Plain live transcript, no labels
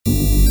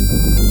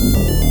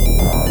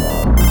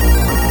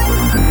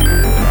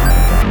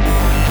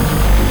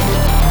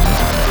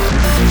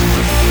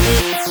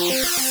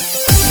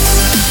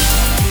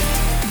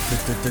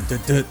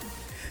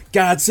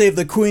God save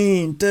the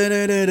Queen.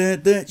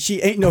 She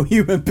ain't no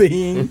human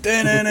being.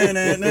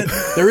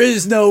 There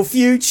is no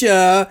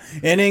future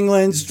in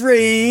England's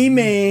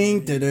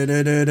dreaming.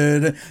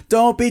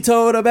 Don't be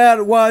told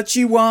about what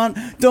you want.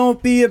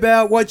 Don't be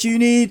about what you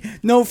need.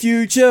 No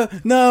future,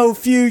 no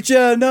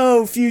future,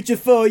 no future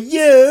for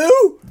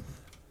you.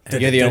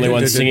 You're the only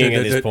one singing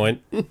at this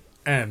point.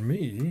 And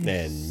me.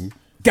 And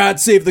God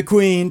save the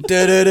Queen.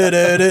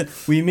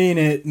 We mean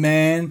it,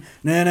 man.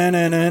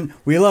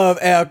 We love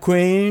our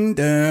Queen.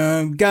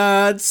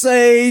 God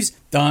saves.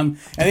 Done.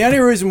 And the only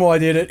reason why I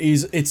did it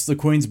is it's the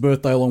Queen's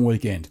birthday long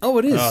weekend. Oh,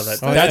 it is.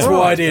 That's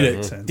why I did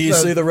it. Do you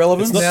see the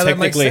relevance? it's not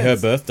technically her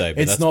birthday.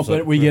 But It's not,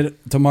 but we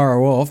get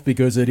tomorrow off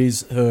because it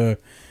is her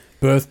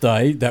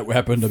birthday that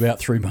happened about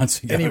 3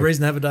 months ago. Any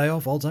reason to have a day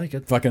off, I'll take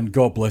it. Fucking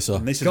God bless her.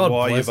 And this is God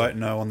why you bless vote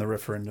no on the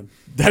referendum.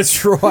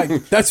 That's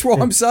right. That's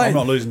what I'm saying. I'm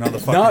not losing another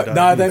fucking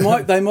No, day.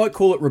 they might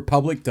call it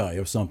Republic Day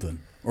or something.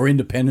 Or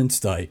Independence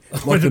Day.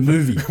 Like the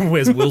movie.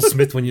 Where's Will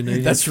Smith when you need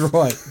him? That's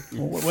right.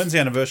 Well, when's the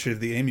anniversary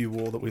of the Emu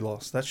War that we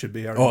lost? That should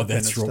be our Oh,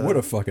 Independence that's right. Day. What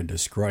a fucking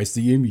disgrace.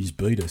 The emus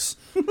beat us.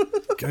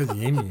 Go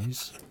the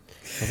emus.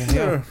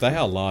 They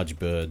are large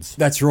birds.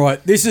 That's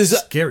right. This is...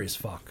 Scary as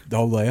fuck.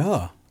 Oh, they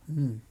are.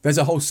 There's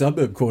a whole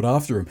suburb called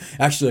after him.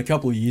 Actually, a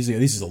couple of years ago,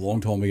 this is a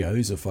long time ago,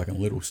 this is a fucking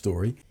little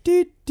story.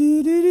 I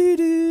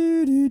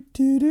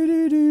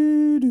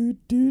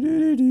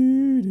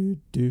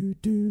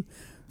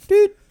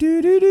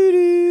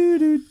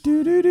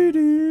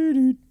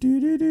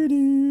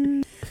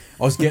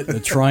was getting the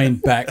train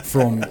back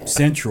from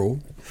Central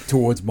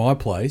towards my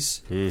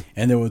place,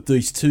 and there were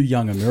these two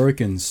young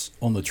Americans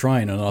on the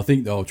train, and I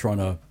think they were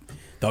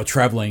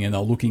travelling and they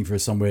were looking for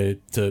somewhere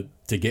to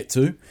get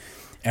to.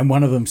 And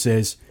one of them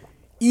says,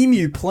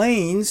 Emu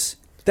Plains,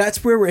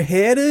 that's where we're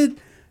headed?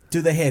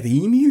 Do they have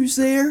emus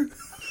there?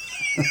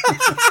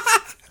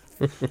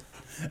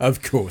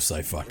 Of course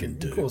they fucking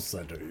do. Of course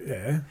they do,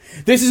 yeah.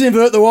 This is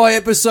Invert the Y,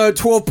 episode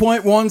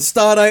 12.1,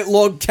 stardate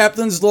log,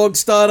 captain's log,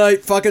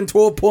 stardate fucking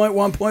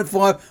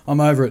 12.1.5. I'm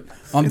over it.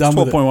 I'm done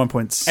with it.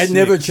 12.1.6. It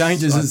never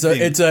changes.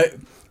 I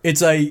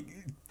It's a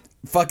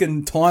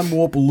fucking time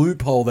warp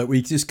loophole that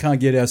we just can't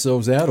get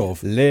ourselves out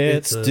of.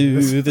 Let's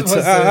do the What's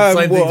the time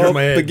same thing through warp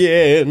my head?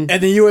 again.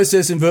 And the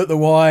USS Invert the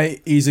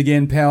Y is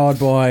again powered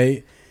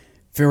by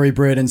Ferry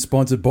Bread and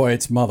sponsored by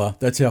its mother.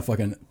 That's how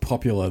fucking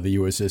popular the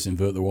USS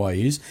Invert the Y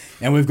is.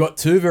 And we've got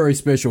two very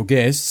special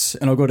guests,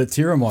 and I've got a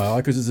tear in my eye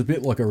because it's a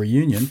bit like a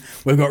reunion.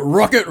 We've got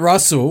Rocket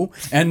Russell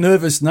and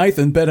Nervous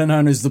Nathan, better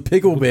known as the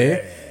Pickle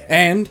Bear,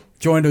 and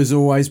joined as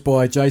always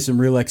by Jason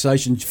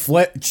Relaxation,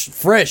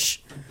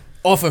 fresh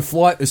off a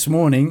flight this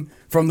morning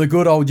from the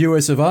good old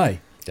US of A.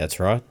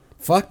 That's right.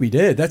 Fuck me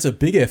dead. That's a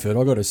big effort,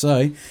 I got to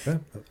say. Yeah.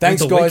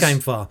 Thanks, Until guys. we came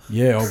far.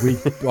 Yeah,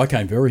 I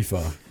came very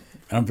far.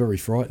 And I'm very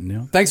frightened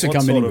now. Thanks for What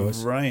coming sort in, of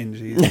guys.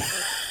 range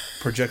is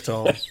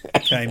projectile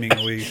gaming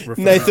are we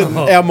referring Nathan,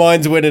 to? our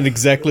minds went in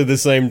exactly the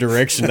same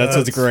direction. That's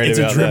what's great It's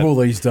a about dribble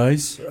these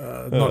days.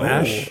 Not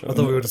Ash. I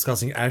thought we were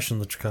discussing Ash in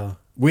the car.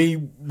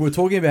 We were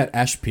talking about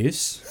ash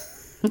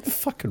piss. that.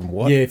 Fucking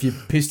what? Yeah, if your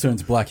piss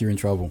turns black, you're in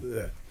trouble.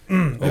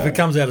 If it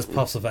comes out as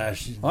puffs of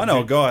ash. I know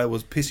a guy who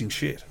was pissing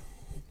shit.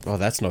 Oh,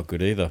 that's not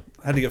good either.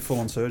 Had to get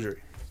full-on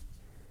surgery.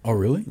 Oh,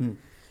 really?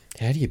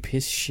 How do you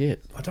piss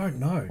shit? I don't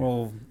know.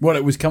 Well, What,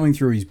 it was coming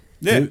through his...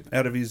 yeah,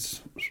 out of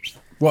his...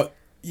 What?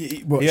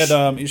 He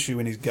had issue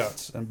in his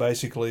guts and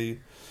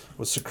basically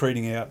was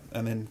secreting out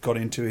and then got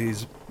into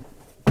his,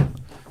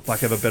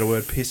 lack of a better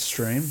word, piss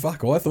stream.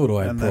 Fuck, I thought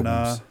I had And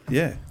problems. then,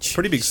 yeah,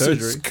 pretty big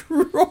surgery. Jesus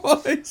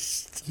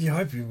Christ. You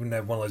hope you wouldn't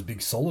have one of those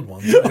big solid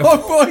ones. Oh,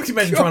 my Can you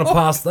imagine trying to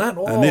pass that?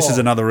 Oh. And this is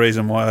another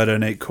reason why I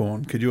don't eat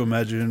corn. Could you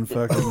imagine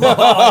fucking...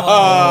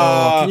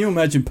 Oh, can you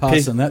imagine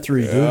passing that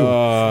through your doodle?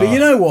 But you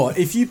know what?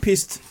 If you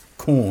pissed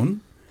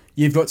corn,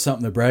 you've got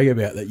something to brag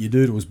about that your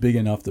doodle was big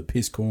enough to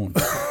piss corn.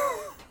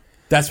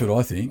 That's what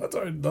I think. I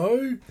don't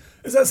know.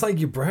 Is that something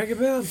you brag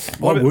about?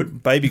 I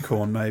would. Baby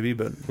corn maybe,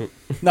 but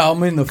No, I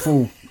mean the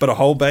full... a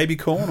whole baby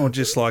corn or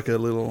just like a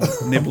little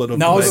niblet of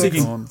No, I was baby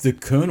thinking corn? the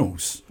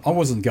kernels. I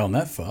wasn't going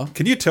that far.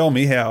 Can you tell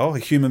me how a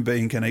human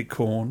being can eat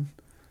corn?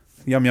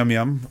 Yum, yum,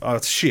 yum. Oh,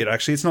 it's shit,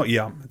 actually. It's not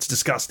yum. It's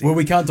disgusting. Well,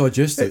 we can't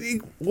digest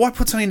it. Why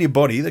put something in your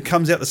body that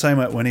comes out the same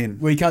way it went in?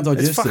 We can't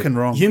digest it. It's fucking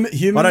wrong. Humans,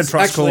 I don't trust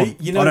actually,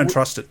 corn. I don't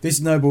trust it. This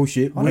is no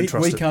bullshit. I don't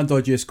trust we it. can't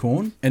digest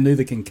corn, and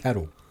neither can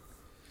cattle.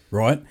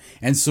 Right?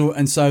 And so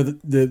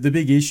the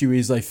big issue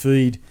is they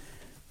feed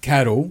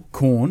cattle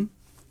corn,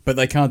 but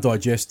they can't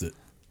digest it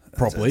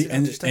properly. I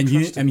just don't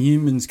trust it. And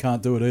humans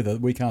can't do it either.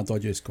 We can't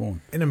digest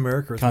corn. In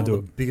America, it's Can't one do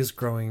of the biggest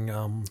growing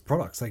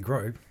products they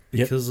grow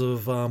Yep. because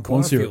of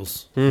Corn syrup.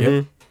 biofuels.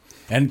 Yep.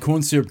 And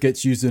corn syrup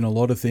gets used in a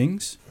lot of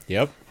things.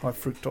 Yep. High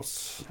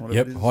fructose. Whatever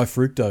Yep, it is. high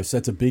fructose.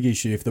 That's a big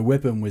issue. If the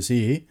weapon was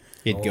here,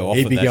 He'd go off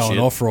he'd with be that going shit.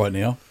 off right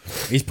now.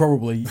 He's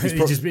probably...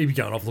 He'd be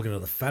going off looking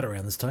at the fat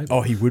around this table.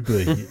 Oh, he would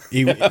be.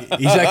 He's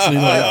actually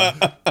like...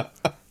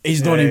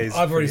 He's not. Yeah, he's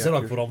I've already pretty said I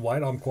accurate. put on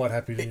weight. I'm quite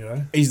happy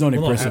to, He's not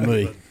Well, not impressing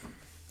happy, me.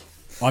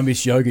 I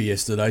missed yoga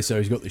yesterday, so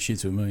he's got the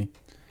shits with me.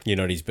 You're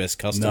not his best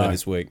customer No.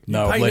 this week.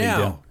 No, Pay I've let him now.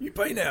 down. You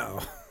pay now.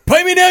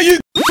 Pay me now, you.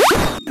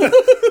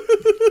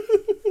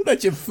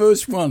 That's your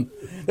first one.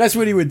 That's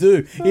what he would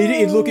do.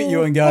 He'd look at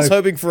you and go, I was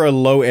hoping for a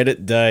low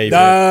edit day.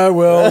 but- "No,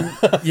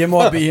 well, you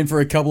might be in for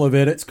a couple of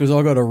edits because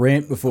I got a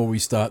rant before we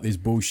start this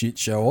bullshit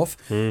show off."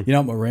 You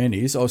know what my rant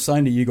is? I was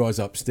saying to you guys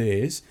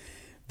upstairs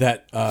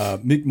that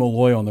Mick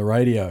Malloy on the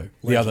radio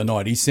the other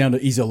night, he's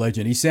a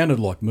legend. He sounded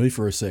like me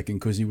for a second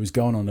because he was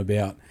going on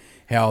about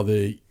how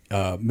the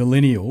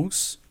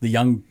millennials, the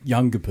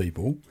younger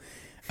people,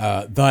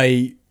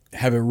 they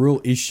have a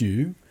real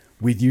issue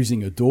with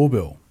using a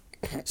doorbell.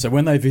 So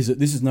when they visit,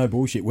 this is no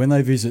bullshit, when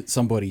they visit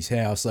somebody's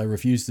house, they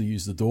refuse to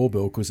use the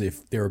doorbell because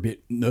they're a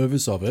bit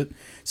nervous of it.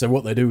 So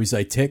what they do is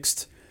they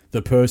text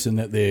the person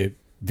that they're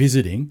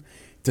visiting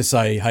to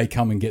say, hey,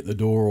 come and get the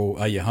door, or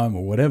are you home,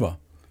 or whatever.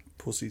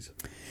 Pussies.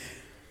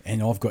 And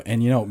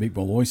you know what Mick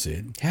Malloy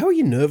said? How are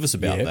you nervous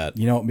about Yeah, that?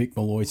 You know what Mick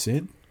Malloy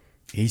said?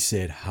 He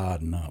said,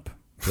 harden up.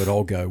 But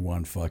I'll go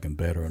one fucking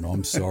better. And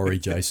I'm sorry,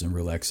 Jason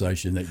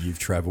Relaxation, that you've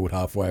travelled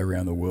halfway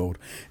around the world.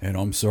 And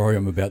I'm sorry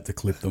I'm about to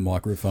clip the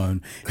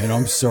microphone. And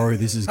I'm sorry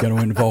this is going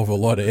to involve a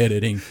lot of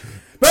editing.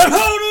 But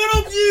hold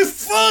it up, you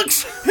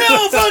fucks!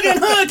 How fucking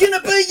hard can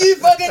it be,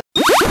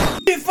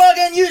 you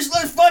fucking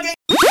useless fucking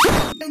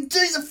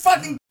piece of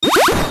fucking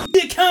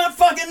you can't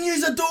fucking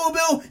use a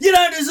doorbell. You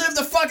don't deserve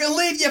to fucking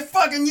live, you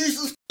fucking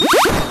useless.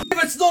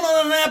 If it's not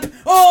on an app,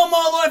 oh,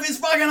 my life is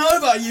fucking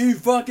over, you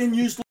fucking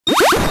useless.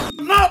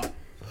 Up.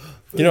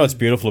 You know what's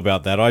beautiful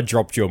about that? I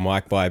dropped your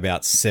mic by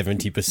about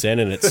 70%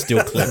 and it's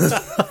still clipped.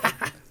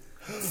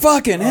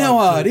 Fucking how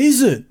hard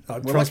is it? Well,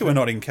 lucky we're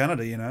not in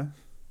Canada, you know,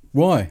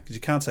 Why? because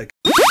you can't say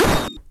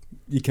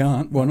You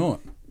can't. Why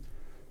not?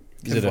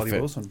 Is it a Bloody fa-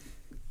 Wilson.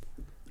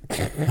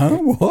 Huh?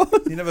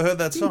 What? You never heard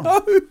that song?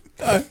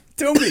 No.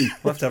 Tell me.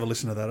 We'll have to have a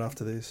listen to that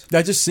after this.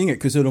 They just sing it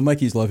because it'll make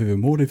his life even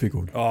more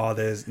difficult. Oh,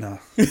 there's no.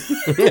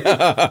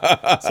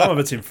 Some of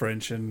it's in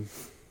French and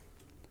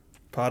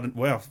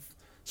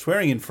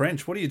swearing in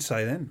French. What do you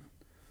say then?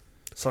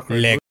 Soccer.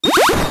 Le-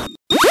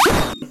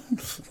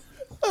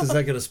 Does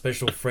that get a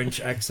special French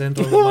accent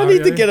on the I Mario?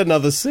 need to get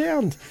another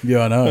sound.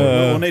 Yeah, I know.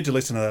 We'll need to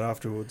listen to that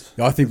afterwards.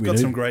 I think we Got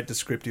do. some great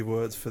descriptive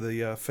words for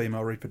the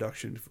female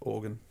reproduction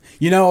organ.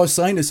 You know, I was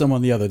saying to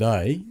someone the other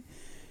day,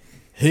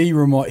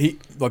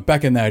 like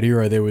back in that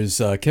era, there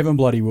was Kevin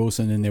Bloody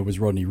Wilson and there was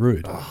Rodney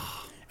Rood.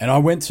 And I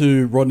went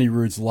to Rodney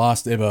Rood's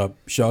last ever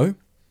show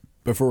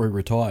before he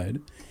retired,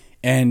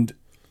 and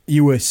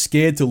you were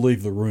scared to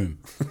leave the room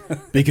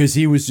because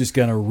he was just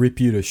going to rip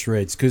you to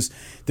shreds. Because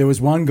there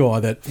was one guy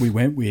that we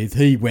went with,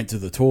 he went to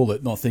the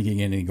toilet not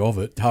thinking anything of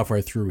it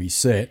halfway through his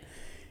set,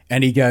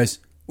 and he goes,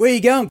 "Where you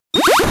going?"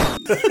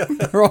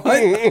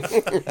 Right?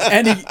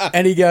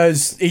 And he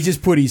goes, he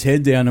just put his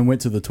head down and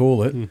went to the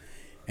toilet,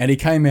 and he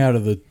came out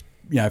of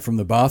from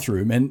the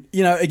bathroom, and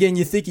again,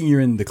 you're thinking you're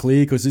in the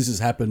clear because this has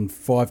happened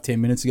 5-10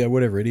 minutes ago,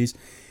 whatever it is,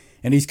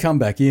 and he's come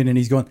back in and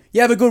he's gone,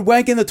 "You have a good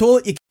wank in the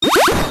toilet, you."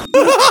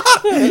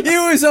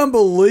 It was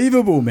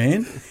unbelievable,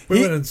 man.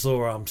 We went and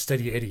saw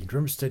Steady Eddie. Do you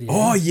remember Steady Eddie?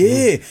 Oh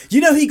yeah,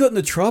 he got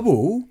into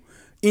trouble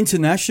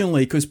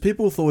internationally because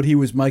people thought he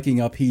was making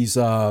up his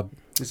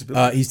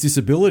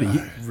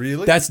disability.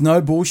 Really? That's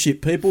no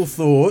bullshit. People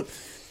thought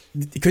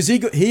because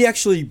he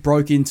actually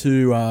broke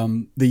into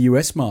the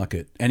US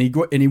market and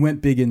he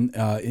went big in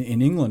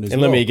England as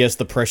And well. let me guess,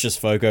 the precious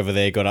folk over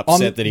there got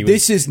upset that he was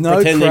this is no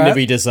pretending crap. to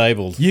be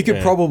disabled. You could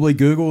Yeah. probably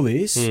Google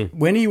this.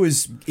 When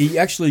he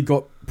actually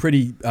got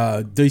pretty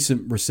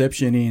decent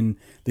reception in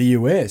the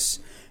US,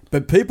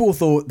 but people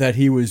thought that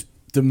he was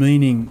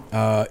demeaning.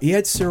 He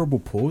had cerebral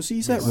palsy,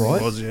 is that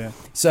right? It was, yeah.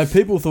 So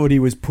people thought he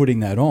was putting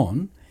that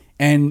on.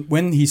 And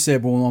when he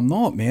said, "Well, I'm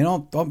not, man.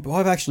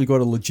 I've actually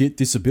got a legit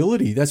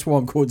disability. That's why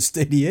I'm called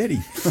Steady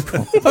Eddie."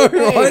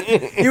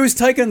 Right? He was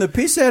taking the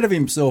piss out of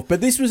himself. But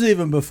this was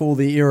even before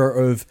the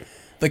era of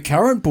the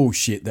current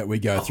bullshit that we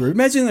go through.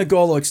 Imagine a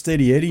guy like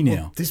Steady Eddie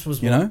now. This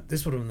was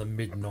this would have been the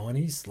mid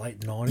 '90s,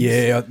 late '90s.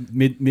 Yeah,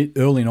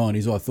 early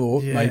 90s, I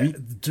thought, Yeah, maybe. the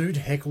dude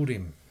heckled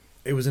him.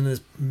 It was in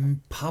this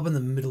pub in the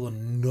middle of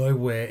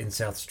nowhere in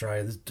South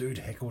Australia. This dude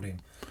heckled him.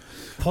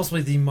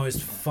 Possibly the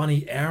most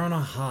funny hour and a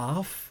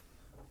half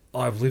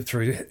I've lived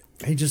through.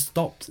 He just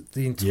stopped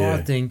the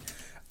entire thing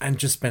and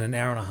just spent an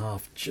hour and a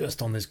half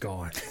just on this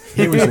guy.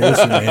 He was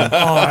awesome, man.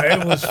 Oh,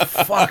 it was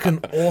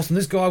fucking awesome.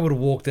 This guy would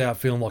have walked out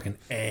feeling like an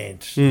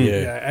ant.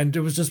 Yeah. And it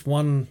was just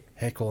one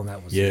heckle and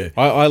that was Yeah. it.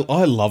 I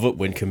love it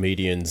when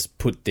comedians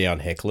put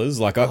down hecklers.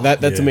 Like that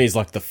to me is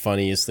like the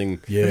funniest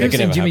thing. Yeah. that Have you can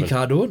seen ever Jimmy happen.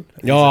 Carr do it?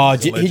 Oh,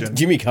 He's a legend.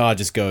 Jimmy Carr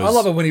just goes. I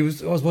love it when I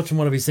was watching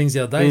one of his things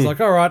the other day. He's like,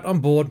 "All right, I'm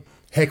bored.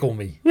 Heckle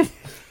me."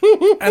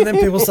 And then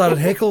people started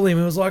heckling him.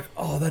 It was like,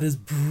 "Oh, that is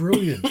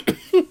brilliant."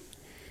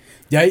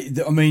 Yeah,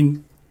 I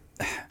mean,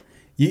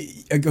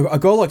 a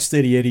guy like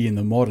Steady Eddie in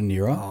the modern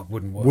era Oh, it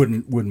wouldn't work.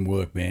 wouldn't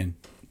work, man.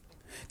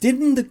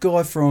 Didn't the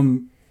guy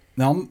from...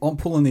 Now, I'm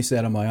pulling this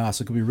out of my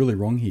ass. I could be really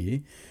wrong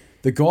here.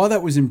 The guy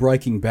that was in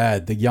Breaking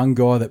Bad, the young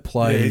guy that Yeah,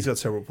 played... he's got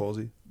cerebral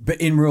palsy.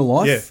 But in real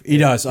life, Yeah, he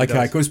does. he Okay,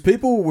 does. because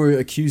people were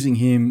accusing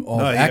him of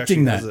No, he acting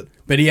actually that, has it.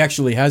 but he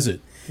actually has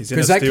it. He's in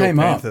a 'Cause that Steel came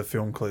up. Panther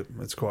film clip.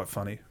 It's quite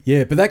funny.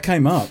 Yeah, but that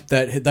came up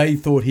that they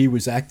thought he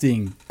was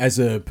acting as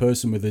a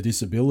person with a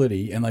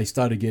disability, and they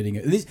started getting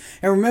it.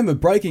 And remember,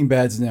 Breaking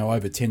Bad's now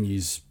over 10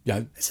 years.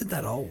 Isn't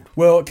that old?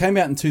 Well, it came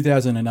out in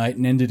 2008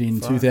 and ended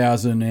in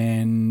 2000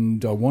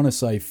 and I want to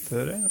say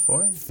 13 or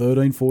 14?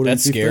 13, 14,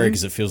 That's 15. scary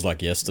because it feels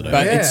like yesterday.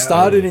 But Yeah. it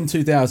started in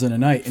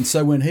 2008, and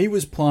so when he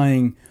was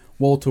playing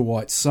Walter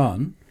White's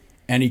son,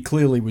 and he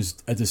clearly was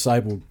a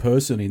disabled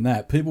person in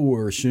that, people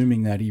were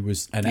assuming that he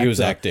was an actor. He was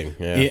acting,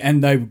 yeah.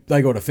 And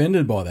they got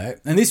offended by that.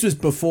 And this was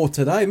before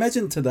today.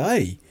 Imagine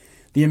today,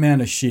 the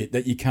amount of shit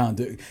that you can't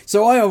do.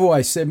 So I have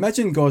always said,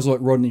 imagine guys like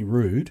Rodney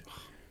Roode,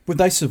 would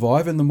they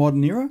survive in the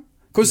modern era?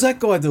 Because that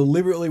guy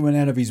deliberately went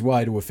out of his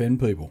way to offend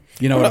people.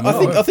 You know what I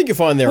mean? I think you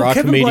find there Well, are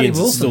Kevin Bloody comedians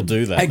that Wilson. still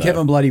do that. And though.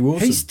 Kevin Bloody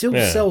Wilson. He still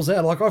Yeah. sells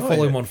out. Like I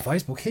follow yeah. him on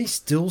Facebook. He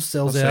still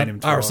sells I've out seen him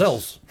twice.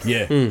 RSLs.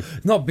 Yeah.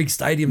 Not big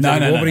stadiums No, no,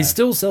 anymore, no, but he no.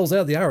 still sells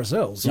out the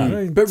RSLs. You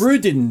know? But Rude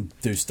didn't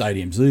do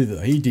stadiums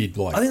either. He did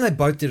like... I think they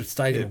both did a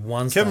stadium at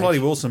one Kevin stage. Bloody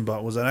Wilson,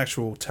 but was an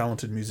actual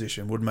talented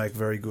musician, would make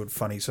very good,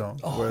 funny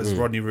songs. Whereas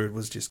Rodney Roode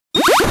was just.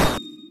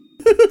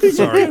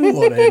 Sorry. a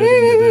lot of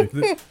editing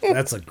to do.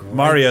 That's a great.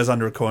 Mario's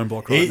under a coin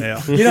block right now.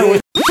 You know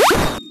what?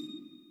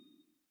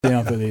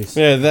 Down for this.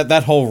 Yeah,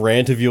 that whole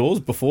rant of yours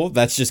before,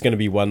 that's just going to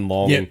be one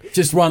long, Yeah,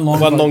 just one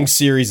long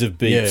series of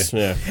beeps.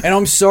 Yeah. And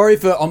I'm sorry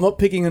for... I'm not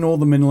picking on all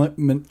the millennials.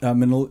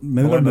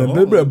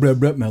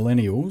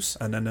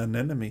 And an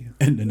enemy.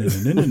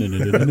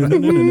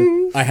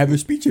 I have a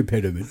speech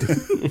impediment.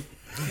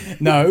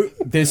 No,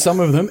 there's some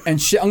of them.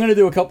 And I'm going to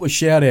do a couple of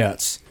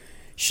shout-outs.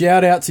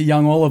 Shout out to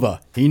young Oliver.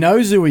 He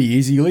knows who he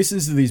is. He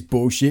listens to this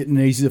bullshit, and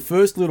he's the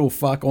first little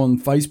fuck on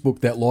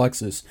Facebook that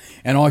likes us.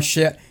 And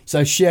shout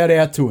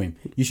out to him.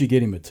 You should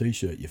get him a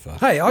t-shirt, you fuck.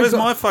 Hey, Where's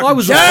my fucking I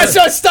was the Yes, first,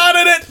 I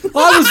started it!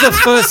 I was the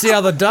first the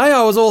other day.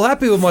 I was all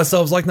happy with myself.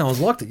 I was like, no one's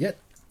liked it yet.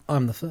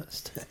 I'm the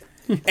first.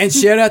 And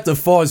shout out to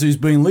Foz, who's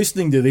been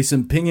listening to this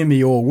and pinging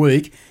me all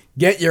week.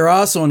 Get your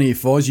ass on here,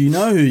 Foz. You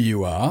know who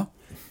you are.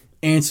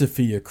 Answer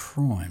for your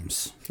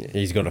crimes.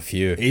 He's got a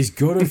few. He's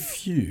got a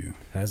few.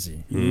 Has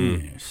he?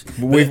 Yes.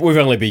 We've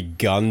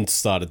only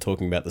started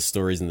talking about the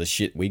stories and the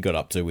shit we got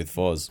up to with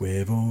Foz.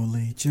 We've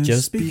only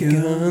just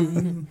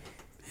begun.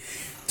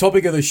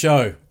 Topic of the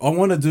show. I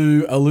want to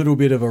do a little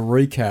bit of a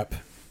recap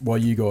while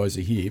you guys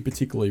are here,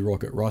 particularly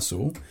Rocket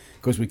Russell,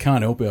 because we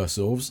can't help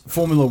ourselves.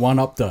 Formula One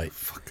update.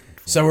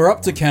 So we're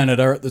up to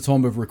Canada at the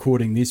time of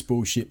recording this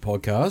bullshit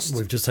podcast.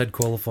 We've just had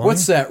qualifying.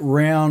 What's that,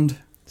 round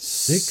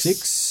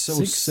Six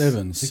or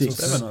seven? Six or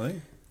 7, I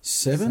think.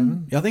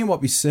 Seven? Yeah, I think it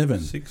might be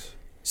 7. 6.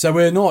 So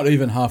we're not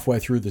even halfway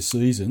through the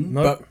season,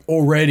 Nope. but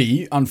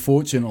already,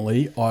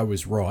 unfortunately, I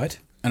was right,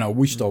 and I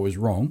wished I was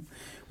wrong.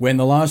 When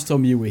the last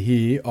time you were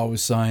here, I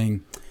was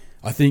saying,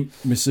 I think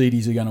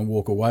Mercedes are going to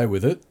walk away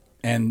with it,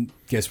 and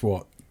guess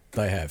what?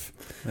 They have.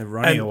 They're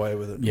running And- away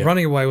with it. Yeah.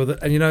 Running away with it.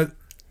 And, you know,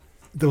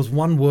 there was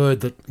one word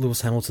that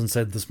Lewis Hamilton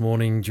said this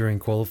morning during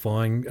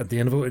qualifying at the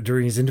end of it,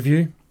 during his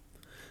interview.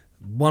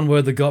 One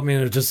word that got me,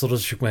 and it just sort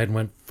of shook my head and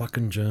went,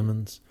 fucking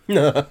Germans.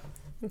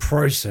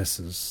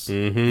 Processes.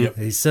 Mm-hmm.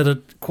 He said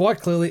it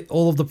quite clearly.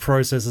 All of the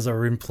processes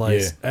are in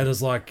place. Yeah. And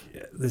it's like,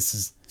 this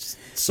is just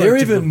so They're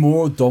different. even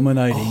more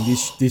dominating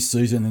this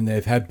season than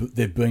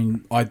they've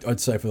been, I'd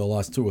say, for the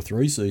last 2 or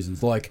 3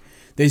 seasons. Like,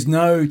 there's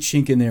no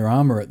chink in their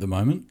armour at the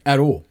moment, at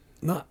all.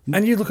 No,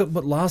 and you look at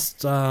what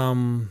last,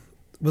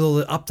 with all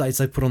the updates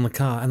they put on the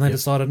car, and they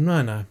decided,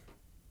 no,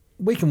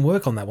 we can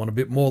work on that one a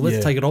bit more. Let's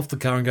Yeah. take it off the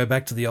car and go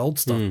back to the old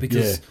stuff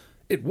because yeah.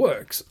 it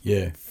works.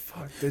 Yeah.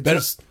 Fuck, they're But,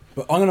 just...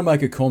 but I'm going to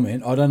make a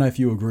comment. I don't know if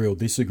you agree or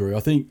disagree. I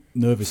think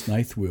Nervous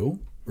Nath will,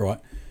 right?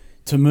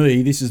 To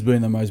me, this has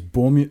been the most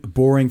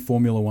boring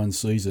Formula One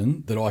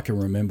season that I can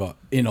remember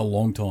in a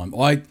long time.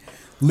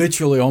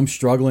 I'm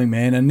struggling,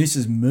 man, and this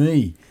is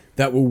me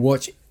that will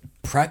watch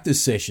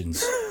practice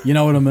sessions. You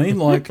know what I mean?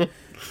 Like,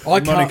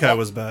 Monaco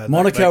was bad.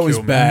 Monaco was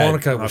killed me. bad.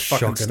 Monaco I was fucking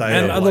shocking. stayed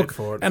And up look, late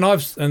for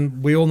it.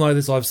 and we all know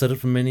this. I've said it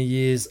for many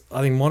years.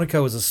 I think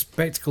Monaco as a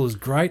spectacle is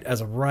great.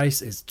 As a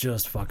race, it's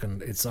just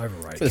fucking. It's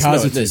overrated.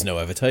 There's no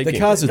overtaking. The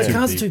cars are The too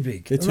cars big. are too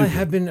big. They're And too they big.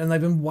 have been, and they've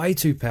been way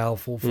too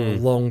powerful for a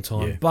long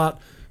time. Yeah. But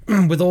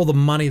with all the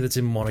money that's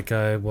in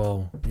Monaco,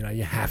 well, you know,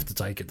 you have to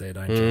take it there,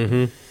 don't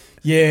you?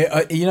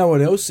 Yeah, you know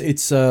what else?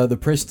 It's the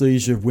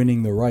prestige of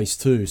winning the race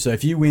too. So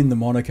if you win the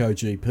Monaco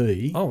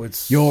GP, Oh,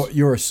 it's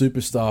you're a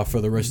superstar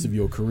for the rest of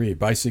your career,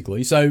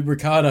 basically. So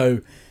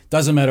Ricciardo,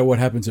 doesn't matter what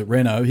happens at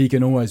Renault, he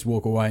can always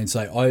walk away and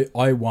say,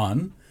 I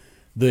won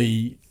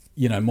the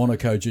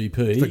Monaco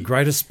GP, the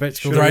greatest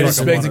spectacle. Should've greatest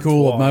fucking won it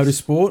spectacle of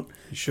twice. motorsport.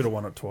 He should have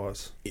won it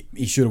twice.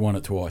 He should have won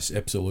it twice.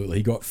 Absolutely,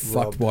 he got fucked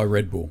Robbed. by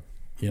Red Bull.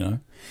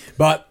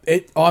 But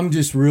I'm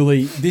just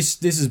really this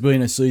has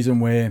been a season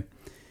where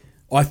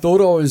I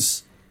thought I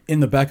was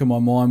in the back of my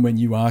mind when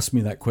you asked me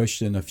that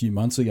question a few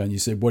months ago, and you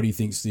said, "What do you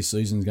think this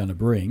season's going to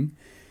bring?"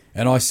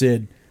 And I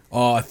said,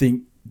 "Oh, I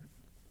think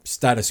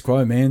status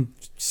quo, man.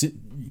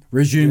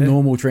 resume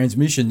normal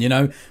transmission. You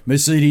know,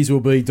 Mercedes will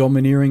be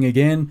domineering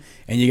again,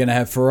 and you're going to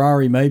have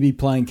Ferrari maybe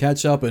playing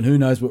catch up, and who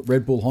knows what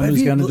Red Bull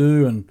Honda's going to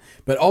do.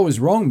 But I was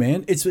wrong,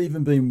 man. It's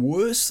even been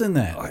worse than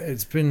that.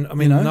 It's been. I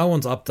mean, no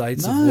one's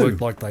updates have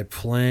worked like they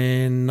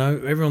planned. No,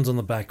 everyone's on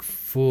the back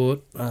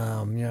foot.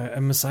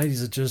 And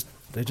Mercedes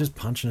they're just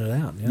punching it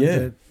out.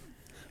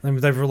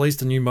 They've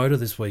released a new motor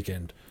this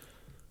weekend.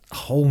 A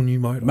whole new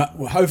motor.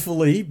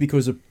 Hopefully,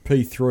 because of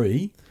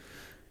P3,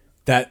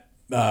 that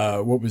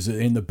what was it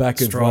in the back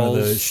of one of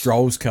the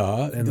Stroll's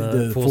car, and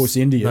the Force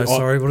India? No,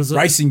 sorry, what is it?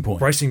 Racing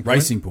Point. Racing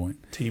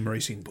Point. Team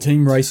Racing Point.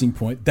 Team Racing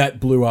Point. That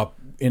blew up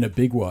in a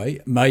big way.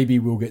 Maybe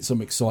we'll get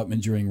some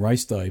excitement during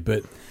race day,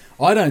 but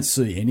I don't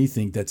see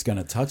anything that's going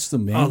to touch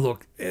them, man. Oh,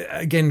 look,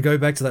 again, go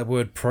back to that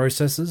word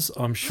processes.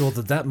 I'm sure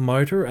that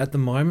motor at the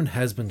moment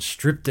has been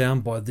stripped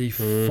down by the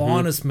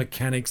finest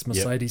mechanics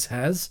Mercedes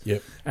has.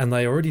 Yep. And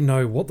they already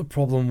know what the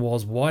problem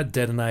was, why it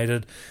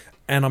detonated,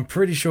 and I'm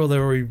pretty sure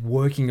they're already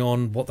working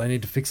on what they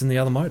need to fix in the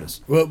other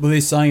motors. Well,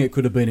 they're saying it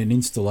could have been an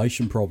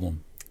installation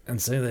problem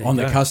and see there on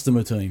the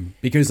customer team,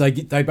 because they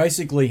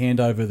basically hand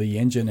over the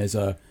engine as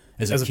a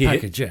kit,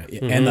 package,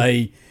 and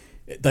they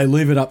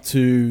leave it up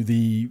to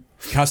the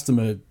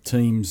customer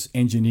team's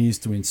engineers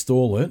to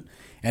install it,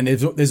 and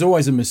there's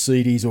always a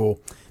Mercedes or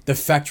the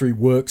factory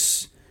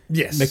works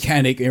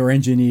mechanic or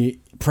engineer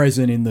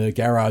present in the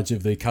garage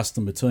of the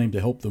customer team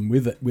to help them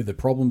with the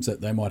problems that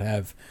they might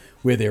have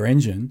with their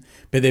engine.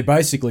 But they're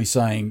basically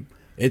saying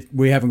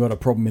we haven't got a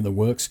problem in the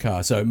works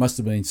car, so it must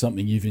have been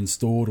something you've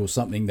installed or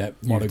something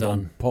that might have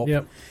gone pop.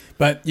 Yep.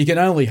 But you can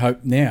only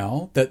hope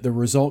now that the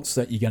results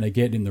that you're going to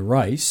get in the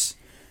race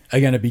are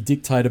going to be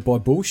dictated by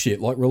bullshit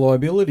like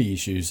reliability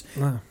issues.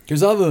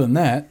 Because other than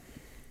that,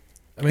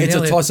 it's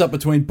a toss-up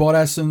between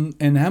Bottas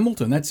and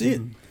Hamilton. That's it.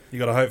 You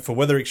got to hope for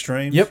weather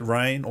extremes,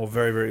 rain, or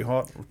very, very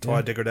hot, or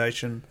tyre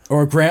degradation,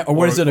 or a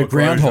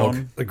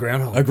groundhog. A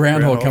groundhog. A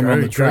groundhog coming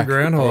on the track. Or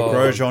a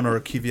Grosjean or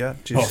a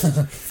Kvyat.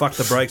 Just fuck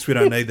the brakes. We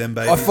don't need them,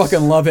 baby. I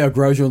fucking love how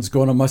Grosjean's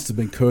gone. I must have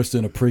been cursed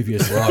in a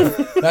previous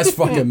life. That's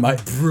fucking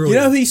mate. Brilliant. You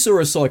know, he saw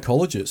a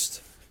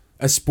psychologist.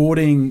 A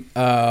sporting,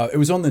 it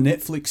was on the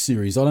Netflix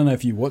series. I don't know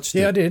if you watched it.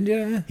 Yeah, I did,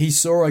 yeah. He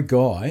saw a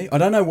guy, I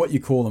don't know what you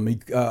call him,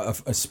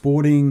 a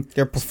sporting...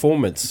 They're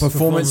performance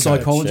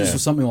psychologist coach, or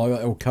something like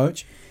that, or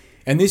coach.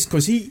 And this,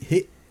 because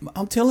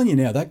I'm telling you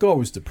now, that guy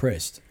was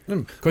depressed.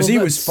 Because he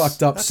was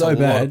fucked up so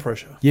bad. Lot of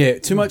pressure. Yeah,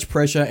 too much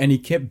pressure, and he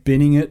kept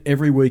binning it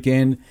every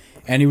weekend,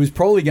 and he was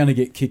probably going to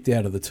get kicked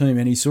out of the team.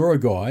 And he saw a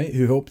guy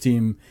who helped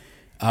him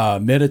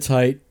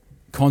meditate,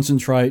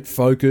 concentrate,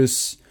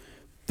 focus.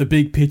 The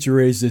big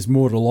picture is there's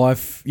more to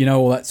life, you know,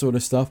 all that sort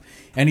of stuff.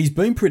 And he's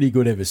been pretty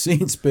good ever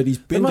since, but he's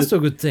been... That's still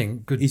a good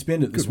thing. He's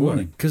been it this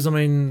morning. Because, I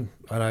mean,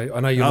 I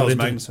know you're not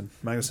into... Magnussen.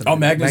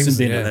 Magnussen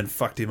did it. And then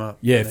fucked him up.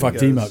 Yeah,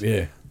 fucked him up,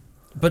 yeah.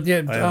 But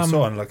yeah... I'm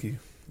so unlucky.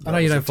 I know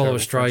you don't follow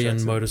Australian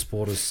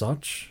motorsport as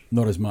such.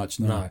 Not as much,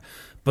 no.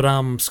 But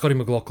Scotty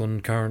McLaughlin,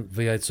 current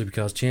V8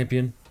 Supercars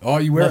champion. Oh,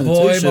 you wearing the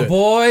t-shirt. My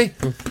boy,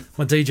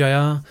 my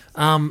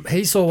DJR.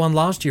 He saw one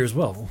last year as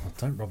well. Oh,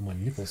 don't rub my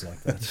nipples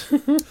like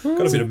that.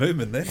 Got a bit of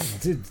movement there. I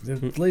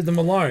did. Leave them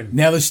alone.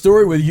 Now, the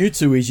story with you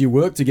two is you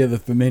worked together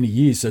for many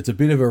years, so it's a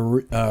bit of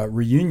a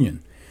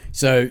reunion.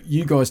 So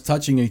you guys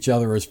touching each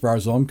other, as far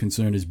as I'm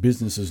concerned, is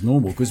business as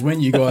normal. Because when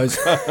you guys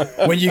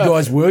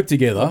work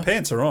together, the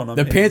pants are on.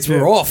 The pants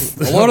were off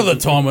a lot of the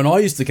time when I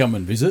used to come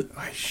and visit.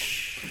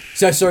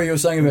 So, sorry, you were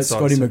saying about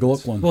Scotty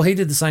McLaughlin. Well, he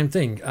did the same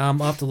thing.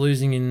 After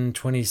losing in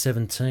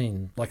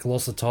 2017,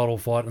 lost the title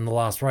fight in the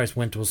last race,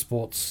 went to a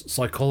sports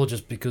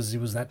psychologist because he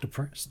was that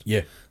depressed.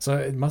 Yeah. So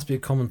it must be a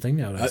common thing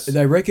nowadays.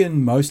 They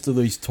reckon most of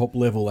these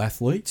top-level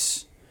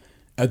athletes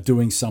are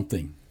doing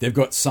something. They've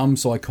got some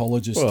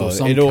psychologist or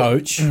some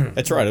coach.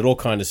 That's right. It all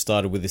kind of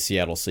started with the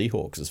Seattle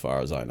Seahawks, as far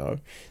as I know.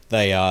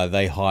 They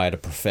hired a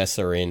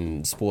professor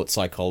in sports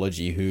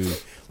psychology who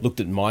looked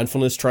at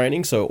mindfulness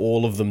training, so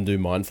all of them do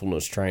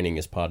mindfulness training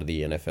as part of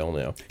the NFL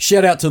now.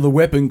 Shout out to the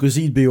weapon, because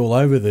he'd be all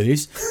over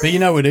this. But you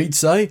know what he'd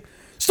say?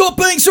 Stop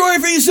being sorry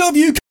for yourself,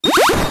 you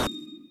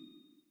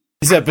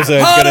This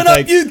episode's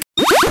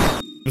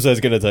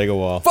going to take a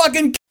while.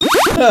 Fucking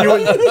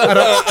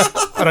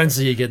I don't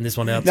see you getting this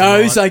one out tonight. No,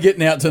 this ain't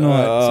getting out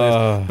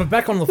tonight. But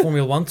back on the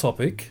Formula 1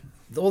 topic,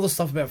 all the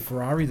stuff about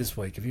Ferrari this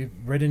week, have you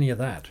read any of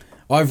that?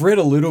 I've read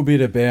a little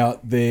bit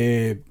about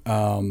their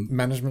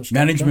management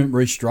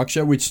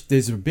restructure, which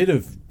there's a bit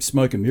of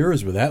smoke and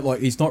mirrors with that. Like,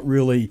 he's not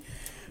really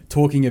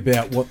talking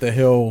about what the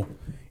hell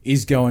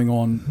is going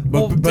on.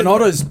 But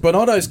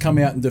Bonotto's come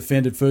out and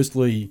defended,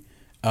 firstly,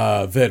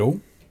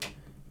 Vettel.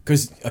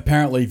 Because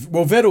apparently...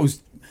 Well,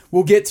 Vettel's...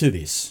 We'll get to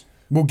this.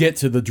 We'll get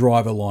to the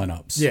driver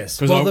lineups.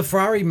 Yes. Well, the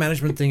Ferrari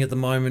management thing at the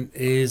moment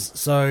is...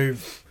 So,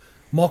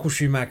 Michael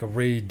Schumacher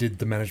redid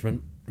the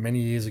management many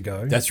years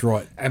ago. That's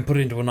right. And put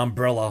it into an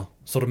umbrella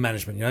sort of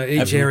management. You know,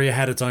 each area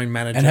had its own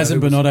manager. And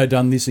hasn't Bonotto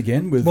done this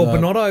again?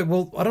 Bonotto...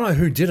 Well, I don't know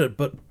who did it,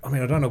 but... I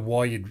mean, I don't know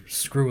why you'd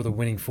screw with a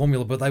winning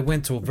formula, but they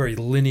went to a very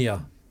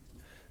linear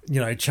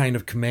chain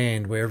of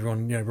command where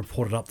everyone,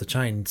 reported up the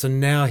chain. So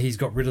now he's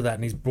got rid of that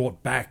and he's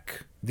brought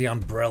back the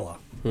umbrella.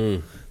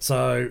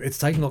 So it's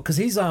taking because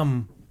he's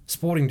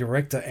sporting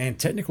director and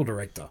technical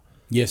director.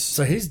 Yes.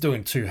 So he's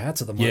doing two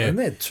hats at the moment, Yeah. and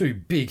they're two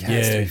big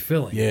hats to be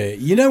filling. Yeah.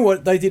 You know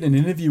what? They did an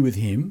interview with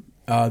him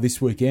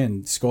this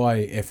weekend.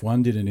 Sky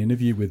F1 did an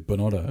interview with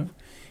Bonotto,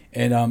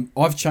 and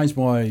I've changed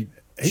my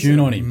He's tune an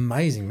on him.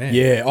 amazing man.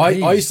 Yeah,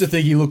 I used to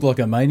think he looked like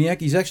a maniac.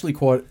 He's actually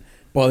quite,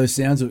 by the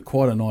sounds of it,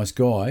 quite a nice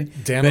guy.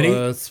 Down to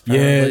earth, Yeah,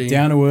 apparently.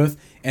 down to earth.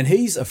 And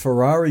he's a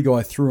Ferrari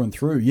guy through and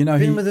through. You know,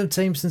 Been he with the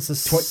team since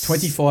the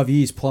 25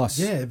 years plus.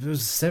 Yeah, it was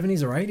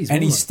 70s or 80s.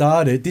 And he wasn't it?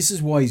 started, this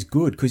is why he's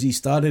good, because he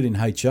started in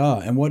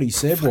HR. And what he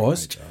said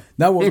was,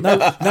 well,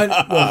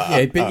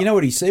 yeah, but you know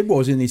what he said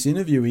was in this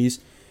interview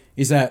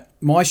is that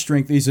my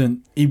strength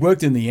isn't, he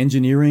worked in the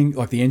engineering,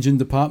 like the engine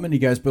department. He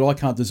goes, but I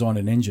can't design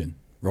an engine,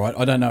 right?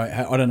 I don't know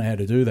how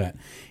to do that.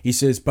 He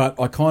says, but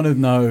I kind of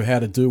know how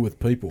to deal with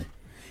people.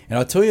 And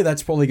I tell you,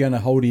 that's probably going to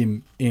hold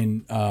him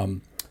in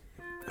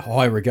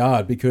high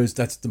regard because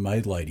that's the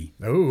maid lady.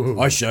 Ooh.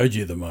 I showed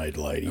you the maid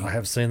lady. I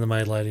have seen the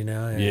maid lady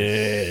now. Yeah.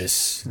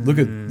 Yes. Look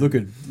at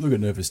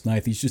Nervous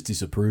Nath. He's just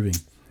disapproving.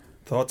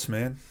 Thoughts,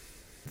 man?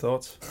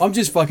 Thoughts? I'm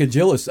just fucking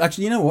jealous.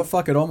 Actually, you know what?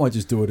 Fuck it. I might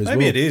just do it as Maybe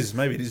well. it is.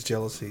 Maybe it is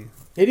jealousy.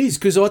 It is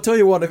because I tell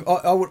you what, if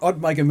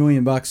I'd make $1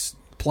 million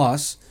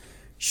plus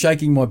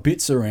shaking my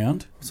bits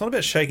around. It's not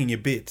about shaking your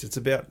bits. It's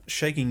about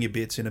shaking your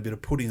bits in a bit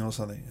of pudding or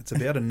something. It's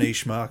about a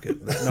niche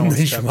market that no one's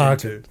Niche tapped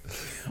market. into.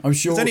 I'm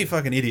sure. Because any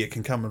fucking idiot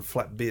can come and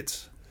flap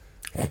bits.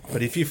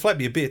 But if you flap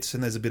your bits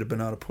and there's a bit of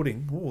banana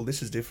pudding, oh,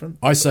 this is different.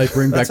 I say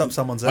bring That's back. up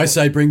someone's I alley.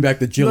 say bring back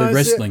the Gilly No,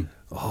 wrestling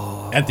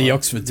at the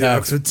Oxford The Tavern.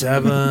 Oxford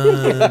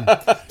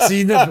Tavern. So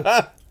you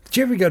never... Did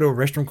you ever go to a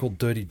restaurant called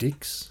Dirty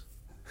Dick's?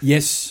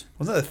 Yes.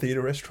 Wasn't that a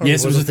theatre restaurant?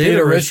 Yes, it was a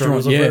theatre restaurant. It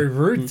was a Yeah. very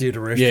rude theatre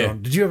restaurant.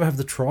 Yeah. Did you ever have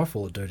the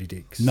trifle at Dirty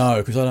Dick's? No,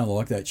 because I don't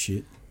like that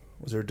shit.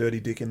 Was there a dirty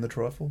dick in the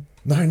trifle?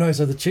 No.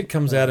 So the chick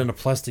comes out in a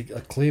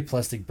clear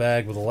plastic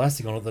bag with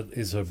elastic on it that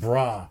is her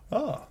bra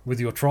Oh. with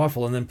your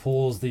trifle, and then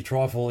pours the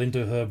trifle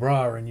into her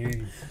bra, and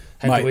you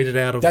had Mate, to eat it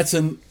out of.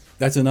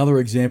 That's another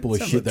example of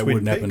Sounds shit like that Twin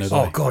wouldn't happen Peaks.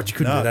 today. Oh God, you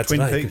couldn't No, do that Twin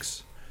today.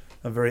 Peaks.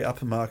 A very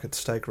upper market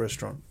steak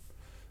restaurant.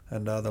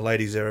 And the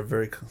ladies there are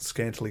very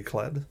scantily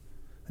clad. And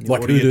you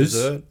Like order your Hooters?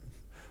 dessert.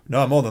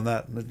 No, more than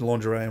that.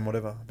 Lingerie and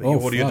whatever. But Oh, you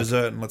order your fuck.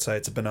 dessert and let's say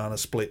it's a banana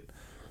split.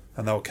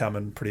 And they'll come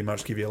and pretty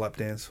much give you a lap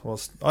dance.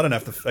 Whilst, I don't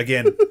have to...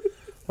 Again,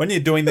 when you're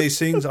doing these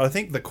things, I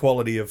think the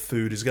quality of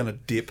food is going to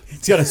dip.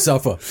 It's going to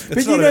suffer. But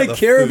not you about don't the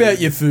care food.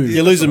 about your food.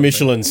 You lose a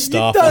Michelin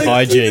star for don't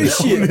hygiene. give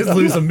a shit.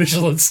 Lose a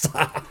Michelin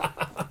star.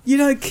 You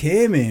don't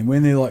care, man,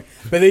 when they're like...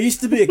 But there used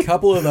to be a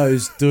couple of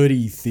those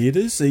dirty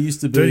theatres. There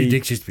used to be... Dirty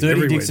Dick's used to be Dirty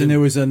everywhere, Dick's, and there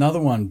was another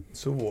one.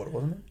 Silverwater,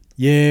 wasn't it?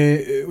 Yeah,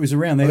 it was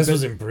around there. This but-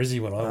 was in Brizzy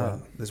when I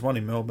went. There's one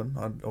in Melbourne.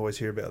 I always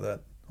hear about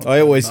that. I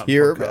always On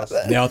hear podcasts. about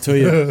that. Now I'll tell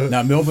you.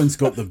 Now Melbourne's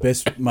got the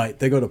best, mate.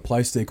 They got a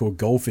place there called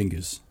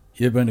Goldfingers.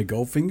 You ever been to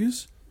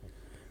Goldfingers?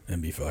 Let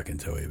me fucking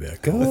tell you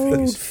about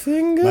Goldfingers.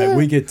 Goldfinger. Mate,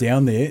 we get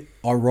down there.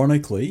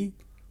 Ironically,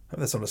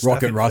 That's not a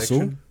Rocket staph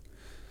Russell infection.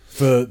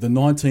 for the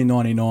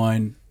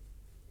 1999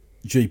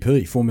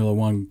 GP Formula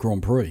One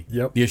Grand Prix.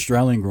 Yep. The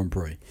Australian Grand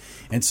Prix.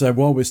 And so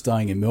while we're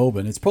staying in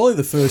Melbourne, it's probably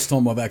the first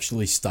time I've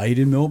actually stayed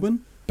in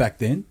Melbourne back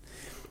then.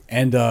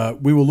 And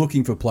we were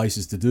looking for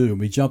places to do, and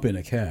we jump in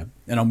a cab,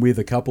 and I'm with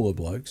a couple of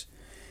blokes,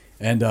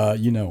 and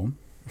you know them.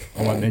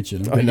 I won't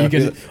mention them. I But know, you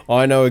can,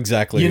 I know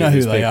exactly you know who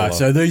these they people are.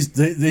 So these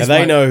and they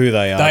won't- know who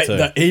they are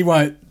too. he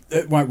won't.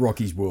 It won't rock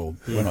his world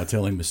when I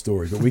tell him the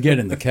story. But we get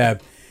in the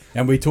cab,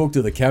 and we talk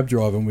to the cab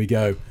driver, and we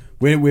go,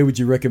 Where would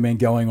you recommend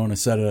going on a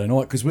Saturday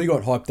night? Because we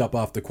got hyped up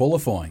after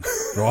qualifying,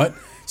 right?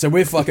 So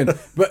we're fucking,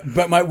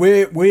 but mate,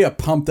 we are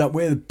pumped up.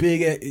 We're the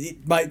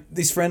big, mate.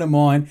 This friend of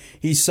mine,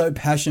 he's so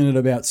passionate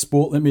about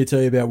sport. Let me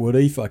tell you about what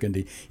he fucking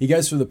did. He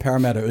goes for the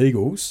Parramatta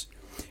Eagles,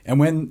 and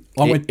when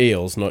I went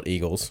Eels, not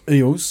Eagles.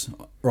 Eels,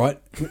 right?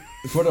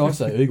 What did I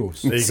say?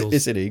 Eagles. Eagles.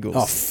 Is it Eagles?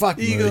 Oh fuck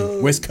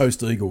me, West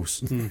Coast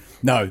Eagles.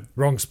 No,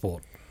 Wrong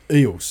sport.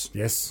 Eels.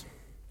 Yes.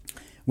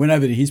 Went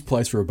over to his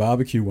place for a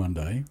barbecue one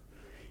day.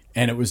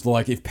 And it was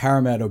like if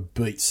Parramatta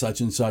beat such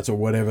and such or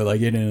whatever, they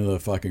get into the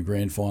fucking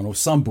grand final.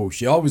 Some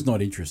bullshit. I was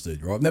not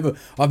interested. Right?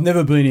 I've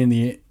never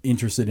been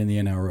interested in the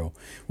NRL.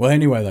 Well,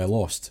 anyway, they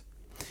lost.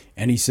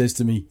 And he says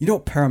to me, "You know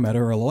what Parramatta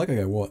are like?" I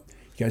go, "What?"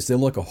 He goes, "They're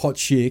like a hot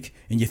chick,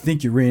 and you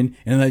think you're in,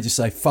 and then they just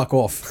say fuck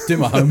off, do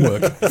my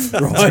homework."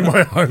 Right?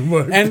 My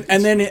homework. And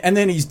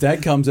then his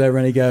dad comes over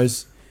and he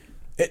goes,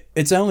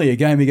 "It's only a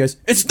game." He goes,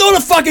 "It's not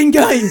a fucking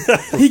game."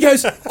 He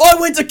goes, "I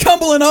went to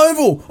Cumberland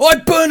Oval. I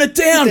burned it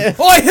down.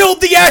 I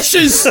held the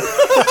ashes."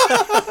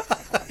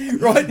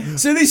 Right?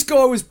 So this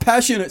guy was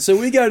passionate. So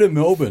we go to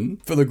Melbourne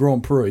for the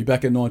Grand Prix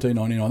back in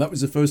 1999. That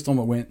was the first time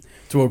I went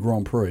to a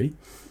Grand Prix.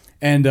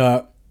 And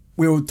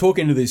we were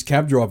talking to this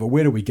cab driver,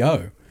 where do we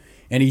go?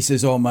 And he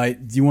says, "Oh,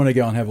 mate, do you want to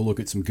go and have a look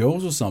at some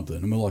girls or something?"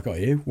 And we're like, "Oh,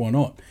 yeah, why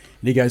not?"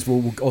 And he goes,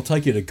 "Well, I'll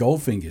take you to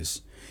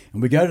Goldfingers."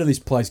 And we go to this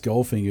place,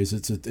 Goldfingers.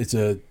 It's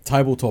a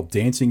tabletop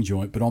dancing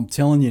joint, but I'm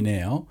telling you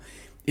now,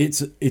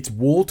 it's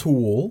wall to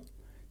wall,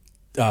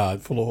 Full of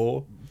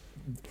whore.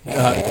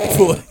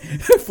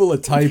 full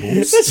of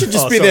tables. That should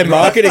just be their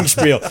marketing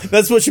spiel.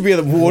 That's what should be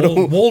the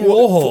Warhol.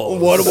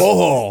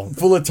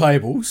 Full of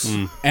tables,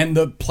 and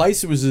the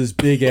place was as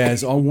big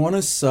as, I want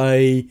to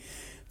say,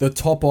 the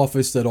top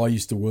office that I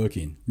used to work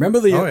in. Remember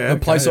the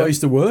place I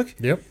used to work?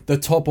 Yep. The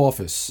top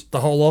office. The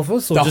whole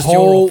office, or The just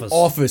whole your office?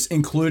 office,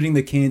 including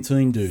the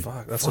canteen, dude.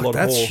 Fuck, that's Fuck, a lot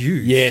of that's hall.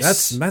 huge.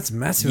 Yes. That's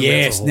massive. Yes.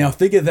 amounts of Now hall.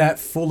 think of that,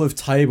 full of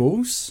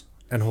tables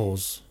And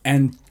halls.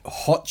 and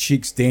hot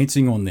chicks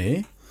dancing on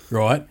there,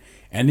 right?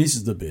 And this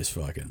is the best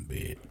fucking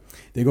bit.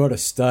 They got a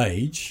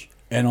stage,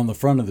 and on the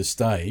front of the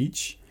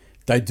stage,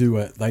 they do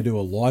a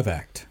live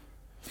act,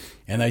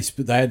 and they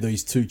had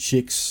these two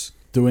chicks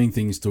doing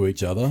things to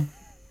each other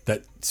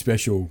that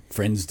special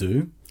friends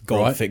do,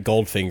 right?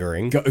 Gold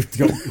fingering.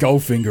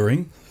 Gold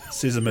fingering.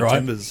 Scissor Right,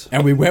 timbers.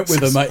 and we went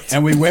with a mate.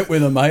 And we went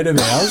with a mate of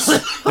ours.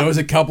 There was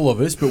a couple of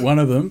us, but one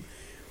of them,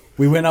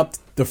 we went up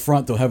the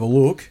front to have a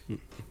look,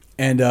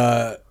 and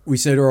we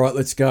said, "All right,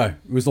 let's go."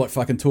 It was like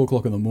fucking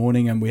 2:00 in the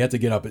morning, and we had to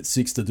get up at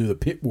 6 to do the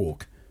pit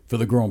walk for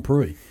the Grand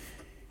Prix.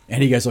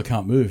 And he goes, "I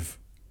can't move."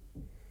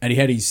 And he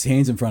had his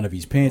hands in front of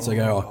his pants. I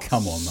go, "Oh,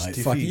 come on, mate.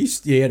 stiffy. Fuck,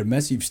 he had a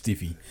massive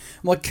stiffy."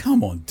 I'm like,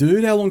 "Come on,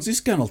 dude. How long's this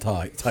going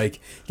to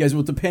take?" He goes, "Well,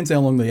 it depends how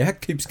long the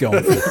act keeps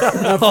going for."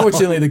 And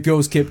unfortunately, the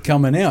girls kept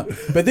coming out.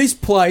 But this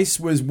place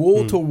was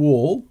wall to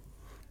wall,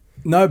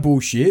 no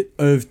bullshit,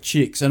 of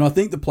chicks. And I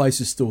think the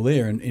place is still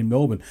there in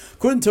Melbourne.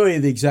 Couldn't tell you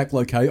the exact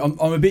location.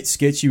 I'm a bit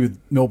sketchy with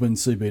Melbourne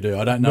CBD.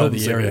 I don't know Melbourne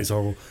the CBD area. is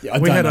horrible. Yeah, I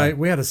we don't had know.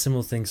 we had a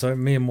similar thing. So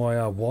me and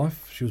my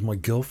wife, she was my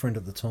girlfriend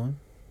at the time,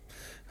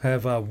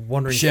 have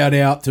wandering. Shout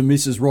out to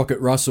Mrs. Rocket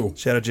Russell.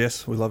 Shout out,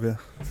 Jess. We love you.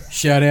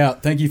 Shout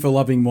out. Thank you for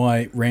loving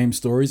my Ram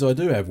stories. I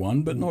do have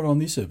one, but not on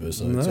this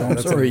episode. No, so I'm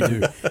that's sorry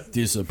to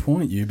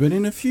disappoint you, but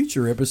in a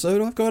future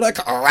episode, I've got a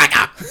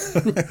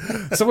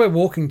cracker. So we're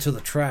walking to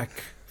the track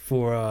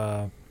for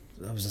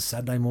it was a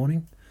Saturday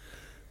morning.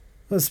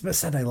 It was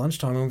Saturday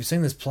lunchtime, and we've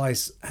seen this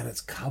place, and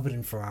it's covered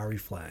in Ferrari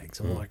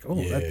flags. I'm like,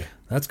 oh, yeah.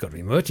 that's got to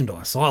be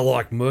merchandise. I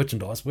like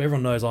merchandise.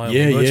 Everyone knows I am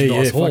Yeah, a yeah,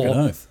 merchandise yeah, fucking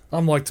whore. oath.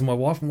 I'm like to my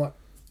wife, I'm like,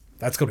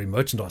 that's got to be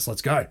merchandise.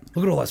 Let's go.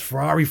 Look at all those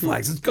Ferrari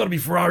flags. It's got to be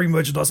Ferrari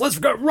merchandise. Let's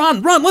go.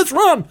 Run, let's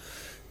run.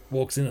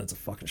 Walks in, and it's a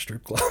fucking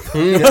strip club.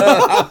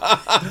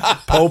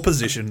 Pole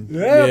position.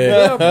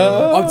 Yeah.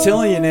 I'm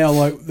telling you now,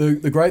 like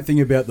the great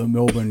thing about the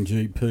Melbourne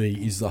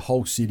GP is the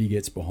whole city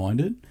gets behind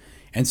it.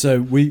 And so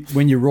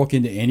when you rock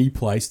into any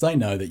place, they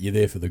know that you're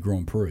there for the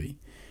Grand Prix,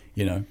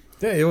 you know.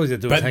 Yeah, you always got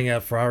to do But- is hang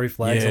out Ferrari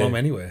flags, Yeah. and I'm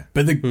anywhere.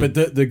 But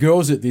the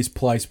girls at this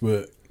place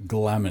were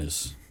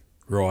glamours,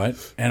 right?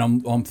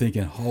 And I'm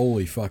thinking,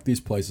 holy fuck, this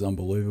place is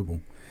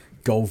unbelievable.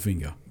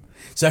 Goldfinger.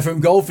 So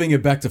from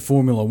Goldfinger back to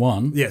Formula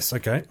One. Yes,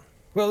 okay.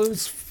 Well, it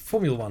was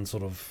Formula One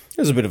sort of.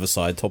 It was a bit of a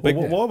side topic.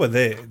 Well, while we're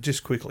there,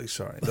 just quickly,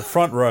 sorry. The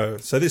front row.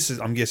 So this is,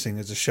 I'm guessing,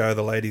 is a show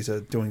the ladies are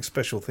doing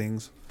special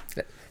things.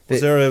 Is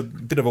there a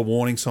bit of a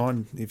warning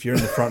sign if you're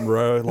in the front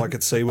row, like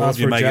at SeaWorld, Ask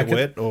you for a may get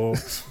jacket. wet? Or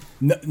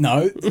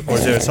No,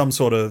 is there some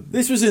sort of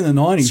this was in the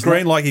 90s.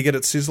 screen like you get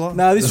at Sizzler?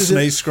 No, this the was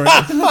sneeze screen.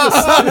 On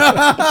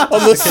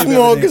the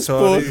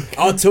smorgasbord.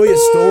 I'll tell you a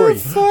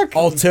story.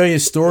 I'll tell you a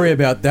story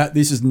about that.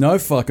 This is no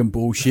fucking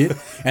bullshit,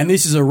 and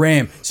this is a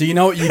Ram. So you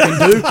know what you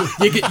can do?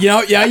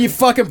 You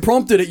fucking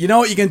prompted it. You know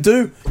what you can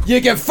do?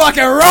 You can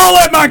fucking roll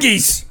it,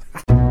 monkeys.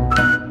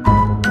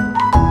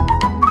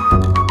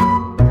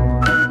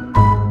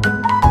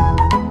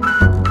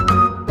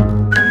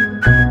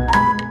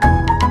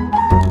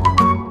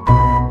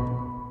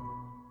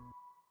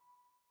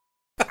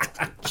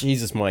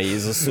 Jesus, my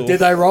ears are sore. Did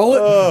they roll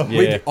it?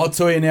 Yeah. I'll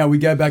tell you now, we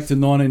go back to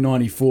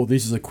 1994.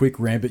 This is a quick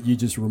rant, but you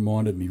just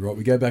reminded me, right?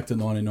 We go back to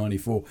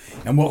 1994.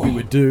 And what we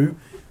would do,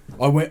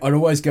 I'd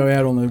always go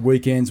out on the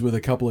weekends with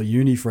a couple of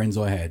uni friends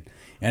I had.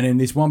 And in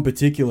this one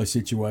particular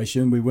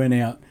situation, we went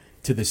out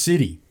to the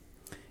city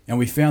and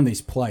we found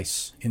this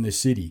place in the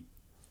city.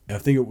 I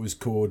think it was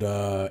called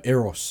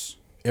Eros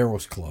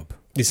Club,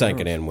 This ain't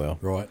going to end well.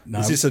 right? No,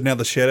 Is this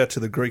another shout out to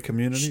the Greek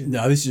community?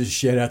 no, this is a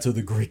shout out to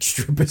the Greek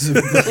strippers.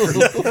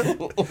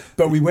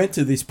 But we went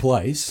to this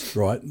place,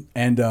 right,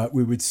 and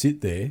we would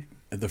sit there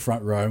at the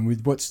front row and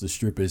we'd watch the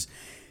strippers.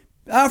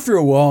 After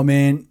a while,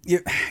 man,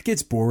 it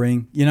gets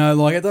boring. You know,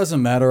 like it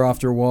doesn't matter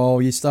after a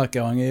while. You start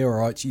going, yeah, all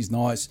right, she's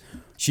nice.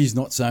 She's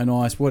not so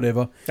nice,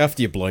 whatever.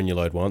 After you've blown your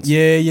load once.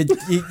 Yeah, you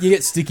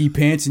get sticky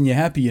pants and you're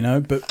happy, you know,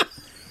 but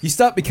you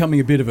start becoming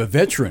a bit of a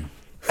veteran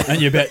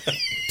and you're about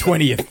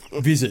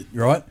 20th visit,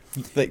 right?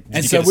 Did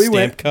And you so get a we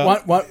stamp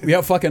went, card?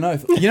 yeah, fucking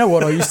oath. You know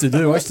what I used to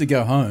do? I used to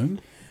go home.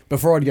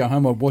 Before I'd go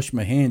home, I'd wash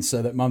my hands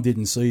so that Mum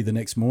didn't see the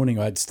next morning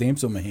I had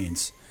stamps on my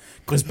hands.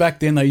 Because back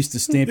then they used to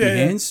stamp your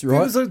hands, It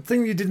right? was the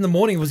thing you did in the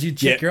morning was you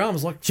check Yeah. your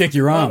arms. Like Check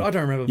your arm. I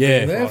don't remember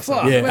Yeah. being there.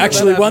 Fuck, Yeah, when did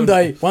actually, that one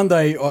happen?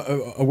 day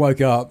I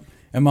woke up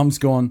and Mum's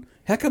gone,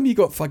 how come you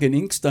got fucking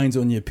ink stains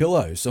on your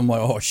pillows? I'm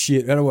like, oh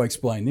shit, how do I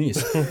explain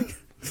this?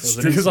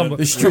 Because I'm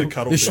The strip,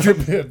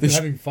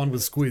 having fun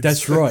with squids.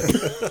 That's right.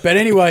 But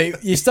anyway,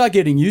 you start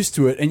getting used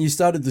to it and you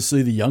started to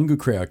see the younger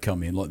crowd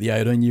come in, like the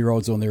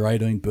 18-year-olds on their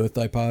 18th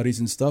birthday parties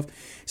and stuff.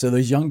 So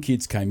these young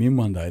kids came in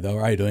one day. They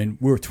were 18.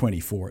 We were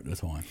 24 at the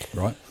time,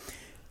 right?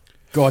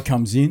 Guy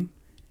comes in,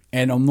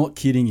 and I'm not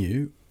kidding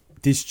you.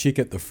 This chick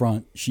at the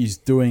front, she's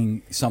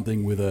doing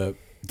something with a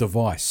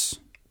device,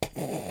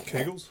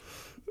 Kegels?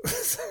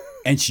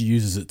 and she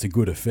uses it to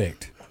good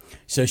effect.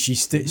 So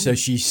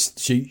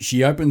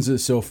she opens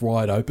herself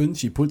wide open.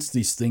 She puts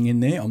this thing in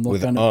there. I'm not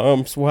With going to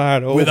arms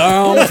wide open. with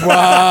arms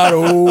wide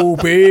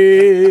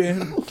open,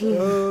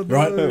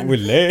 right? With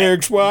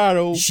legs wide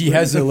open. She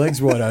has her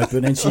legs wide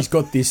open, and she's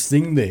got this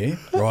thing there,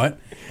 right?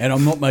 And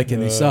I'm not making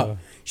this up.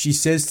 She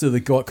says to the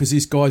guy, because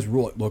this guy's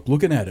like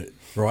looking at it,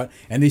 right?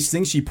 And this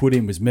thing she put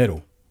in was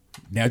metal.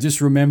 Now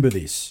just remember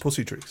this,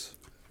 Pussy tricks.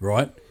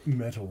 right?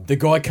 Metal. The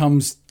guy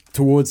comes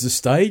towards the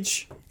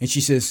stage, and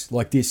she says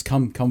like this,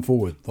 come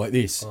forward, like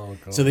this. Oh,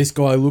 God. So this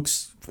guy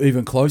looks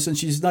even closer, and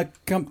she's like,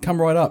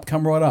 come right up,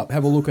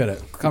 have a look at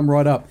it, come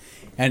right up.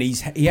 And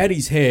he had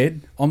his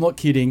head, I'm not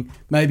kidding,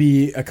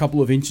 maybe a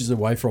couple of inches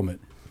away from it.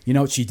 You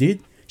know what she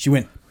did? She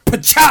went,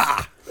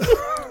 pa-cha!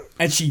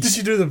 And she... Did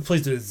you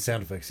please do the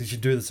sound effects. Did you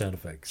do the sound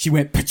effects? She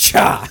went,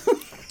 pa-cha!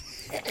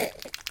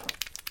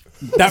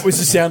 That was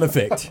the sound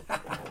effect.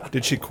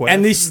 Did she quit?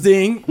 And this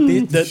thing,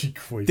 She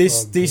quit.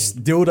 this Oh,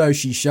 dildo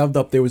she shoved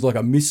up there was like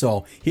a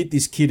missile, hit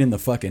this kid in the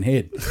fucking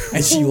head.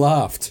 And she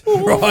laughed,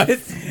 right?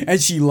 And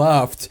she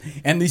laughed.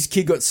 And this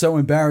kid got so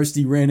embarrassed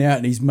he ran out,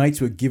 and his mates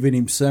were giving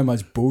him so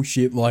much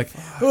bullshit like,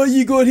 oh,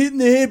 you got hit in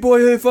the head by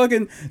her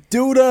fucking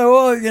dildo,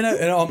 oh, you know.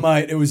 And oh,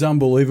 mate, it was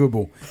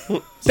unbelievable.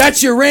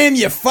 That's your ram,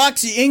 you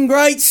fucks, you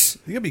ingrates.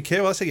 You gotta be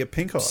careful. That's how you get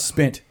pink eye.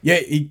 Spent. Yeah,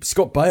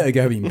 Scott Baio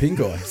gave him pink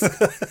eye.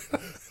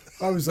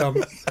 I was Scott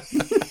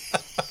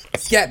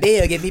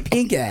Baio gave me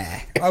pink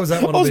eye. I was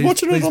at one I of was these,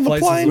 watching it these on the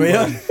places plane. where-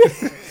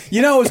 Yeah.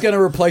 You know I was going to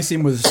replace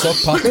him with a sock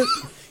puppet.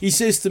 He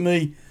says to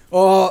me,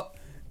 oh,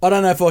 I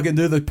don't know if I can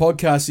do the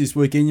podcast this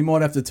weekend. You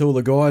might have to tell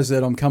the guys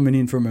that I'm coming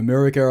in from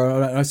America.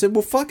 And I said,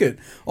 well, fuck it.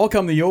 I'll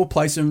come to your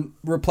place and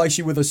replace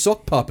you with a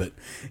sock puppet.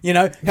 You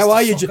know, how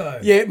are you? Socko.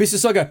 Yeah, Mr.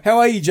 Socko. How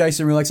are you,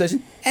 Jason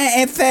Relaxation?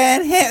 I'm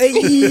fine. How are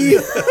you?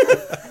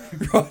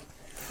 Right.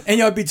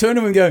 And I'd be turning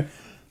to him and go,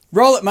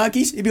 roll it,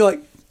 monkeys. He'd be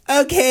like,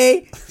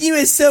 okay, you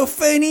are so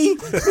funny.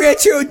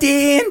 Retro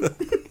Dan.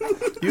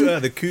 You are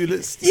the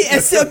coolest. Yeah,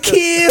 so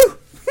cute.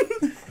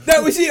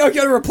 That was it. I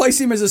got to replace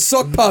him as a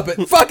sock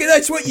puppet. Fuck it,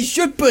 that's what you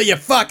should be, you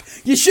fuck.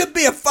 You should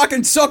be a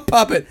fucking sock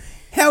puppet.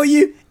 How are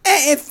you?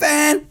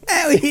 Fine.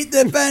 I'll hit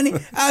the bunny.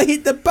 I'll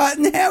hit the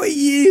button. How are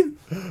you?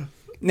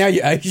 Now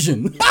you're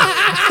Asian.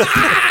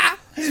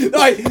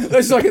 Like,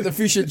 that's like at the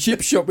fish and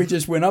chip shop we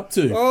just went up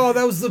to. Oh,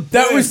 that was the best.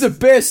 That was the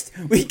best.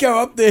 We go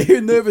up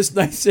there, nervous.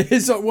 They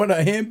says, I want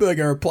a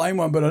hamburger, a plain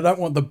one, but I don't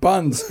want the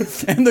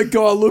buns. And the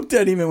guy looked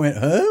at him and went,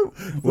 huh?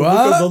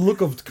 What? The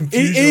look of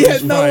confusion. He on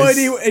had his no face.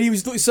 idea, and he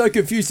was so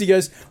confused. He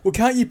goes, well,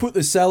 can't you put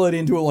the salad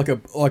into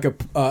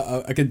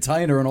a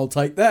container and I'll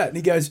take that? And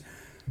he goes,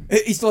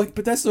 he's like,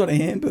 but that's not a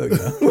hamburger.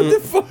 What the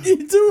fuck are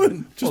you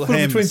doing? Just Well, put it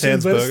ham between two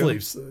sounds lettuce burger.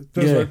 leaves.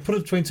 Yeah. Right, put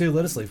it between two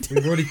lettuce leaves.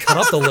 We've already cut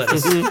up the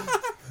lettuce.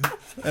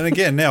 And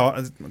again, now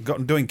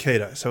I'm doing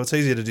keto, so it's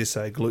easier to just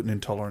say gluten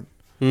intolerant.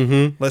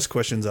 Mm-hmm. Less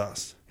questions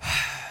asked.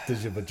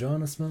 Does your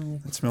vagina smell?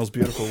 It smells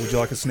beautiful. Would you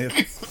like a sniff?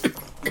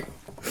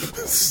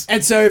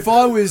 And so if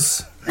I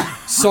was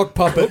sock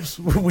puppet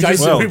Jason, Well,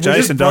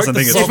 Jason doesn't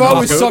think it's if I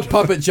was good. sock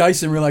puppet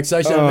Jason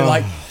Relaxation, I'd be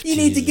like, you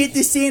need to get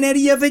the sand out of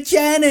your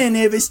vagina,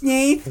 never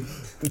sniff.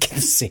 Get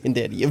the sand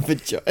out of your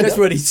vagina. That's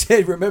what he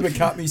said. Remember,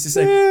 Cartman used to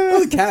say,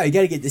 oh, Carl, you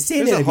got to get the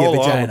sand There's out a of your whole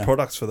aisle of vagina.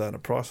 products for that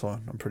at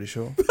Priceline, I'm pretty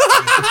sure.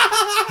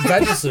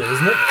 Vagisil,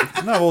 isn't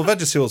it? No, well,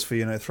 Vagisil's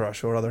for,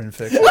 thrush or other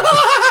infections.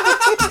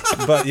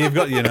 But you've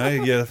got,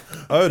 your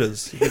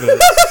odours. You give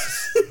it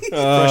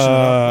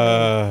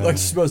Like,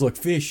 she smells like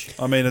fish.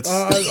 I mean, it's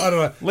I don't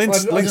know.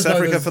 Lynx I just know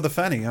Africa there's- for the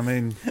fanny. I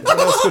mean, what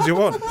else could you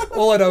want?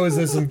 All I know is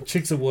there's some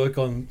chicks at work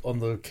on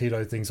the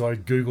keto thing, so I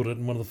googled it,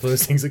 and one of the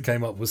first things that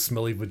came up was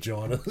smelly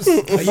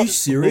vaginas. Are you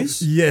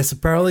serious? Yes,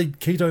 apparently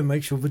keto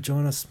makes your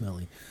vagina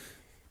smelly.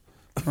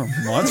 Oh,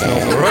 mine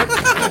smells all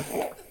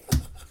right.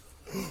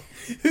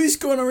 Who's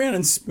gone around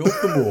and smelt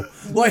them all?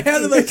 Like, how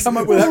did they come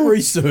up with that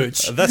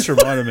research? That's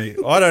reminded me.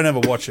 I don't ever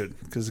watch it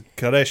because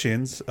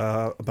Kardashians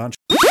are a bunch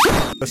of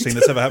worst thing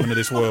that's ever happened to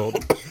this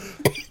world.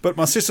 But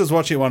my sister's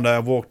watching it one day. I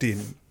walked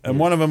in, and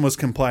one of them was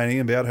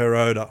complaining about her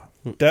odour.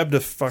 Dabbed her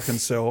fucking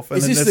self, and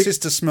Is then this her the-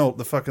 sister smelt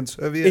the fucking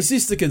serviette. Is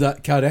this the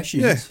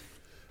Kardashians? Yeah.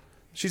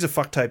 She's a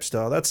fuck tape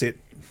star. That's it.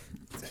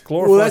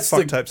 Glorified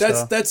fuck tape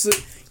star. that's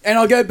the, and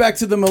I'll go back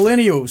to the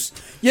millennials.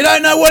 You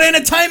don't know what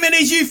entertainment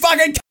is, you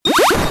fucking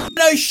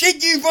no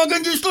shit, you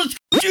fucking useless.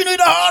 You need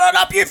to harden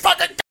up, you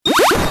fucking.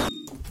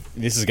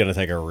 This is going to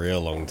take a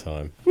real long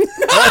time.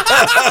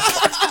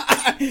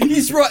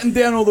 He's writing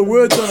down all the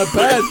words on a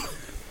pad.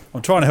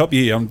 I'm trying to help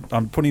you.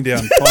 I'm putting down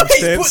He's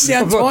timestamps. putting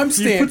down You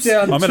put timestamps.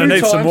 down I'm going to two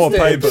need some more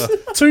timestamps.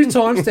 paper. 2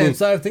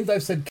 timestamps. I think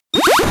they've said.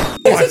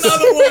 That's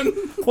another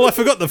one. Well, I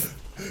forgot the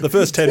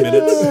first 10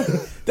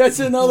 minutes. That's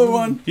another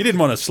one. You didn't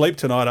want to sleep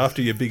tonight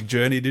after your big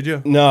journey, did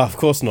you? No, of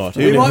course not.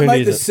 We might Who make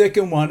needs the it?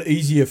 second one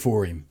easier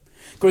for him.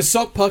 Because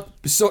sock puppet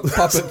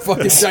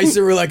fucking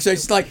Jason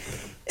Relaxation's like,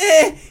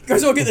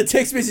 because I'll get the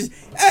text message,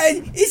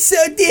 it's so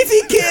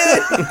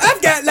difficult.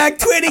 I've got like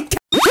 20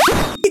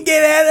 fucking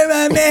get out of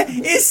my mouth.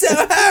 It's so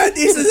hard.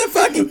 This is a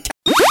fucking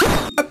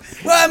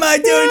why am I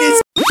doing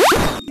this?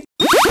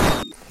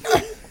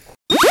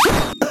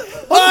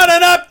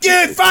 Harden up,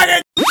 you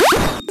fucking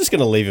I'm just going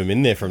to leave him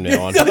in there from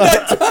now on.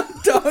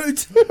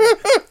 don't.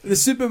 The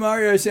Super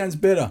Mario sounds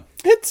better.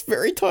 It's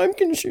very time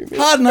consuming.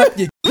 Harden up,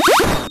 you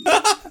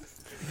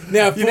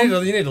now, You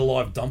need a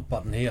live dump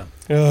button here.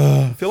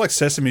 I feel like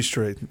Sesame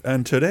Street.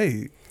 And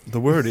today, the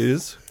word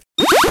is...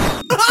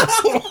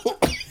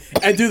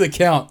 and do the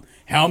count.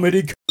 How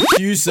many do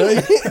you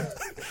say?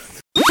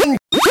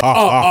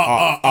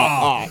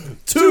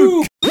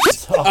 2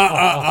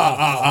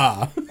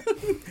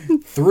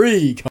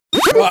 3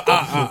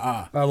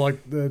 I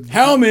like the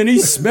How many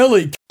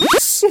smelly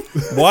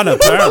One,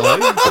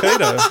 apparently.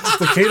 Peter.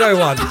 keto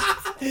one.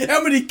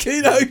 How many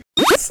keto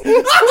It's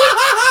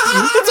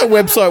a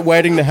website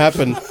waiting to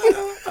happen.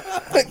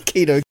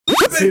 Keto.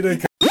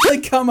 they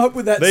come up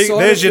with that side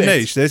There's your effect?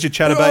 niche. There's your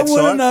But I chatterbait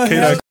wanna site.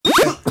 know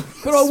Keto.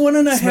 But I want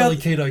to know how. Smelly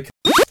keto.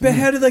 But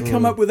how did they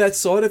come up with that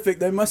side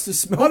effect? They must have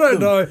smelled. I don't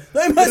know.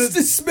 They must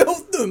have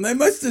smelled them. They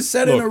must have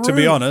sat in a room. Look, to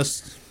be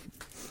honest,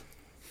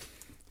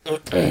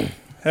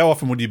 how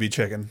often would you be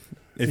checking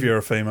if you're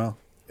a female?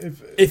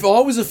 If I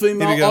was a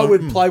female, If you go, I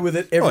would play with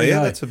it every day. Oh,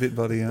 yeah, that's a bit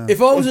bloody... If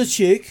I was a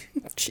chick,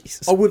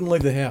 Jesus. I wouldn't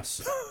leave the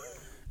house.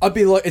 I'd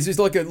be like, it's just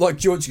like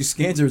George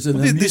Costanza is in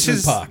an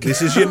amusement park.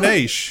 This is your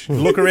niche.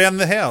 Look around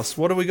the house.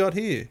 What do we got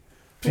here?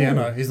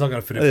 Piano. He's not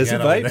going to fit a There's a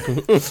piano. in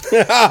vape.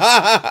 there.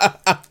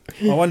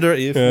 I wonder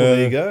if... Well,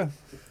 there you go.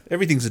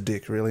 Everything's a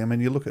dick, really. I mean,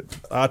 you look at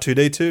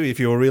R2-D2, if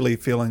you're really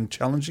feeling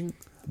challenging.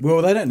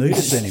 Well, they don't need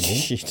us anymore.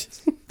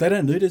 Shit. They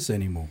don't need us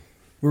anymore.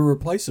 We're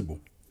replaceable.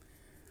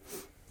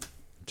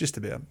 Just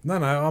about. No,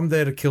 I'm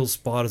there to kill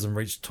spiders and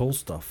reach tall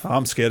stuff.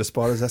 I'm scared of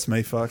spiders. That's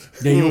me, fuck.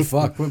 Yeah, you're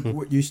fucked.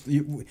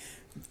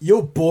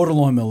 You're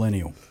borderline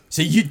millennial.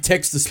 So you'd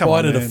text the Come on,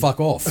 spider to man. fuck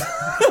off.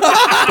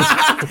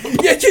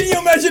 Yeah, can you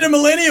imagine a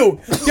millennial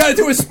go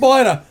to a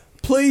spider?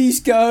 Please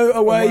go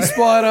away,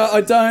 spider.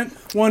 I don't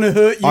want to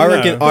hurt you. I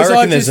reckon Because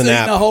I've there's just an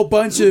eaten app. a whole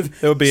bunch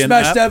of There would be an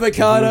smashed app.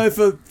 avocado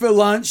for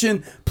lunch,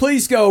 and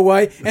please go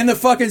away. And the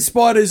fucking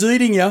spider's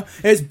eating you,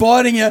 it's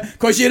biting you,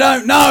 because you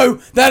don't know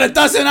that it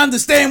doesn't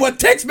understand what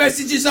text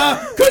messages are,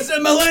 because the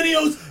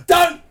millennials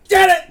don't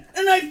get it.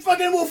 And they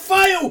fucking will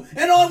fail,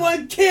 and I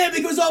won't care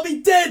because I'll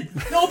be dead.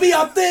 And I'll be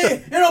up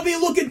there, and I'll be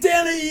looking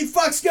down at you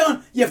fucks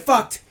going, you're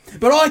fucked.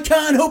 But I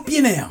can't help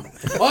you now.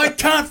 I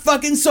can't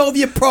fucking solve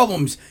your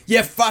problems.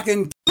 You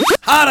fucking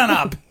harden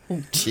up.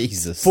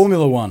 Jesus.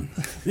 Formula One.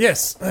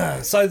 Yes.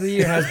 So the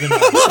year has been.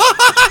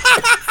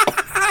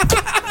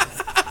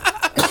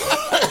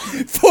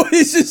 Boy,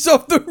 this is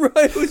off the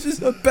rails. This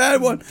is a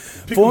bad one.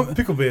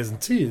 Pickle bears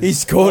and tears.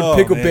 He's called Oh,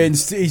 Pickle man.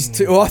 Ben's. I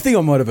think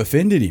I might have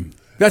offended him.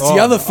 That's the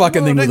other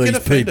fucking thing no, with don't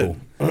these get people.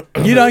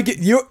 You don't get.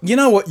 You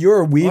know what?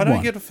 You're a weird I don't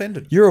one. get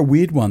offended. You're a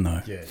weird one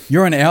though. Yeah.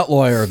 You're an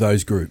outlier of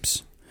those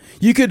groups.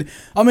 You could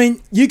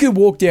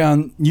walk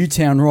down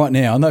Newtown right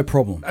now, no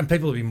problem. And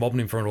people will be mobbing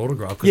him for an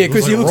autograph. Yeah,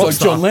 because he a looks rock like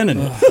star. John Lennon.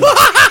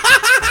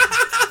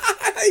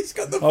 He's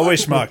got the. I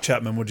wish Mark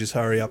Chapman would just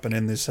hurry up and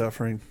end this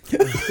suffering.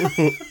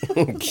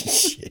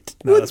 Shit.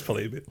 No, that's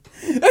probably a bit...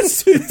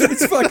 That's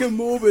fucking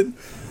morbid.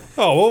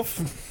 Oh, well...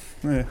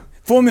 Yeah.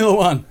 Formula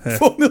One.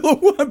 Formula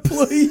One,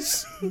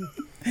 please.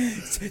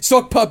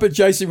 Sock puppet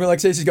Jason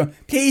Relaxation is going,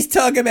 please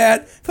talk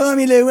about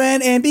Formula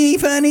One and be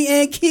funny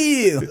and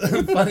cute.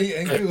 Funny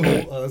and cool.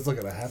 Oh, that's not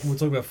going to happen. We'll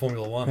talk about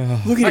Formula One.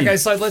 Look at Okay, him.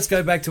 so let's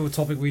go back to a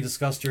topic we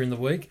discussed during the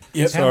week.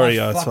 Yep. How Sorry,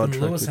 much I fucking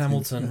sidetracked Lewis with you.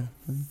 Hamilton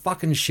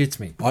fucking shits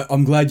me.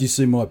 I'm glad you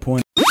see my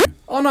point.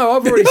 Oh no,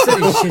 I've already said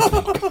he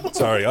shits me.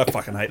 Sorry, I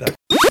fucking hate that.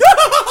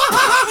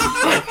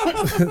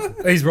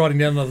 He's writing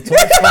down another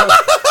topic.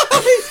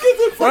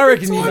 I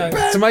reckon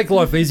to make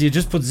life easier,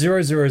 just put 000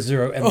 and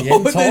the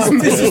end time.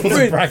 This is Put some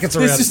brilliant. brackets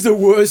around. This is the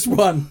worst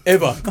one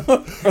ever.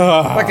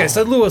 Okay,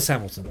 so Lewis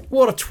Hamilton,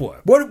 what a twerp.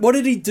 What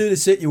did he do to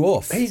set you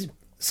off?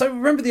 So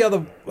remember we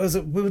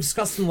were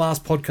discussing in the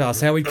last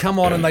podcast how he'd come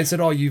on and they said,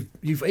 "Oh, you've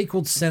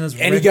equaled Senna's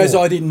And record." he goes,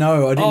 I didn't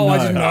know. I didn't know. I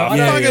didn't know. I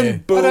Yeah, don't,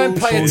 yeah. I don't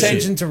pay Bullshit.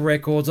 attention to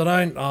records. I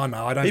don't. Oh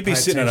no, I don't. He'd be pay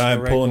sitting at attention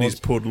home to pulling his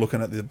records. pud,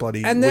 looking at the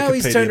bloody And now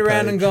he's Wikipedia turned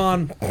around page. and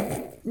gone,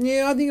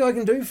 yeah, I think I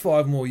can do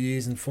 5 more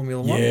years in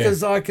Formula One Yeah.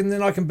 because I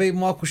can beat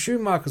Michael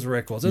Schumacher's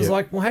records. It's Yeah.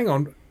 like, well, hang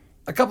on.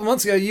 A couple of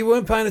months ago, you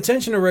weren't paying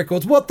attention to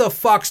records. What the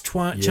fuck's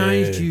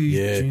changed you?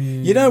 Yeah.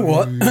 You know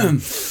what?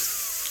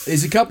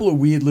 There's a couple of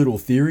weird little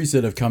theories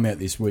that have come out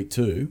this week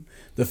too.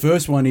 The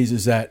first one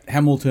is that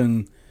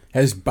Hamilton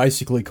has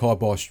basically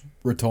kiboshed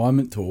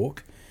retirement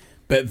talk,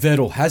 but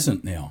Vettel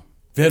hasn't now.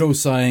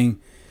 Vettel's saying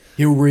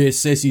he'll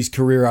reassess his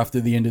career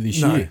after the end of this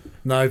year.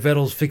 No,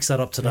 Vettel's fixed that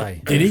up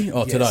today. Did he?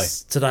 Oh,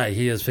 Yes, today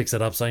he has fixed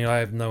it up, saying I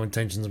have no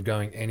intentions of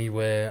going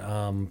anywhere.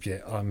 Yeah,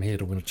 I'm here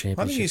to win a I think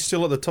championship. he's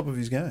still at the top of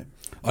his game.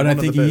 I don't One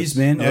of think the he best. is,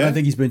 man. I Yeah? don't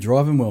think he's been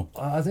driving well.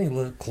 I think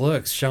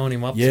Leclerc's showing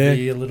him up Yeah. to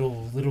be a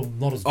little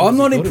not as good I'm as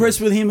not he could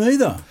impressed with him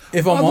either,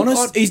 if I'm I'm-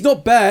 honest. He's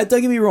not bad,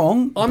 don't get me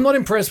wrong. I'm not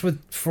impressed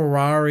with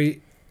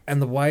Ferrari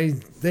and the way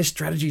their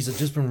strategies have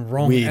just been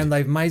wrong, Weird. and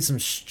they've made some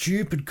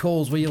stupid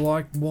calls where you're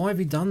like, why have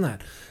you done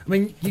that? I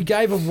mean, you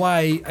gave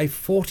away a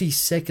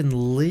 40-second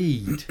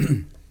lead.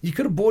 You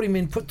could have brought him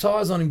in, put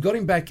tyres on him, got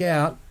him back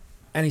out,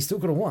 and he still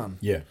could have won.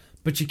 Yeah.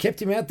 But you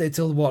kept him out there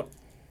till what?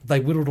 They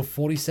whittled a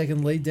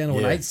 40-second lead down to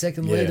an Yeah.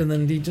 8-second lead, Yeah. and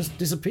then he just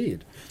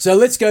disappeared. So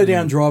let's go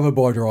down driver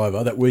by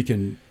driver that we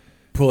can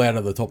pull out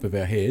of the top of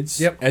our heads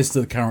Yep. as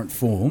to the current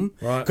form.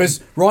 Right.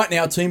 Because right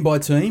now, team by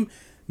team,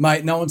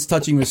 mate, no one's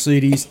touching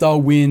Mercedes.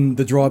 They'll win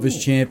the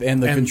Drivers' Champ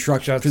and the And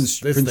Constructors'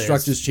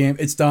 theirs.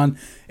 Champ. It's done.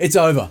 It's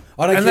over.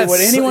 I don't And care what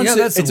anyone yeah, says.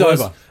 that's the It's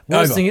worst. over.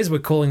 Worst Over. thing is we're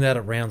calling that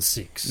at round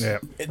 6. Yeah,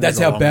 That's there's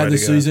a how long bad way the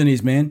to go. season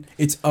is, man.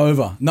 It's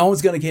over. No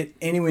one's going to get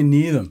anywhere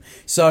near them.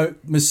 So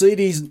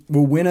Mercedes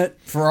will win it.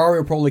 Ferrari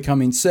will probably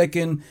come in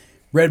second.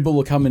 Red Bull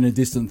will come in a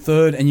distant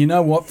third. And you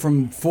know what?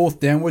 From fourth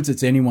downwards,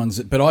 it's anyone's.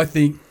 But I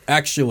think,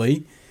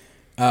 actually,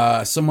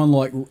 someone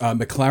like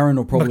McLaren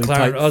will probably take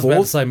I was about to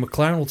fourth. say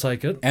McLaren will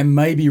take it. And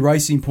maybe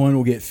Racing Point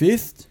will get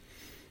fifth.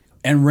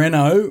 And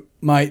Renault,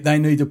 mate, they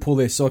need to pull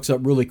their socks up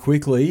really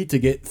quickly to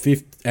get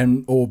fifth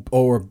and or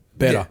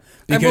better. Yeah.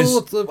 Because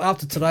and well,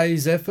 after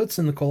today's efforts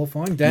in the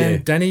qualifying, Yeah.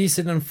 Danny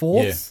sitting in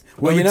fourth. Yeah.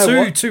 Well, you know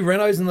what? two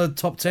Renaults in the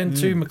top 10,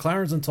 2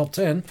 McLarens in the top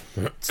 10.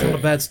 It's not a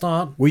bad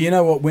start. Well, you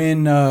know what?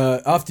 When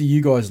after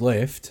you guys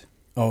left,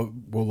 the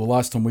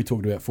last time we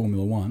talked about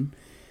Formula One,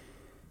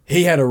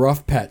 he had a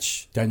rough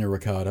patch, Daniel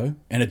Ricciardo,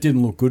 and it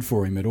didn't look good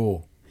for him at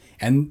all.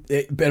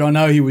 But I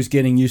know he was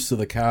getting used to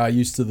the car,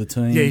 used to the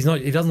team. Yeah,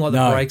 he doesn't like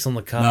the brakes on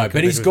the car. No, but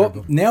compared he's to Red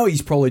Bull. got now.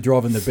 He's probably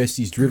driving the best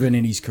he's driven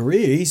in his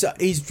career.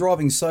 He's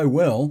driving so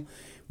well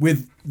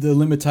with the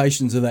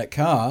limitations of that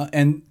car.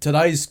 And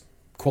today's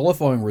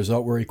qualifying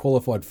result, where he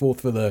qualified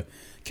fourth for the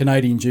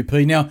Canadian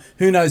GP. Now,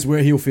 who knows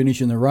where he'll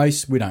finish in the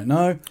race? We don't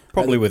know.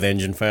 Probably with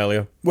engine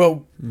failure.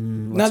 Well,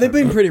 no, they've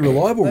been pretty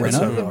reliable,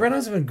 Renault. The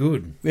Renaults have been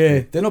good.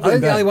 Yeah, they're not I been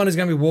think the only bad. one who's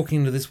going to be walking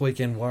into this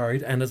weekend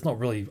worried, and it's not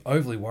really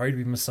overly worried,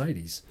 would be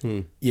Mercedes.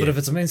 Yeah. But if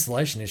it's an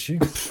installation issue,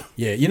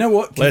 Yeah, you know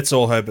what? Let's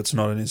all hope it's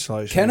not an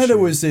installation. Canada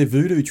issue. was their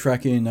voodoo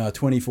track in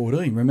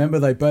 2014. Remember,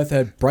 they both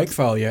had brake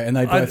failure, and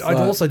they both. I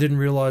also didn't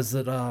realise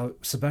that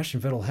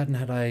Sebastian Vettel hadn't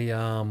had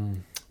a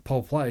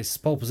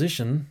pole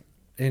position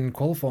in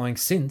qualifying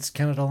since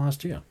Canada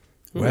last year.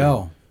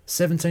 Wow,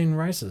 17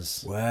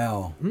 races.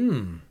 wow,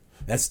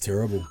 that's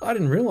terrible. I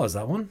didn't realise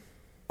that one.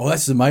 Oh,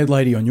 that's the maid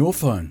lady on your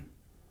phone,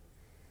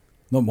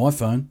 not my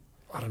phone.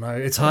 I don't know.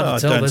 It's hard Oh,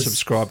 to tell. don't There's,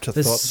 subscribe to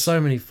there's thoughts.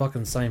 so many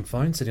fucking same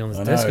phones sitting on this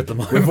I desk know. at the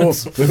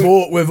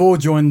moment. We've all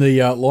joined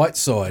the light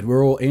side.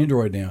 We're all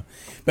Android now.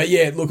 But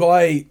yeah, look,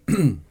 I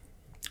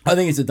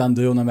think it's a done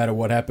deal no matter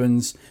what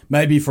happens.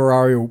 Maybe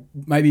Ferrari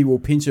will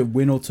pinch a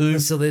win or two.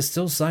 So they're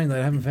still saying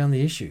they haven't found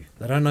the issue.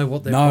 They don't know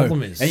what their No.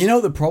 problem is. And you know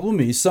what the problem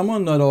is?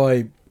 Someone that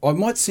I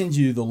might send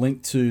you the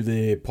link to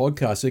their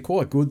podcast. They're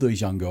quite good,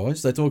 these young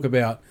guys. They talk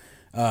about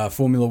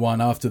Formula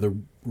One after the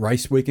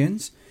race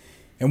weekends.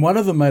 And one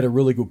of them made a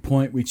really good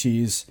point, which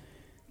is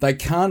they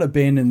can't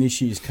abandon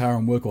this year's car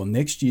and work on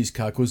next year's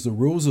car because the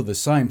rules are the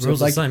same.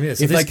 Rules are the same, yeah.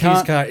 So if they this year's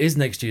can't, car is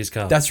next year's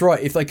car. that's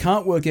right. If they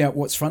can't work out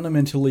what's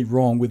fundamentally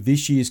wrong with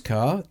this year's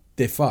car,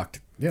 they're fucked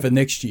Yep. for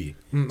next year.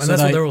 And So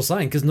that's what they- they're all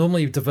saying, because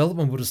normally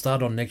development would have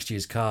started on next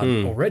year's car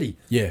already.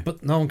 Yeah.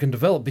 But no one can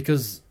develop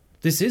because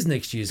this is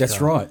next year's That's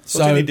car. right. What's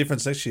So any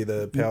difference next year?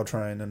 The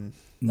powertrain and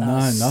no,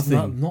 That's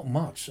nothing. Not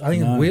much. I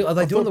think No. are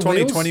they I doing thought the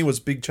 2020 wheels? was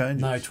big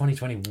changes. No,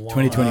 2021.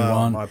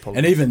 2021. my apologies.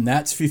 And even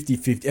that's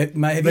 50-50. Have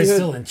They're you heard,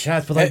 still in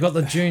chat, but they've got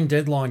the June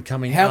deadline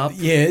coming up.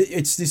 yeah,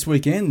 it's this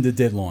weekend, the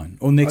deadline.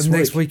 Or next week.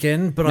 Next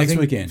weekend, but I Next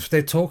think weekend.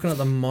 they're talking at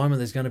the moment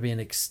there's going to be an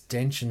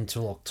extension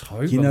till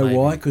October. You know maybe.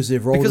 why? Because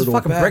they've rolled Because it all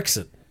fucking back.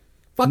 Brexit.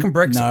 Fucking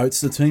Brexit. No, it's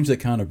the teams that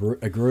can't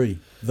agree.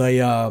 They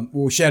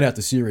well, shout out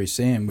to Serious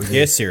Sam with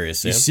Yeah, his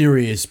serious. his Yeah.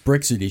 serious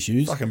Brexit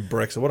issues. Fucking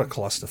Brexit, what a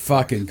cluster.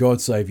 Fucking God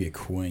save your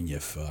queen, you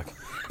fuck.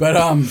 But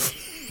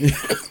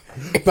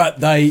but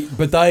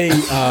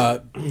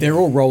they're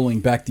all rolling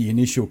back the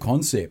initial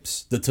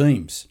concepts, the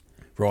teams,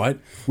 right?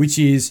 Which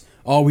is,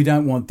 oh, we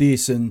don't want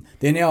this, and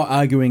they're now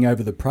arguing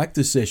over the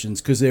practice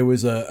sessions because there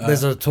was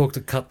There's a talk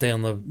to cut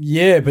down the.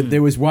 yeah, but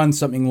there was one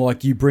something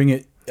like you bring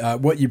it,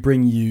 what you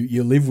bring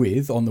you live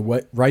with on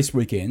the race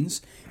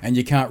weekends, and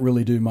you can't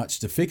really do much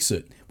to fix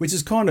it, which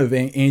is kind of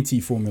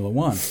anti-Formula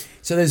One.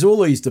 So there's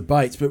all these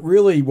debates, but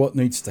really what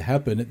needs to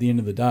happen at the end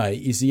of the day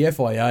is the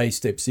FIA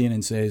steps in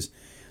and says,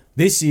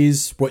 this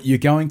is what you're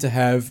going to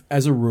have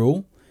as a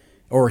rule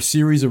or a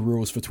series of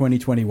rules for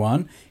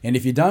 2021, and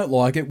if you don't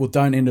like it, well,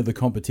 don't enter the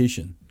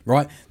competition,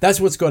 right? That's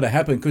what's got to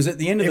happen, because at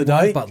the end of the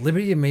day... But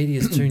Liberty Media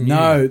is too new.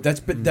 No,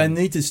 but they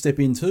need to step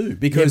in too, Yeah,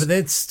 because but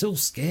they're still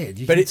scared.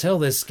 You But can it- tell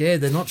they're scared.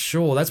 They're not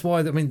sure. That's why.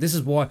 I mean, this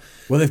is why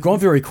well, they've gone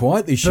very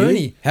quiet this year,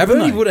 Bernie haven't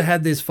they? would have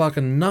had this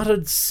fucking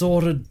nutted,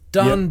 sorted,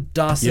 done,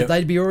 dusted. Yep.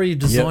 They'd be already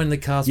designed Yep.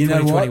 the cars for You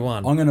know what?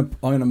 2021.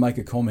 I'm gonna make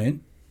a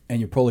comment, and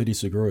you'll probably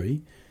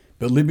disagree,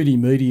 but Liberty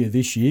Media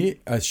this year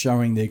are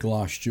showing their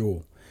glass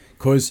jaw,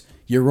 because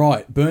you're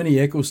right. Bernie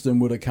Ecclestone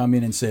would have come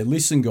in and said,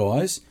 "Listen,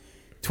 guys,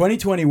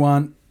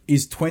 2021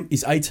 is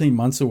 18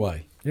 months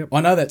away. Yep. I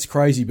know that's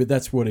crazy, but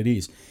that's what it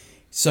is.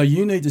 So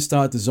you need to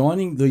start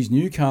designing these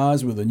new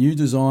cars with a new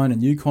design and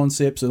new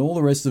concepts and all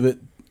the rest of it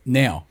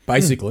now,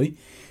 basically.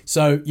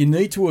 So you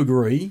need to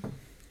agree,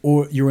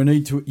 or you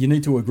need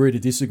to agree to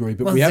disagree.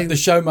 But Well, the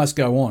show must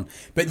go on.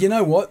 But you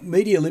know what?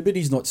 Media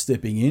Liberty's not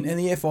stepping in, and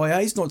the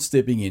FIA's not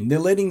stepping in. They're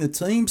letting the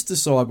teams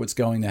decide what's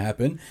going to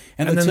happen,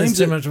 And the then teams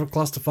there's too much of a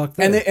clusterfuck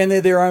there. and they're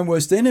their own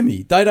worst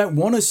enemy. They don't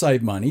want to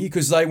save money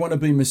because they want to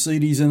be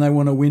Mercedes and they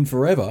want to win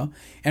forever.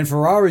 And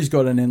Ferrari's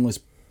got an endless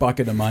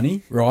bucket of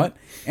money, right?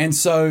 And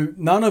so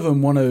none of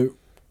them want to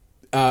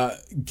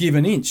give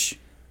an inch,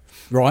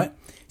 right?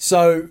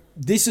 So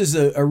this is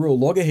a real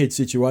loggerhead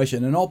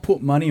situation, and I'll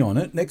put money on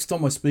it. Next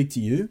time I speak to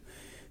you,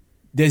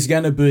 there's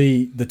going to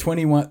be the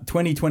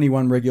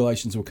 2021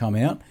 regulations will come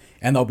out,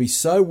 and they'll be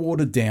so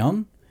watered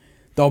down.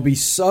 They'll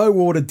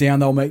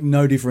make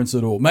no difference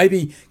at all.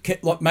 Maybe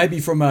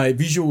from a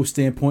visual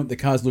standpoint, the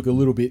cars look a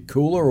little bit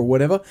cooler or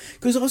whatever.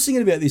 Because I was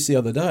thinking about this the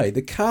other day.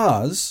 The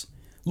cars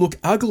look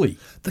ugly.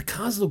 The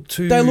cars look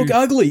too... They look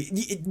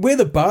ugly. Where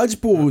the barge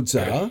boards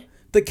are,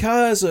 the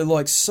cars are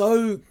like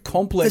so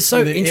complex. They're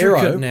so with the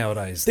intricate aero.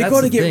 nowadays. They've That's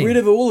got to the get thing. rid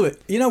of all of it.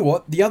 You know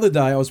what? The other day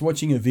I was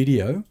watching a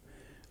video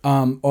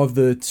of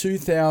the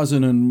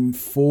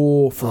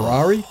 2004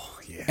 Ferrari,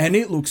 and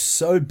it looks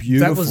so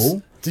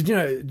beautiful. Did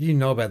you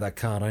know about that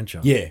car, don't you?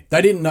 Yeah,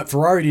 they didn't know.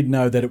 Ferrari didn't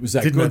know that it was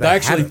that Didn't know good. they They had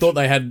actually it. thought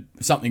they had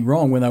something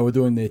wrong when they were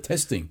doing their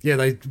testing. Yeah,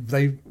 they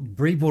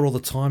rebought all the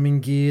timing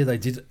gear. They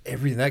did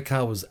everything. That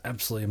car was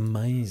absolutely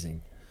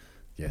amazing.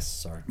 Yes,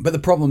 sorry. But the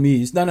problem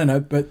is, no.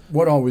 But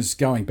what I was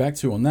going back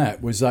to on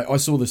that was I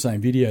saw the same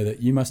video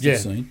that you must have Yeah.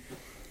 seen,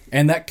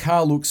 and that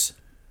car looks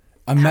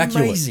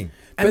immaculate. Amazing.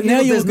 But And now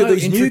you there's look at no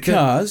these new intricate-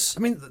 cars. I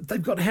mean,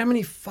 they've got how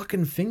many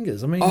fucking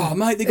fingers? I mean, Oh,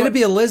 mate, they it'd got-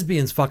 be a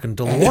lesbian's fucking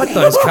delight,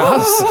 those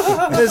cars.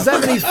 There's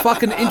that many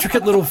fucking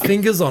intricate little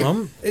fingers on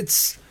them.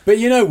 It's... But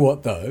you know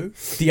what, though?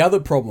 The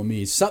other problem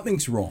is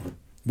something's wrong.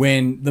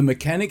 When the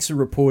mechanics are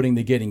reporting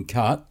they're getting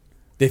cut,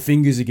 their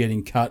fingers are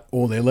getting cut,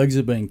 or their legs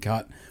are being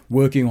cut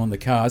working on the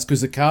cars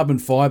because the carbon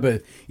fibre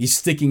is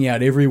sticking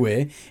out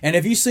everywhere. And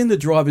have you seen the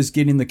drivers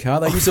get in the car?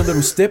 They use a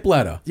little step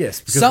ladder. Yes,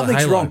 because of the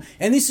something's halo. wrong.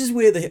 And this is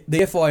where the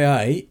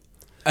FIA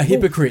are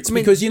hypocrites I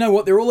mean- because you know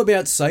what? They're all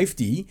about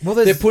safety. Well,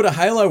 there's- they've put a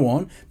halo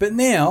on, but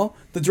now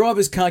the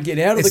drivers can't get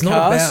out of It's the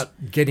not cars.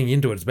 about getting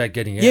into it. It's about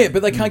getting out. Yeah,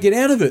 but they can't get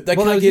out of it. They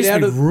well, there can't used get to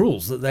out be of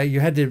rules that you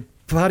had to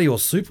party or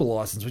super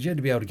license, but you had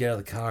to be able to get out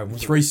of the car in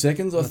 3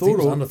 seconds, I think thought. it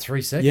was or- under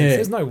 3 seconds. Yeah.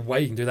 There's no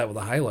way you can do that with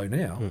a Halo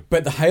now.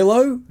 But the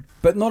halo,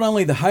 but not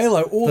only the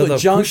halo, all The the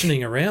junk,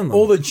 cushioning around them.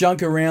 all the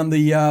junk around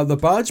the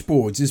barge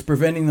boards is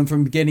preventing them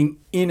from getting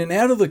in and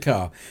out of the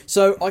car.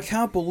 So I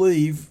can't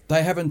believe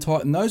they haven't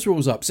tightened those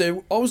rules up.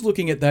 So I was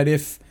looking at that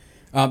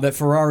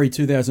Ferrari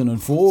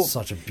 2004,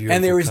 Such a beautiful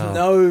and there is car.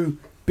 no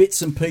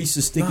bits and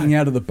pieces sticking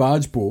out of the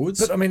barge boards.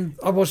 But I mean,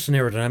 I watched an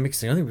aerodynamics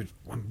thing. I think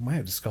I may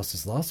have discussed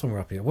this last time we were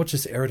up here. I watched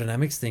this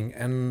aerodynamics thing,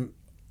 and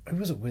who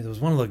was it with? It was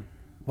one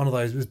of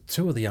those. It was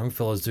two of the young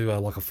fellas do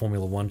like a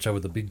Formula One show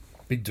with the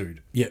big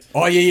dude. yeah,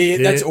 oh yeah.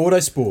 That's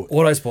Autosport.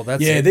 Autosport.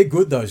 That's Yeah, it. they're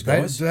good. Those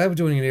They, guys. they were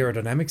doing an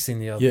aerodynamics thing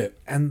the other. Yeah.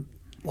 And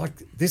like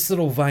this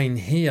little vein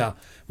here,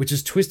 which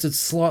is twisted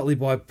slightly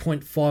by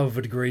 0.5 of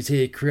a degrees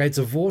here, creates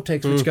a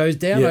vortex which goes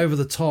down Yeah. over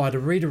the tyre to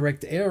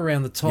redirect air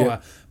around the tyre, Yeah.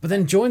 but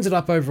then joins it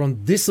up over on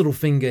this little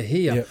finger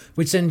here, Yeah.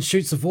 which then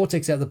shoots the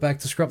vortex out the back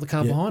to screw up the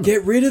car behind it.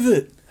 Get rid of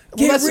it. Well,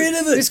 Get that's- rid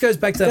of it. This goes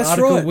back to that That's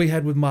article right. we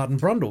had with Martin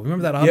Brundle.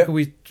 Remember that article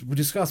we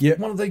discussed? Yep.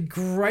 One of the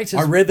greatest.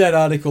 I read that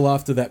article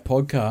after that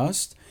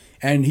podcast,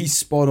 and he's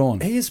spot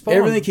on. He is spot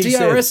Everything on. he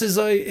DRS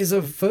said. is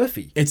a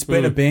furphy. It's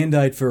been a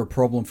band-aid for a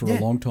problem for Yeah.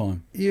 a long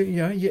time. You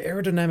know, your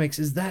aerodynamics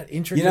is that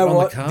intricate You know on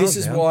what? the car. This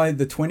is why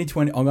the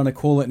 2020... I'm going to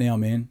call it now,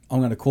 man. I'm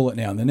going to call it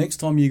now. And the next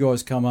time you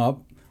guys come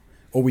up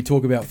or we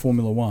talk about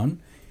Formula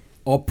One,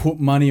 I'll put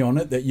money on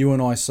it that you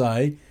and I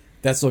say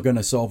that's not going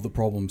to solve the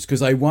problems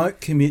because they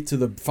won't commit to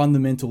the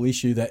fundamental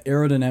issue that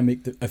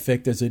aerodynamic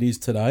effect as it is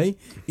today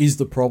is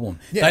the problem.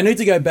 Yeah. They need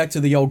to go back to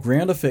the old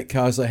ground effect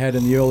cars they had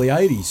in the early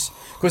 80s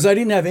because they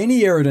didn't have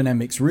any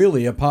aerodynamics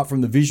really apart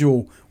from the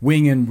visual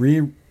wing and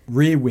rear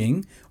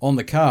wing on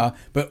the car,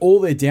 but all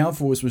their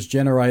downforce was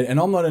generated. And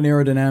I'm not an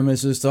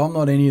aerodynamicist, I'm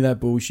not any of that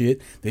bullshit.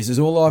 This is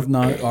all I've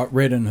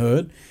read and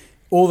heard.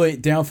 All the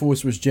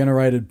downforce was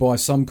generated by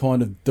some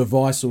kind of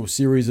device or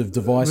series of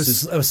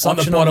devices It was on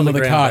the suction bottom on of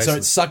the the ground, car. So it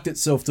basically. sucked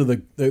itself to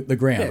the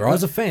ground, Yeah, right? it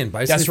was a fan,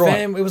 basically. That's right.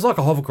 Fan, it was like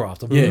a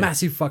hovercraft, a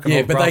massive fucking Yeah,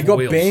 hovercraft but they with got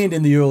wheels. banned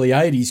in the early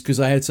 80s because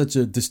they had such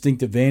a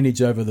distinct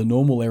advantage over the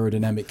normal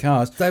aerodynamic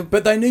cars.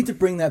 But they need to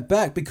bring that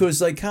back because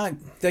they can't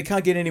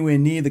get anywhere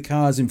near the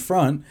cars in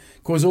front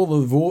because all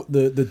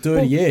the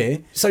dirty air.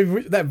 So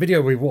that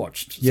video we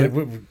watched, Yep.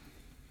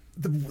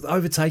 the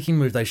overtaking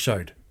move they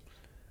showed,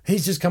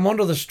 he's just come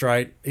onto the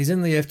straight, he's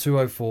in the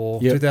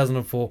F204, Yep.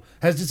 2004,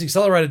 has just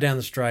accelerated down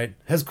the straight,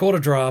 has caught a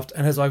draft,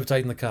 and has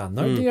overtaken the car.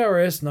 No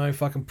DRS, no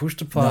fucking push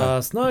to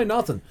pass, no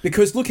nothing.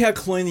 Because look how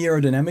clean the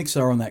aerodynamics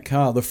are on that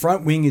car. The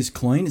front wing is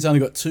clean. It's only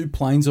got 2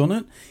 planes on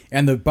it.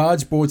 And the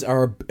barge boards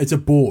it's a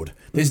board.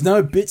 There's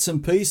no bits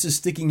and pieces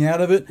sticking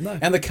out of it. No.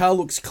 And the car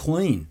looks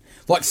clean.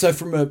 Like, so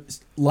from a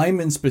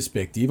layman's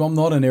perspective, I'm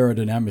not an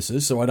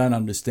aerodynamicist, so I don't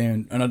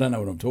understand, and I don't know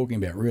what I'm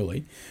talking about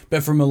really.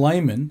 But from a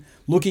layman,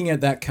 looking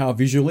at that car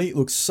visually, it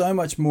looks so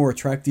much more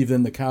attractive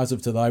than the cars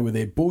of today with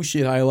their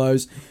bullshit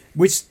halos,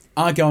 which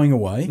aren't going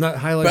away. No,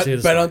 Halo's here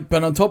to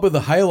but on top of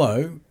the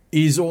halo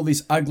is all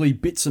these ugly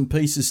bits and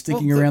pieces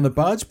sticking Well, around the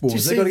barge Do you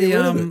boards. see They've got to get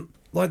rid of it.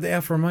 like the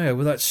Alfa Romeo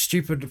with that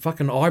stupid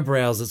fucking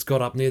eyebrows it's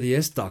got up near the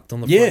S duct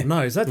on the Yeah. front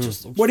nose? That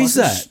just looks What is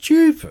fucking that?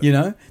 Stupid. You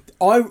know,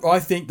 I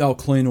think they'll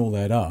clean all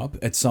that up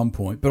at some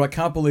point, but I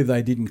can't believe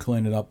they didn't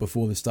clean it up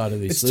before the start of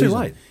this It's season. too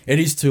late. It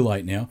is too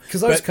late now.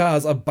 Because those But-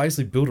 cars are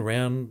basically built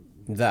around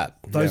That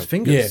those yeah.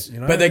 fingers. Yeah,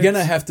 You know? but they're going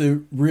to It's- have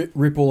to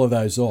rip all of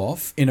those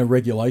off in a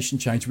regulation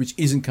change, which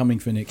isn't coming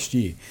for next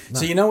year.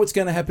 So you know what's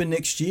going to happen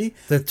next year?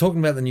 They're talking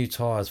about the new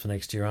tyres for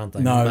next year, aren't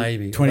they? No,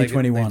 Maybe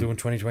 2021. They're doing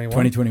 2021.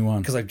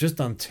 2021. Because they've just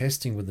done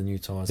testing with the new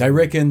tyres. They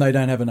reckon they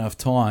don't have enough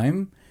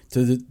time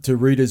to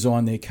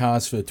redesign their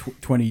cars for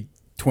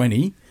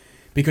 2020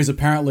 because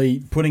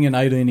apparently putting an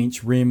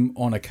 18-inch rim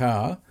on a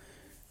car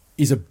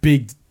is a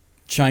big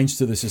change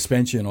to the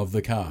suspension of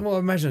the car. Well,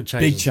 imagine it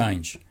changes. Big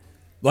change.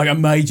 Like a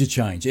major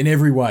change in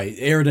every way.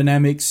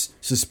 Aerodynamics,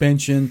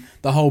 suspension,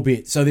 the whole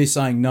bit. So they're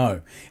saying no.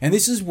 And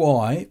this is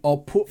why I'll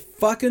put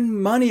fucking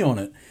money on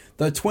it.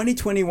 The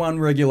 2021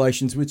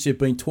 regulations, which they've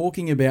been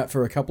talking about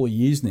for a couple of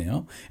years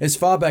now, as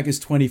far back as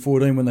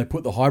 2014 when they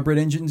put the hybrid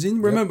engines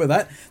in. Remember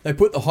that? They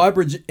put the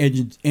hybrid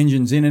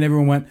engines in and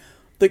everyone went,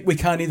 we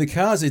can't hear the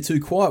cars, they're too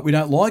quiet, we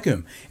don't like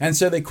them. And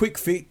so their quick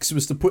fix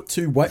was to put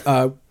two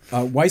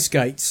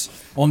wastegates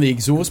on the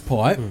exhaust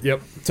pipe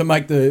to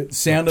make the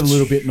sound a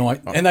little bit nice.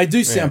 And they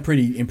do sound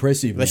pretty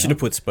impressive. They should have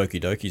put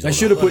Spokey Dokies. They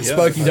should have put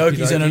Spokey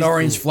Dokies and an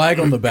orange flag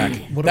on the back.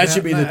 What That about,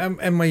 should be the.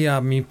 and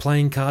my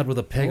playing card with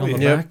a peg on the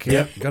back.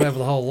 Got to have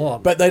the whole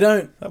lot. But they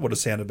don't. That would have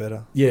sounded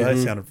better. Yeah.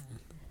 They sounded.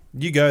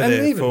 You go And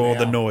there even for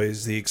the now-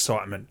 noise, the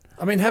excitement.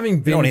 I mean, having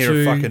been wanna hear a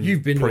to, fucking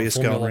you've been to a Prius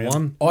going Formula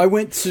around. One.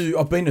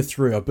 I've been to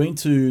three. I've been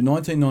to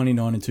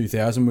 1999 and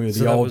 2000 where So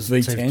the that old was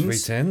V10s.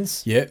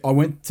 V10s. Yeah, I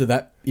went to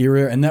that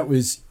era and that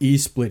was ear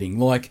splitting.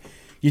 Like,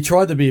 you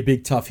tried to be a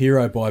big tough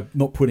hero by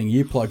not putting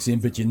earplugs in,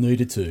 but you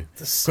needed to.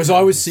 Because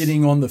I was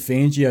sitting on the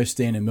Fangio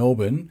stand in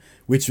Melbourne,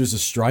 which was a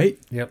straight,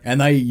 Yep.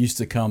 and they used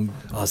to come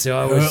Oh, see,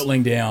 I was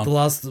hurtling down.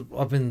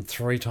 I've been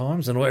 3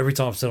 times, and every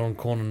time I've sat on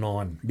corner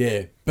 9.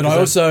 Yeah, but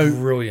That's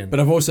brilliant.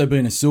 But I've also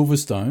been a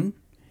Silverstone,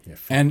 Yeah,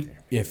 fuck and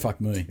you.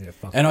 fuck me. Yeah,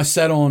 fuck and I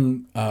sat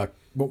on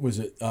what was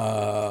it?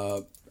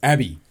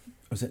 Abbey.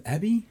 Was it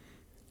Abbey?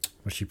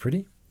 Was she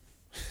pretty?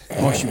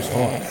 Oh, she was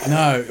hot.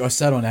 No, I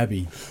sat on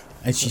Abbey,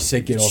 and she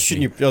said, "Get off."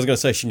 Shouldn't me. you? I was going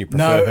to say, shouldn't you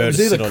No, prefer it her was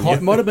to either sit on you?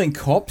 it might have been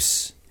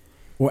Cops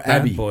or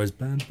Abbey.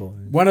 Bad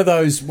boys. One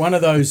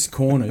of those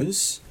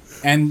corners,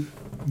 and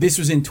this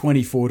was in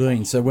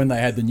 2014. So when they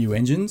had the new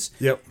engines,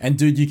 Yep. And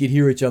dude, you could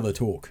hear each other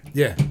talk.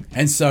 Yeah.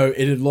 And so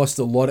it had lost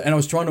a lot. And I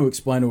was trying to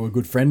explain to a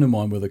good friend of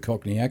mine with a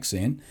Cockney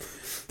accent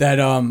that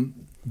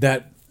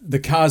that the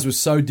cars were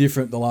so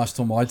different the last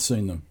time I'd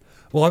seen them.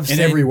 Well, I've In seen,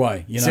 every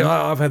way, you know? See,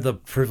 I've had the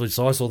privilege.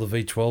 So I saw the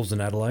V12s in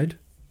Adelaide.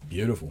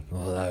 Beautiful.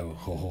 Oh, they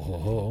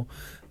were,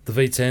 the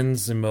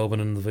V10s in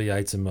Melbourne and the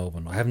V8s in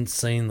Melbourne. I haven't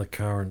seen the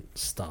current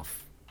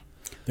stuff.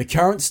 The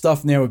current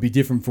stuff now would be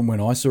different from when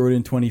I saw it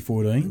in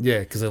 2014. Yeah,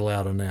 because they're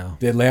louder now.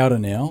 They're louder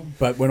now,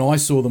 but when I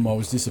saw them, I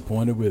was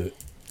disappointed with it.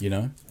 You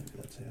know,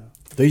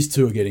 these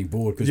two are getting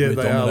bored because Yeah, we're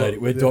they are.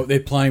 dominating. They're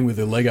playing with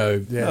the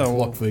Lego Yeah.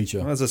 lock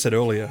feature. As I said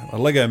earlier, a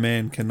Lego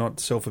man cannot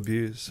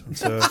self-abuse.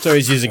 So So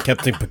he's using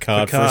Captain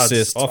Picard for Picard's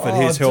assist. offered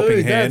his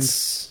helping hand.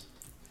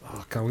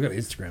 We got to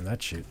Instagram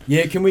that shit.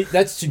 Yeah, can we?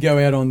 That should go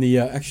out on the.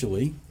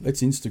 Actually,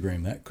 let's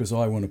Instagram that because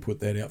I want to put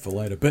that out for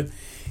later. But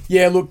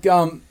yeah, look,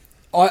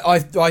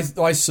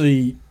 I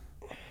see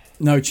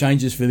no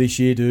changes for this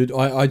year, dude.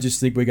 I just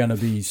think we're going to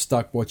be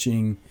stuck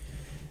watching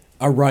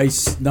a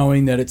race,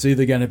 knowing that it's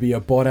either going to be a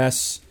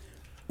Bottas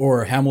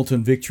or a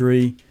Hamilton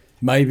victory,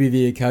 maybe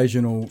the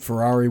occasional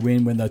Ferrari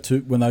win when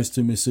those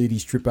two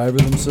Mercedes trip over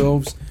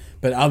themselves.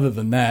 But other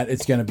than that,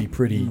 it's going to be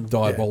pretty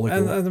diabolical.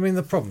 And I mean,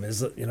 the problem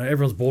is that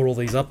everyone's bought all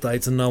these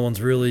updates and no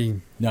one's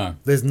really. No.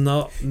 There's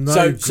no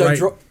So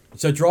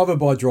driver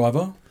by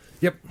driver.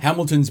 Yep.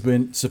 Hamilton's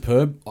been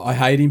superb. I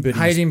hate him, but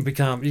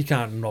You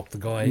can't knock the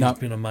guy. No. He's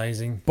been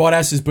amazing.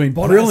 Bottas has been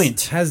Bottas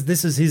brilliant.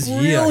 This is his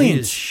year. He Brilliant.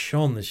 has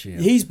shone this year.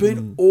 He's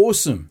been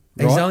awesome.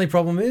 His Right? only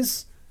problem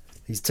is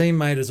his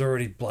teammate is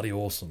already bloody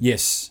awesome.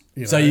 Yes.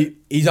 You So know.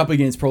 he's up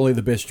against probably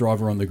the best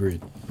driver on the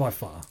grid. By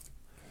far.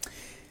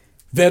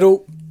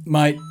 Vettel,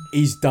 mate,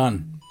 he's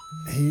done.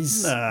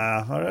 He's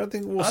Nah, I don't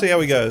think we'll see how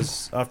he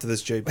goes after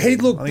this GP. he I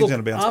look think he's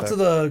going to bounce after back.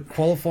 the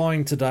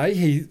qualifying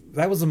today.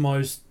 That was the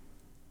most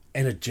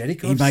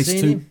energetic He I've makes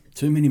seen him.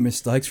 too many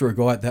mistakes for a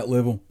guy at that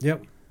level.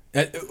 Yep.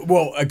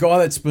 Well, a guy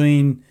that's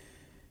been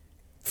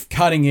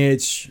cutting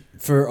edge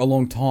for a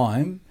long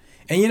time.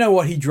 And you know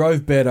what? He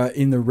drove better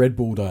in the Red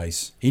Bull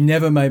days. He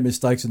never made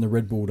mistakes in the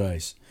Red Bull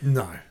days.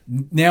 No.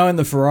 Now in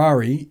the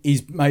Ferrari,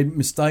 he's made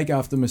mistake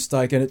after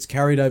mistake, and it's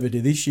carried over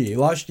to this year.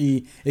 Last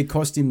year, it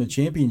cost him the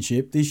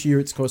championship. This year,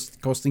 it's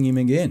costing him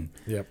again.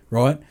 Yep.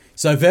 Right?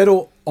 So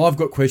Vettel, I've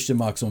got question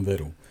marks on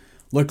Vettel.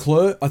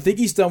 Leclerc, I think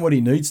he's done what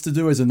he needs to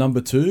do as a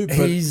number 2. But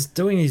He's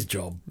doing his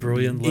job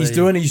brilliantly. he's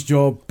doing his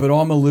job, but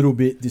I'm a little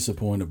bit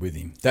disappointed with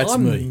him. That's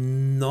I'm me.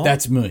 not.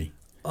 That's me.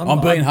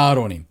 I'm being hard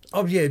on him.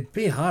 Oh, yeah,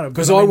 be harder.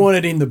 Because but I mean-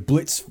 wanted him to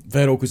blitz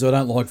Vettel because I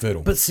don't like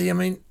Vettel. But see, I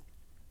mean,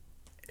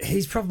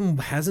 his problem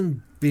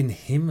hasn't been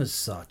him as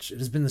such. It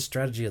has been the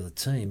strategy of the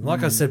team.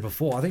 Like I said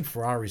before, I think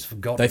Ferrari's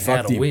forgotten they how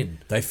fucked to him. win.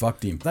 They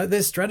fucked him.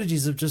 Their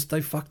strategies have just, they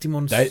fucked him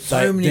on They've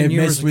numerous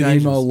messed with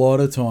occasions. him a lot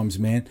of times,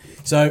 man.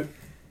 So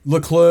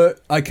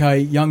Leclerc, okay,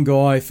 young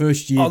guy,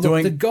 first year, Oh, look,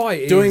 doing the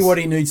guy doing is- what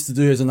he needs to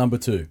do as a number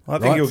 2. I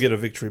think right? he'll get a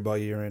victory by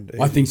year end.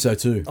 I think so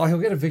too. Oh, he'll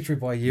get a victory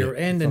by year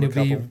end, and From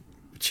a he'll be couple.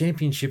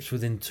 championships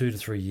within 2 to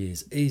 3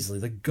 years easily.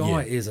 The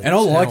guy Yeah. is a And I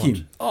like talent.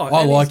 him. Oh,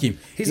 I and like he's- him.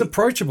 He's He-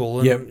 approachable.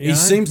 And, Yeah, you he know,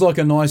 seems like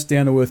a nice,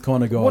 down to earth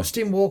kind of guy. watched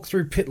him walk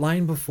through pit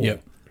lane before.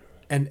 Yep.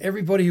 And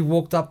everybody who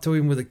walked up to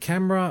him with a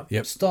camera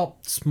Yep.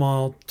 stopped,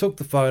 smiled, took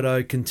the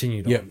photo,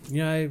 continued Yep. on.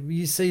 You know,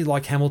 you see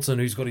like Hamilton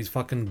who's got his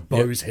fucking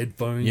Bose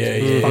headphones Yeah,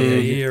 and yeah, his fucking yeah.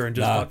 ear and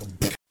just Nah.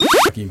 fucking...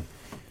 Fuck him.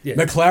 Yeah.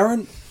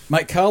 McLaren,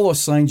 mate, Carlos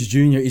Sainz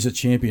Jr. is a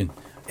champion.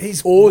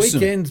 His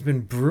awesome. weekend's been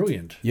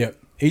brilliant. Yep,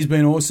 he's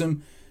been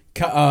awesome.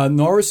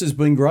 Norris has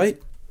been great.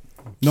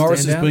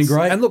 Norris has been Standouts.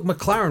 great. And look,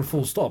 McLaren,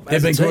 full stop. They've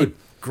as a been team, good.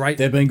 Great.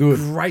 They've been good.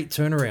 Great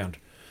turnaround.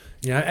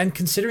 You know, and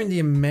considering the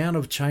amount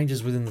of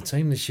changes within the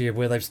team this year,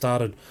 where they've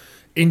started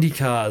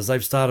IndyCars,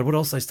 they've started. What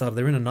else they started?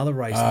 They're in another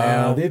race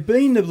now. They've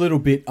been a little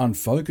bit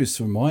unfocused,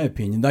 from my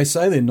opinion. They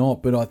say they're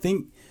not, but I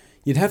think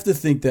you'd have to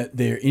think that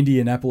their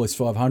Indianapolis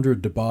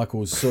 500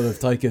 debacle's sort of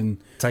taken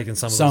Taking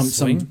some of the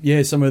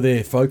swing. some of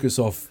their focus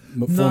off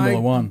Formula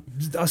One.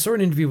 I saw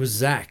an interview with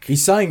Zach.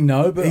 He's saying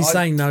no, but He's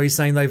saying no. He's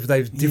saying they've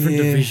different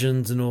Yeah.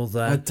 divisions and all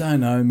I that. don't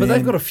know, man. But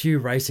they've got a few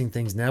racing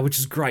things now, which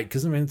is great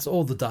because I mean it's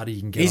all the data you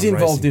can get. He's on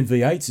involved racing.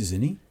 in V8s,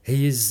 isn't he?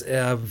 He is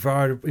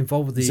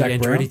involved with the Zach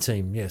Andretti Brown?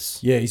 team. Yes.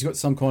 Yeah, he's got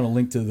some kind of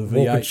link to the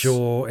V8s.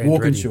 Walkinshaw,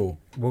 Andretti.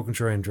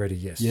 Walkinshaw, Andretti.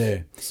 Yes. Yeah.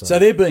 So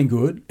they're being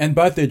good, and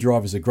both their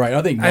drivers are great.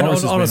 I think And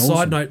Norris on has a been side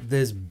awesome. note,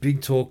 there's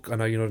big talk. I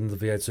know you're not into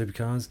the V8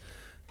 supercars.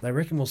 They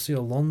reckon we'll see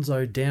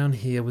Alonso down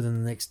here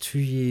within the next 2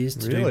 years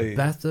to Really? do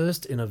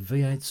Bathurst in a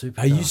V8 supercar.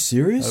 Are you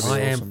serious? That'd I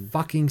be am awesome.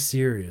 fucking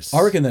serious. I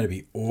reckon that'd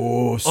be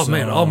awesome. Oh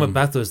man, I'm at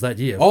Bathurst that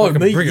year. Oh,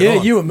 Fucking me, bring it yeah,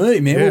 on. you and me,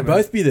 man. Yeah, We'll man.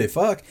 both be there.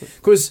 Fuck.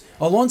 Because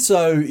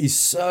Alonso is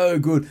so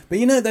good. But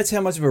you know, that's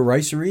how much of a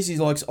racer he is. He's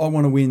like, I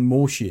want to win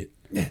more shit.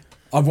 Yeah.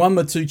 I've won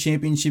my 2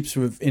 championships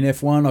in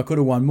F1. I could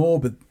have won more,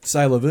 but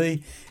c'est la vie.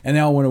 And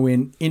now I want to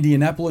win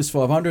Indianapolis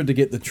 500 to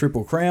get the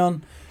Triple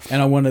Crown.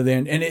 And I want to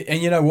then...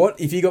 And you know what?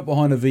 If he got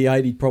behind a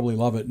V8, he'd probably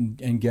love it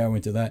and go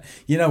into that.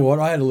 You know what?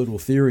 I had a little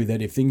theory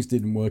that if things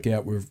didn't work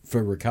out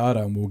for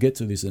Ricciardo, and we'll get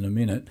to this in a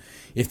minute,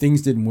 if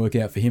things didn't work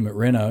out for him at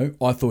Renault,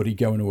 I thought he'd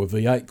go into a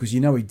V8. Because, you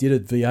know, he did a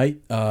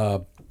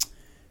V8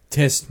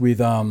 test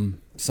with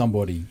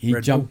somebody. He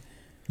Red jumped...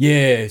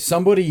 Yeah,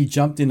 somebody he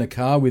jumped in a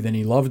car with and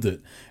he loved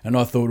it. And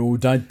I thought, oh,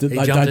 don't do that.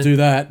 He Don't do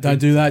that. Don't He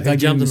give him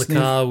jumped a in the sniff.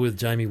 car with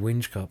Jamie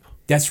Winchcup.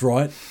 That's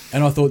right.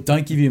 And I thought,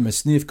 don't give him a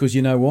sniff because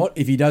you know what?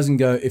 If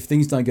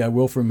things don't go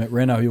well for him at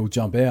Renault, he'll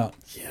jump out.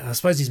 Yeah, I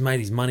suppose he's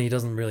made his money. He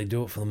doesn't really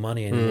do it for the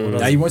money anymore. No,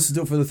 does he he? wants to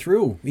do it for the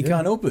thrill. He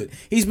can't help it.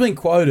 He's been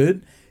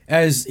quoted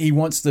as he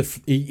wants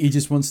he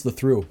just wants the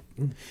thrill.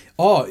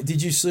 Oh,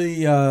 did you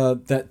see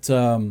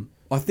that?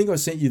 I think I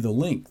sent you the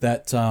link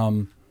that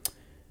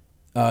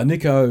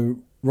Nico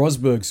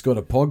Rosberg's got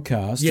a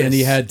podcast Yes. and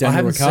he had I Daniel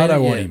haven't seen Ricciardo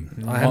it on yet.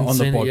 him I haven't on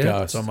the seen it yet.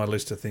 podcast. It's on my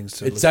list of things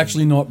to It's listen.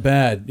 actually not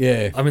bad.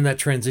 Yeah. I'm in that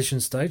transition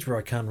stage where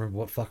I can't remember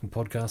what fucking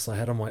podcast I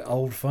had on my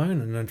old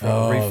phone and then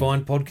trying to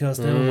refine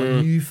podcast now on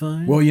my new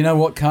phone. Well, you know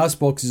what?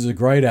 Castbox is a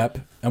great app,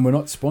 and we're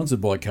not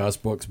sponsored by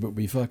Castbox, but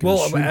we fucking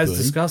Well, should as be.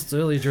 discussed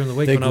earlier during the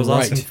week They're when I was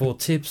great. asking for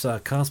tips,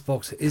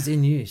 Castbox is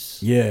in use.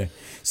 Yeah.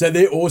 So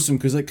they're awesome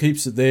because it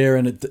keeps it there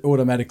and it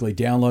automatically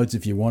downloads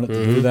if you want it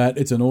to do that.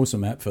 It's an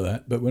awesome app for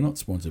that, but we're not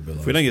sponsored by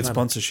those. If we don't get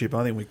sponsorship,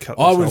 I think we cut.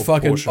 I this would whole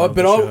fucking... portion of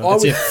but the I show.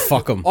 would... Yeah,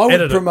 fuck them. I would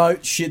Edit it.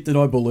 promote shit that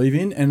I believe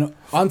in, and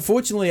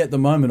unfortunately at the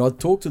moment I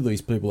talk to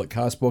these people at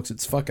Castbox,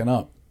 it's fucking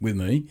up with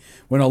me.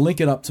 When I link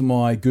it up to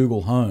my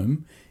Google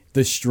Home,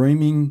 the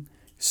streaming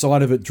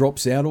side of it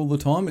drops out all the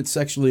time. It's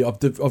actually... I've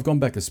gone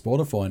back to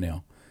Spotify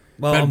now.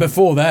 Well, But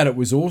before that, it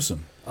was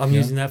awesome. I'm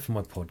using that for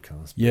my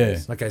podcast. Yeah.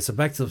 Okay, so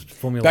back to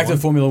Formula Back One.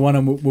 to Formula One,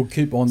 and we'll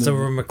keep on. So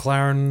we're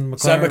McLaren.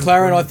 So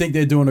McLaren, I think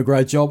they're doing a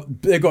great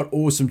job. They've got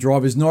awesome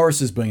drivers. Norris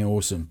has been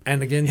awesome.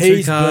 And again, He's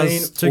two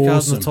cars been in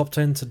awesome. the top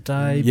 10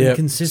 today. Yep. Been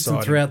consistent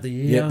Exciting. throughout the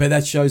year. Yeah, but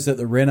that shows that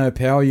the Renault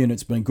power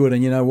unit's been good.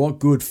 And you know what?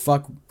 Good.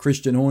 Fuck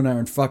Christian Horner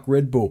and fuck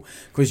Red Bull.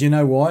 Because you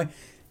know why?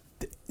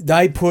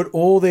 They put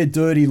all their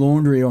dirty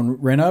laundry on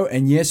Renault.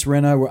 And yes,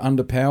 Renault were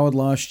underpowered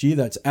last year.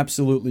 That's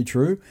absolutely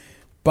true.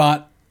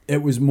 But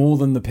it was more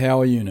than the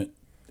power unit.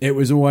 It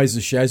was always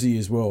the chassis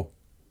as well.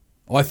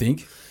 I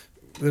think.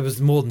 There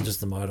was more than just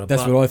the motor.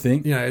 That's but, what I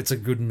think. You know, it's a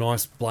good,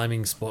 nice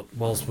blaming spot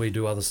whilst we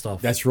do other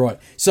stuff. That's right.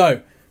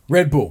 So,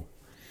 Red Bull.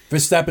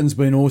 Verstappen's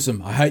been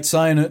awesome. I hate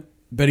saying it,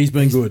 but he's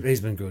been good.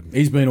 He's been good.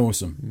 He's been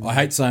awesome. I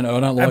hate saying it. I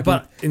don't like him.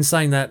 But in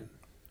saying that,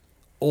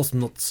 awesome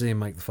not to see him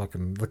make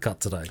the cut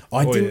today.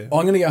 I'm yeah.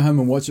 going to go home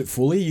and watch it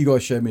fully. You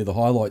guys showed me the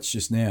highlights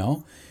just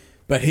now,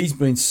 but he's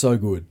been so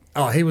good.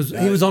 Oh, he was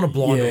on a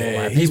blind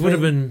overlap. He would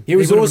have been. He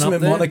was would have awesome been at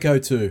up there. Monaco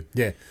too.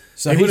 Yeah,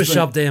 So he he's would have been-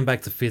 shoved Dan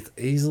back to 5th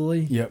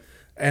easily. Yep.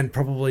 And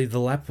probably the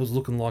lap was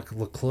looking like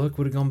Leclerc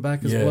would have gone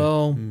back as Yeah.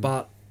 well.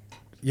 But,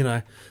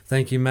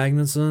 thank you,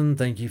 Magnussen.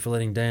 Thank you for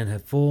letting Dan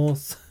have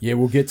 4th. Yeah,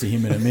 we'll get to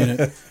him in a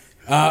minute.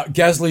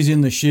 Gasly's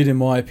in the shit, in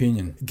my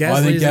opinion.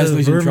 I think Gasly's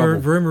Gasly's in trouble.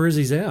 rumor is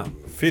he's out.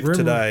 Fifth Rumor-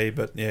 today,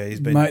 but yeah, he's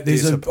been Mate, I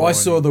saw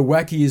disappointing. the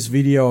wackiest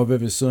video I've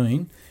ever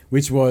seen,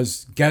 which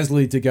was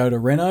Gasly to go to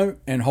Renault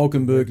and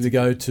Hulkenberg to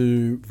go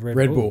to Red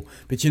Red Bull. Bull.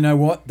 But you know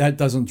what? That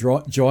doesn't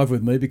jive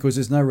with me because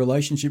there's no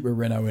relationship with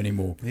Renault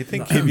anymore. You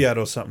think Kvyat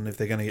or something if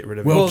they're going to get rid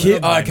of Well,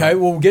 him? okay,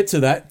 we'll get to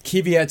that.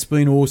 Kvyat's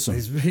been awesome.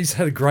 He's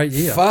had a great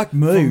year. Fuck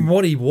me. From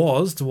what he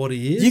was to what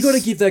he is. You got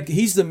to give that.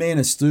 He's the man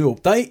of steel.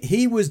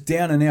 He was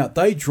down and out.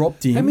 They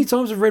dropped him. How many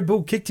times have Red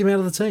Bull kicked him out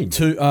of the team?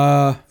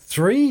 to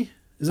 3?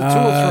 Is it 2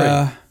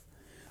 or 3?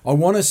 I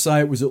want to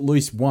say it was at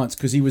least once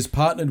because he was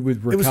partnered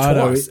with was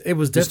Ricardo. twice. It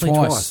was definitely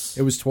twice.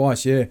 It was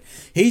twice, yeah.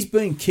 He's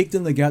been kicked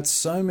in the guts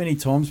so many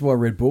times by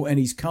Red Bull and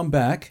he's come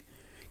back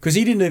because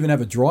he didn't even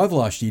have a drive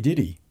last year, did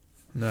he?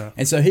 No.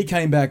 And so he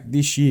came back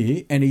this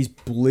year and he's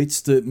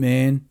blitzed it,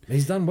 man.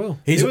 He's done well.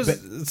 He's It was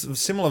it's a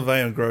similar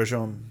vein of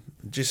Grosjean.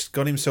 Just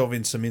got himself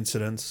in some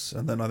incidents,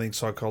 and then I think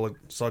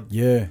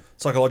yeah.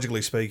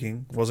 psychologically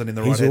speaking, wasn't in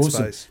the right He's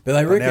awesome. headspace. But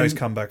they now reckon- he's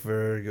come back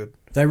very good.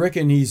 They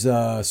reckon he's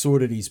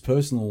sorted his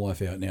personal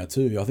life out now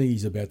too. I think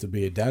he's about to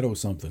be a dad or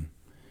something.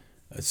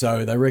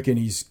 So they reckon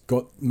he's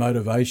got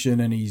motivation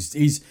and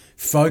he's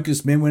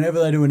focused, man. Whenever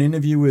they do an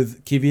interview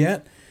with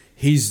Kvyat,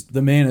 he's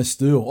the man of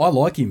steel. I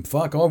like him.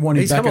 Fuck, I want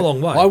him He's back. come a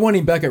long way. I want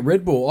him back at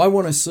Red Bull. I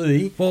want to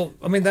see Well,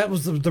 I mean, that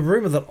was the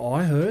rumor that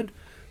I heard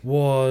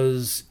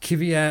was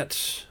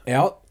Kvyat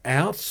out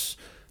out.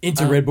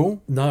 into Red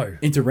Bull, No,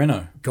 into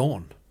Renault.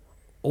 gone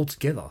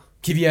altogether.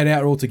 Kvyat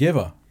out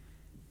altogether.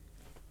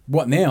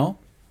 What now?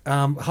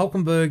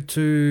 Hulkenberg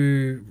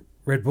to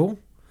Red Bull,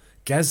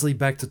 Gasly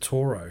back to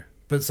Toro.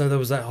 But so there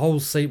was that whole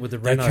seat with the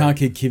They Renault. can't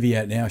kick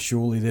Kvyat now.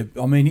 Surely,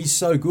 I mean, he's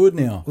so good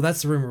now. Well,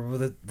 that's the rumor.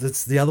 But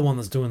that's the other one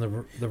that's doing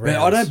the But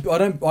rounds.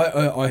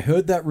 I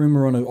heard that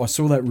rumor I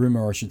saw that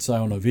rumor, I should say,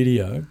 on a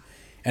video,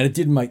 and it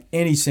didn't make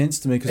any sense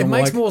to me because It I'm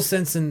makes like, more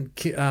sense than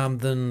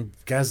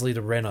Gasly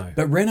to Renault.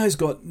 but Renault's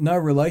got no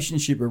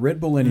relationship with Red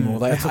Bull anymore.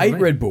 They that's what I hate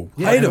mean. Red Bull,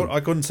 Yeah, hate I them. I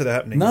couldn't see that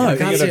happening. No, You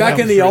think see it'd it back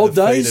come in the through old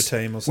feeder days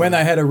team or when something.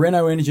 they had a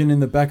Renault engine in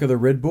the back of the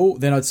Red Bull,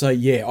 then I'd say,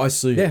 yeah, I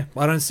see. Yeah,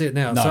 I don't see it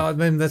now. No. So I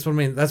mean, that's what I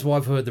mean. That's why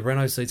I've heard the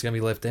Renault seat's going to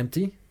be left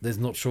empty. There's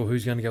not sure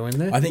who's going to go in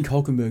there. I think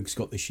Hulkenberg's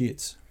got the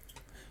shits.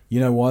 You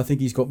know why? I think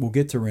he's got. We'll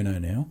get to Renault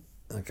now,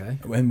 Okay.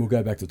 and we'll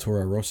go back to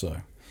Toro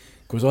Rosso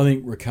because I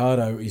think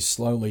Ricciardo is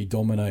slowly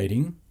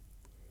dominating.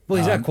 Well,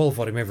 he's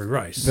out-qualified him every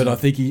race. But I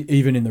think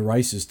even in the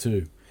races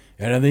too.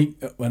 And I think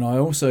when I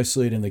also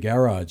see it in the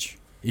garage,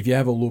 if you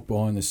have a look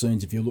behind the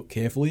scenes, if you look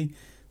carefully,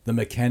 the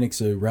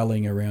mechanics are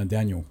rallying around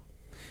Daniel.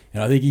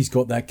 And I think he's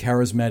got that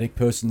charismatic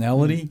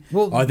personality.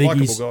 Well, I think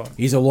likeable guy.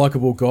 he's a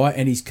likable guy,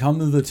 and he's come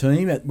to the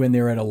team when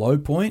they're at a low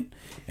point,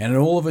 and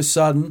all of a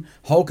sudden,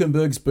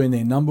 Hulkenberg's been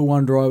their number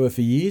one driver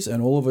for years,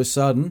 and all of a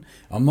sudden,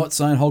 I'm not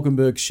saying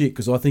Hulkenberg's shit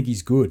because I think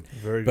he's good,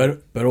 Very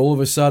good. but all of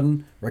a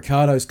sudden,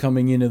 Ricciardo's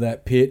coming into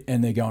that pit,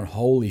 and they're going,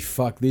 holy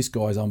fuck, this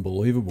guy's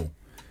unbelievable.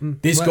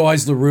 This Well-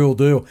 guy's the real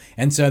deal,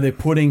 and so they're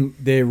putting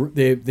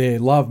their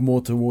love more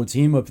towards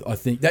him. I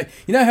think that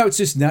how it's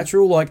just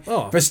natural. Like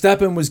Oh.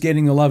 Verstappen was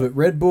getting the love at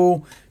Red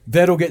Bull,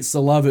 Vettel gets the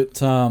love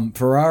at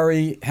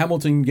Ferrari,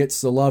 Hamilton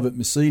gets the love at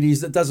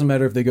Mercedes. It doesn't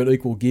matter if they got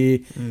equal gear.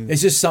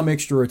 It's just some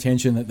extra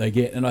attention that they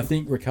get, and I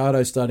think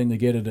Ricciardo's starting to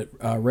get it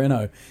at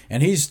Renault,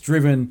 and he's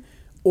driven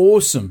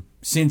awesome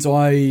since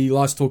I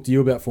last talked to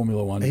you about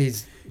Formula One.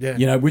 he's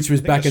yeah. Which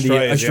was I think back in the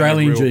Australia's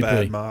Australian only real GP.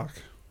 bad mark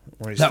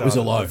where he That was a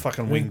started. low. The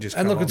fucking wing just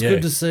And come look, it's off. Yeah.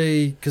 good to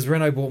see because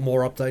Renault bought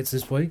more updates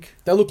this week.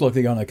 They look like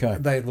they're going okay.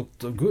 They looked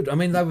good. I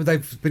mean,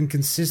 they've been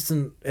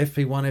consistent.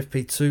 FP1,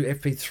 FP2,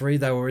 FP3.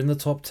 They were in the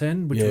top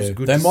 10, which was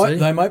good. They to might,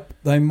 see.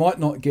 they might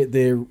not get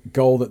their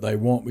goal that they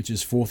want, which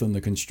is fourth in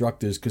the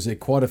constructors, because they're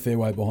quite a fair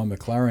way behind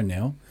McLaren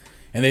now.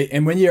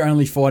 And when you're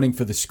only fighting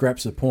for the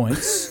scraps of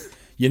points,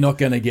 you're not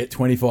going to get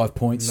 25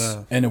 points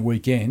No. in a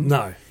weekend.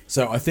 No.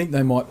 So I think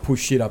they might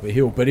push shit up a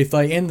hill. But if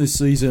they end the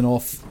season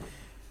off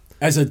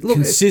as a Look,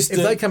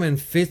 consistent, if they come in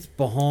fifth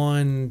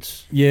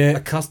behind yeah, a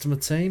customer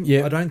team,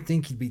 Yeah. I don't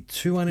think you'd be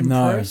too no,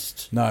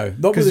 unimpressed. not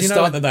with 'Cause the you know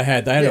start what- that they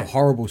had. They had a Yeah.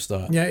 horrible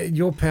start. Yeah,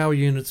 your power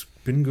unit's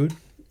been good.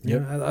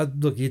 Yep.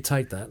 Look, you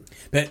take that.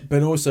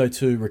 But also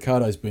too,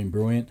 Ricardo's been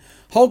brilliant.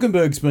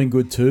 Hulkenberg's been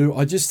good too.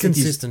 I just think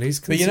Consistent. He's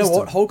But you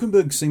consistent. know what?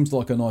 Hulkenberg seems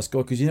like a nice guy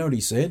because you know what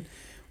he said?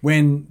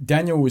 When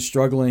Daniel was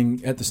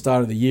struggling at the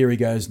start of the year, he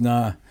goes,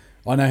 nah,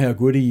 I know how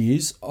good he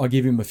is. I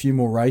give him a few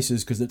more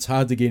races because it's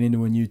hard to get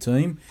into a new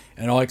team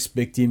and I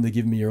expect him to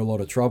give me a lot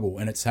of trouble,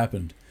 and it's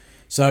happened.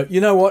 So,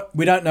 you know what?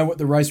 We don't know what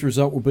the race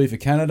result will be for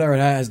Canada. It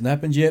hasn't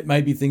happened yet.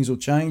 Maybe things will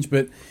change,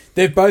 but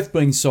they've both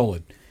been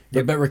solid.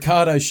 Yep. But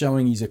Ricardo's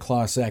showing he's a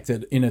class act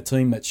in a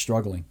team that's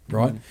struggling,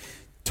 right?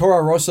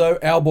 Toro Rosso,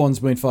 Albon's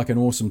been fucking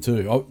awesome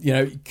too.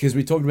 Because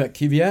we talked about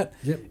Kvyat.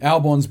 Yep.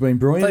 Albon's been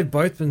brilliant. They've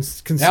both been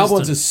consistent.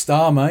 Albon's a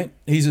star, mate.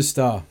 He's a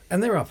star.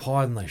 And they're up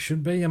higher than they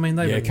should be. I mean,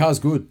 Car's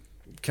good.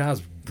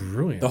 Car's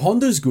brilliant. The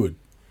Honda's good.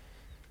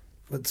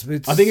 I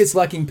think it's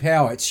lacking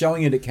power. It's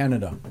showing it at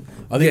Canada.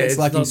 I think it's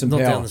lacking some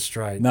not power. down the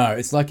straight. No,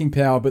 it's lacking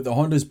power, but the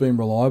Honda's been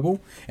reliable.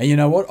 And you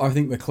know what? I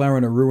think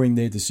McLaren are ruining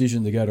their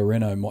decision to go to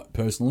Renault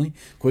personally.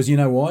 Because you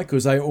know why?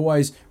 Because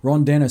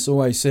Ron Dennis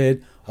always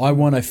said, I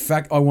want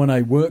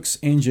a works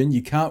engine.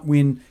 You can't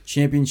win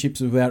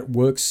championships without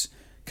works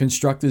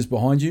constructors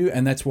behind you,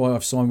 and that's why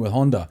I've signed with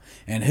Honda.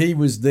 And he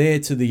was there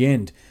to the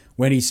end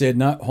when he said,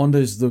 no,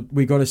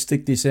 we got to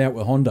stick this out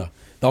with Honda.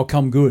 They'll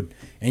come good.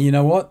 And you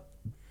know what?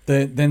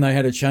 Then they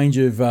had a change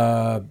of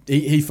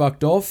he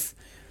fucked off,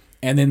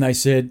 and then they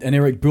said, and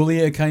Eric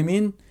Boullier came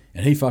in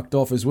and he fucked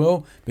off as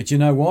well. But you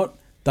know what?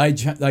 They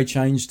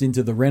changed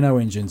into the Renault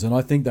engines, and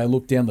I think they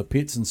looked down the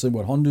pits and see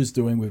what Honda's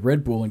doing with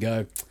Red Bull and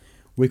go,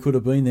 we could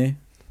have been there.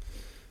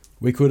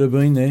 We could have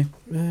been there.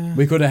 Yeah.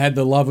 We could have had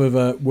the love of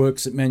a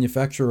works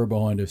manufacturer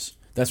behind us.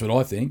 That's what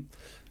I think.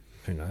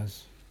 Who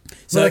knows? So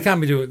So they can't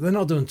be doing. They're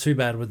not doing too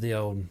bad with the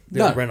old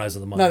Renaults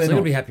at the moment. No, so they're they're not.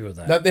 gonna be happy with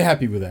that. They're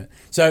happy with that.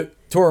 So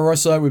Toro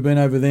Rosso, we've been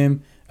over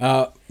them.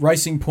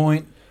 Racing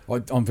Point.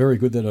 I'm very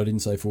good that I didn't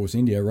say Force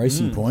India.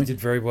 Racing Point, Did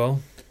very well.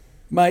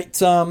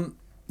 mate.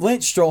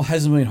 Lance Stroll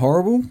hasn't been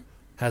horrible,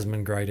 Hasn't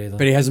been great either.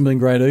 but he hasn't been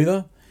great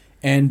either.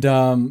 And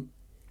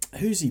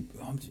who's he?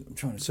 I'm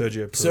trying to.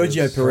 Sergio Perez.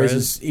 Sergio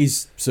Perez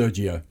is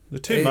Sergio. The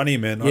two money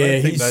men. I Yeah,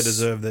 don't think they he's-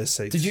 deserve their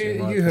seats. Did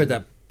in my you heard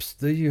opinion.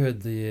 that? You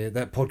heard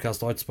that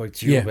podcast I spoke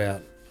to you Yeah.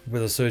 about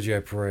with a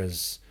Sergio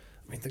Perez.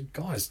 I mean, the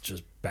guy's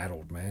just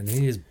battled, man.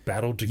 He has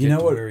battled to You get know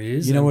to what- where he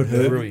is. you know and what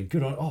hurt really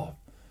good on. Oh,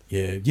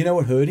 Yeah. You know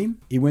what hurt him?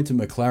 He went to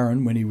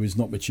McLaren when he was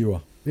not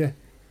mature. yeah,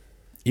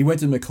 He went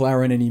to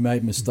McLaren and he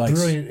made mistakes.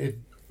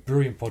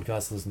 brilliant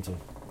podcast to listen to.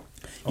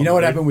 You know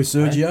what happened with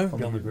Sergio?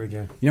 Be on the grid,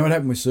 yeah. You know what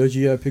happened with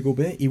Sergio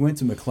Picklebear? He went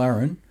to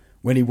McLaren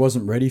when he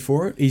wasn't ready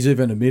for it. He's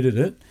even admitted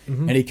it.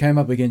 Mm-hmm. And he came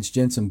up against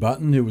Jenson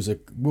Button, who was a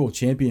world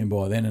champion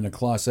by then and a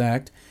class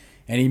act.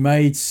 And he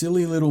made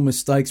silly little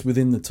mistakes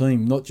within the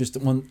team, not just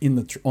on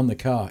the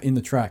car, in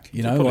the track.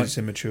 You know, Probably like, his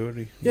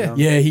immaturity. Yeah.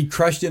 yeah, he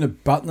crashed in a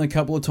Button a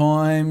couple of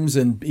times,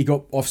 and he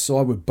got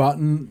offside with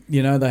Button.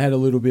 You know, they had a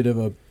little bit of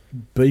a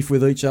beef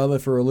with each other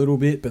for a little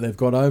bit, but they've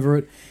got over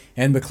it.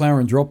 And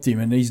McLaren dropped him,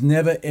 and he's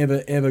never,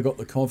 ever, ever got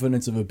the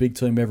confidence of a big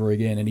team ever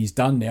again. And he's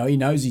done now. He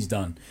knows he's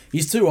done.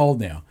 He's too old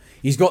now.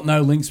 He's got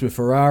no links with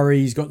Ferrari.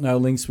 He's got no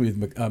links with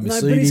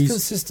Mercedes. No, but he's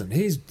consistent.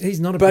 He's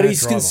not a But bad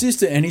he's driver.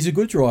 consistent, and he's a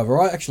good driver.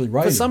 I actually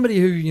rate For him. somebody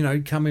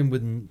who come in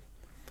with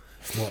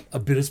a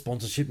bit of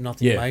sponsorship,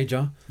 nothing Yeah.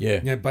 major.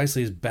 Yeah.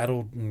 Basically has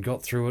battled and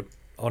got through it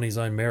on his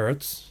own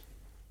merits.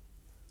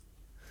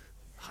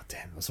 Oh,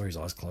 damn! I saw his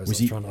eyes closed. Was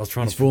I was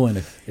trying he's to. falling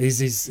it.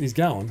 He's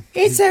going.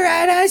 It's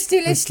alright, I'm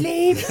still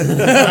asleep.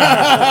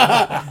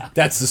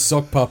 That's the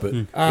sock puppet.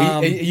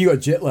 You got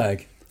jet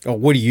lag. Oh,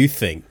 what do you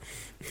think?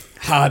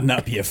 Harden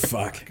up, you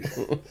fuck.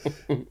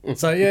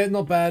 So yeah,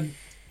 not bad.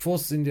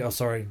 Force India. Oh,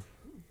 sorry,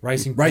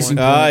 Racing Racing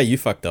Point. You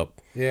fucked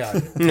up. Yeah,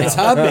 It's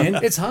hard, man.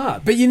 it's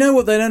hard. But you know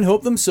what? They don't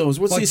help themselves.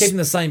 What's Like this? keeping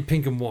the same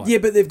pink and white. Yeah,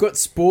 but they've got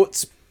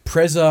Sports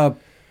Preza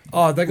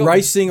Oh, they got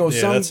Racing or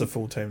Yeah, some. that's the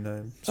full team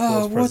name.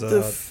 Oh, Sports what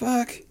the Preza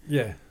fuck?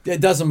 Yeah,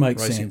 It doesn't make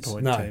Racing sense.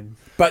 Point No. team.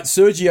 But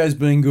Sergio's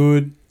been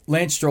good.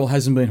 Lance Stroll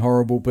hasn't been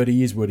horrible, but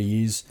he is what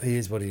he is. he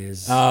is what he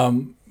is.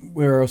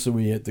 Where else are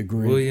we at the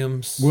grid?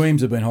 Williams.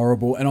 Williams have been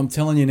horrible, and I'm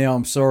telling you now,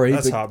 I'm sorry,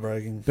 That's but,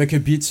 heartbreaking. but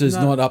Kubica's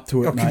No. not up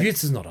to it, Oh, mate.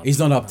 Kubica's not up. He's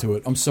not up to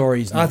it. I'm sorry,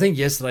 he's not. I think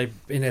yesterday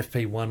in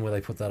FP1 where they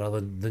put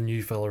the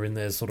new fella in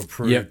there sort of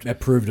proved that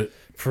proved it.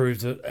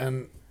 it.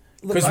 And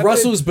look, Because I-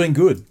 Russell's been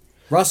good.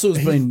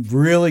 Russell's been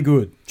really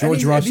good.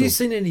 George Russell. Have you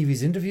seen any of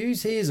his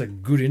interviews? He is a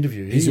good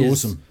interview. He's He is-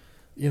 awesome.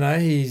 You know,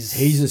 he's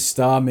He's a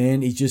star,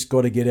 man. He's just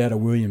got to get out of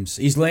Williams.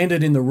 He's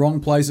landed in the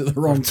wrong place at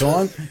the wrong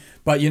time.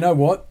 But you know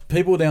what?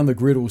 People down the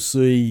grid will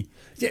see.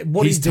 yeah,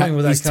 what his he's doing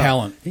with that his car.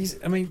 talent.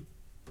 I mean,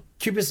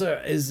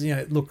 Kubica is,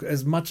 look,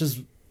 as much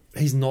as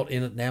he's not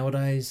in it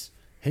nowadays,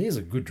 he is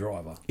a good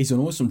driver. He's an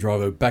awesome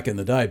driver back in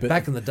the day. But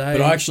Back in the day.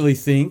 But I actually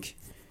think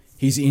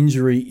his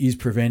injury is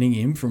preventing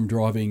him from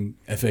driving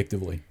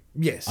effectively,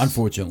 Yes.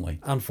 unfortunately.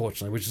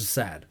 Which is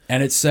sad.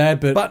 And it's sad,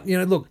 but But,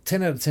 look,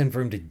 10 out of 10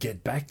 for him to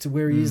get back to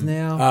where he is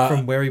now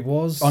from where he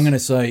was. I'm going to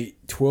say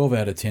 12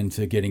 out of 10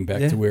 to getting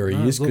back Yeah, to where he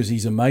no, is, look. because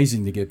he's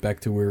amazing to get back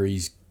to where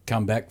he's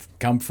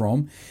come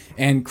from.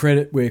 And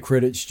credit where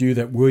credit's due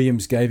that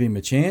Williams gave him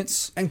a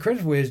chance. And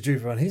credit where it's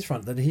due on his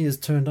front that he has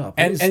turned up.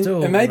 And, He's and,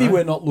 still, and maybe you know,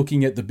 we're not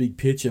looking at the big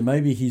picture.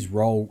 Maybe his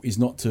role is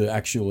not to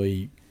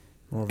actually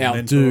More of a mentor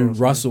outdo or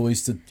something. Russell.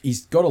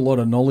 He's got a lot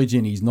of knowledge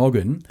in his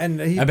noggin and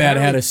he about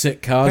how apparently- to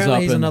set cars Apparently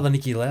up. he's and, another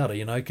Nicky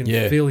Lauda, can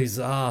Yeah. feel his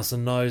ass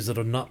and knows that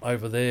a nut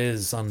over there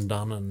is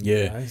undone. And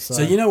yeah. so,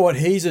 So you know what?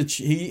 He's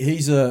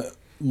a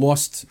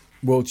lost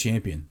world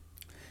champion.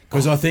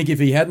 Because I think if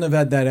he hadn't have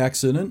had that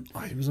accident oh,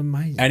 he was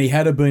amazing. and he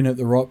had have been at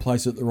the right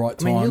place at the right I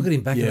time. mean, look at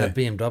him back in yeah. that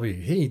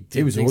BMW. He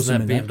did was things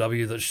awesome in that in that.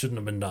 BMW that shouldn't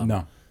have been done.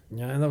 No.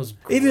 Yeah, that was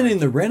Even great. in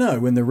the Renault,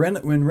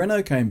 when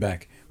Renault came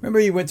back, Remember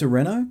he went to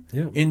Renault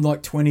Yeah. in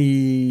like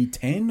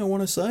 2010, I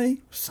want to say?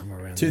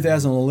 Somewhere around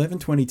 2011,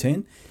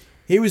 2010.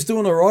 He was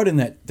doing all right in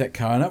that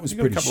car, and that was You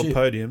got a pretty couple shit. of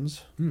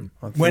podiums.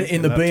 I think, When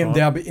in the that time.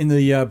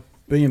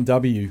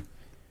 BMW,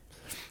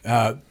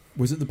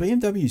 was it the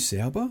BMW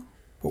Sauber?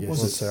 What Yes.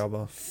 was Was it? it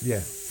Sauber? there.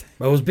 Yeah.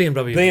 Well, it was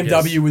BMW.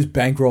 BMW yes. was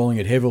bankrolling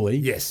it heavily.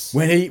 Yes.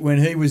 When he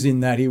was in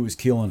that, he was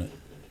killing it.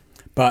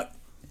 But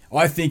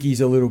I think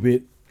he's a little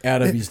bit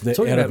out of his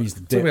Talking out about, of his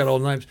talking depth. about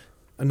old names,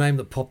 a name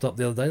that popped up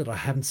the other day that I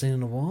haven't seen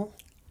in a while.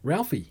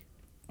 Ralphie.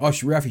 Oh,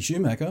 Ralphie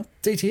Schumacher.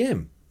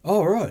 DTM.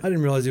 Oh, right. I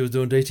didn't realise he was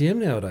doing DTM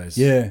nowadays.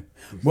 Yeah.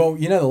 Well,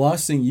 you know, the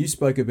last thing you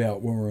spoke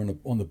about when we were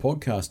on the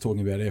podcast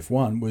talking about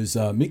F1 was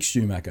Mick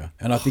Schumacher,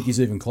 and I think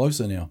he's even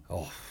closer now.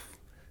 Oh.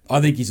 I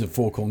think he's a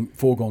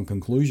foregone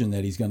conclusion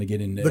that he's going to get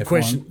into The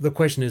F1.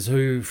 question is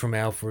who from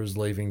Alpha is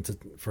leaving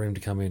for him to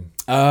come in.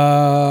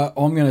 I'm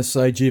going to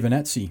say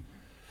Giovinazzi.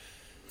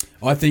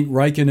 I think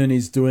Raikkonen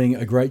is doing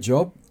a great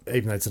job,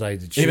 Even though today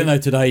did shit. even though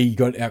today he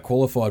got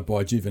out-qualified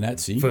by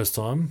Giovinazzi. First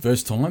time.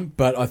 First time.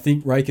 But I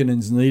think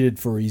Raikkonen's needed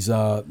for his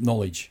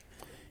knowledge.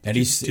 And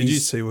Did you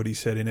see what he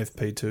said in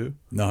FP2?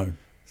 No.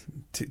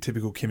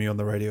 Typical Kimmy on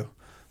the radio.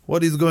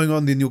 What is going on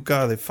in the new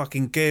car? The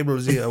fucking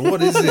cables here.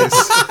 What is this?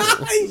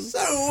 He's so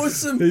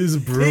awesome. He's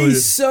brilliant.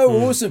 He's so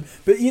awesome.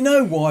 But you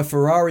know why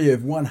Ferrari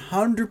have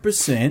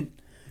 100%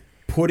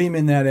 put him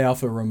in that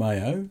Alfa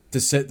Romeo to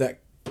set that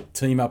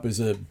team up as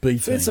a B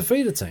team? It's a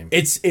feeder team.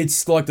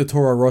 It's like the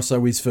Toro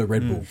Rosso is for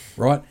Red Bull,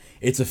 right?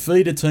 It's a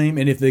feeder team,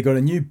 and if they've got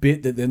a new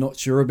bit that they're not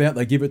sure about,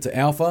 they give it to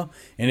Alpha,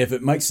 and if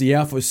it makes the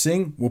Alpha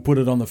sing, we'll put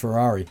it on the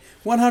Ferrari.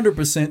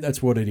 100%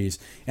 that's what it is.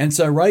 And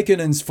so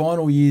Raikkonen's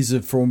final years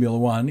of Formula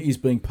One, he's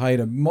being paid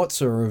a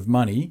mozza of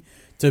money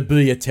to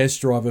be a test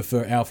driver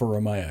for Alfa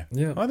Romeo.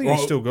 Yeah. I think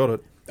he's still got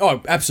it. Oh,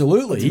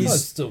 absolutely. He's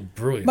He's still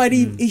brilliant. Mate,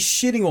 he's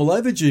shitting all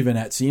over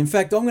Giovinazzi. In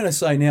fact, I'm going to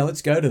say now,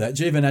 let's go to that.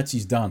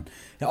 Giovinazzi's done.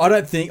 Now,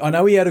 I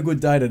know he had a good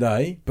day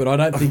today, but I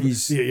don't think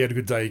he's... Yeah, he had a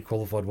good day. He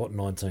qualified,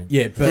 19?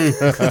 Yeah,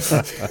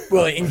 but...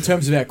 well, in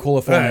terms of our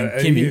qualifying,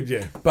 Kimmy.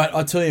 Yeah. But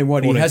I tell you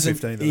what, 14th,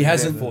 15th, he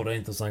hasn't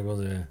 14th or something,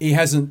 was it? Yeah. he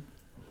hasn't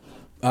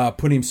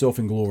put himself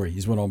in glory,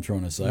 is what I'm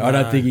trying to say. I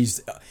don't think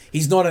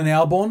he's not an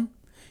Albon,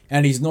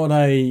 and he's not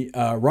a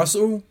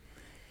Russell.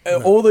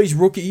 All these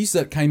rookies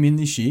that came in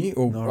this year,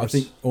 or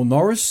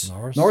Norris.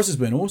 Norris has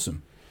been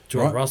awesome.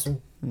 George Right.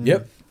 Russell.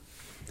 Yep.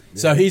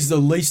 So he's the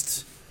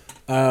least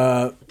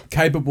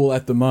capable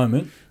at the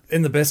moment.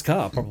 In the best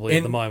car, probably,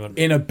 at the moment.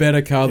 In a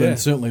better car than Yeah.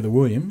 certainly the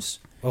Williams.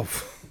 Oh,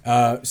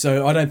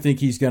 So I don't think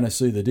he's going to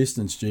see the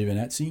distance,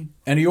 Giovinazzi.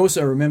 And he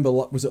also, remember,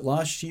 was it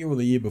last year or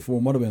the year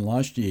before? Might have been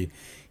last year.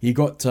 He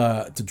got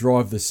to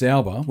drive the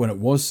Sauber when it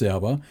was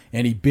Sauber,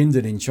 and he binned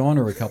it in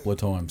China a couple of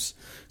times.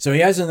 So he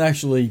hasn't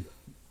actually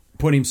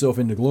put himself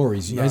into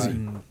glories, has he?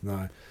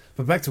 no.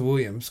 But back to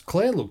Williams.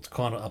 Claire looked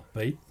kind of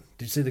upbeat.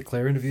 Did you see the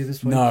Claire interview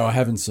this week? No, I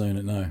haven't seen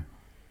it, no.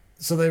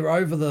 So they were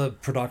over the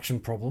production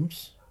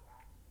problems.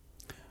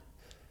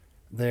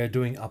 They're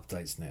doing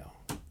updates now.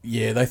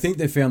 Yeah, they think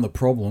they found the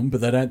problem,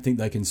 but they don't think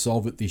they can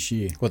solve it this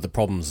year. What the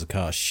problem's the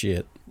car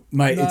shit.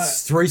 Mate, No.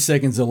 it's 3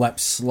 seconds a lap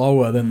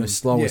slower than the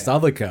slowest Yeah.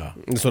 other car.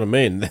 That's what I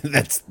mean.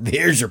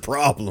 There's your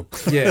problem.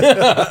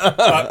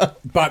 Yeah.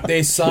 But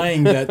they're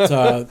saying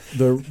that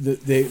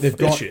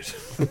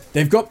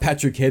they've got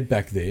Patrick Head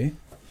back there,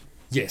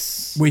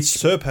 yes. which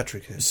Sir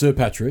Patrick. Here. Sir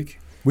Patrick,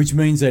 which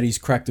means that he's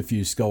cracked a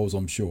few skulls,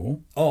 I'm sure,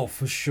 Oh,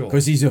 for sure.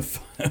 because he's a.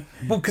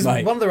 Well, because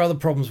Mate. one of their other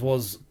problems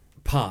was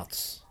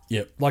parts.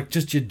 Yep, Like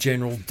just your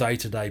general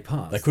day-to-day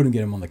parts. they couldn't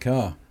get him on the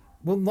car.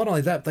 Well, not only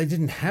that, they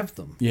didn't have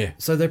them. Yeah.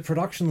 So their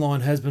production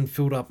line has been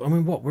filled up. I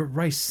mean, we're at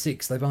race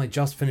 6. They've only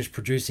just finished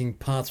producing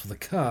parts for the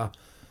car.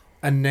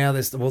 And now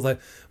they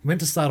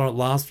meant to start on it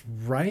last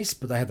race,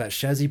 but they had that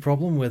chassis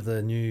problem where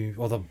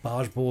the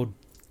barge board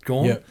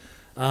gone.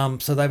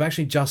 Yep. So they've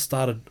actually just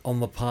started on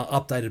the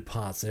updated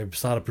parts. They've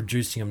started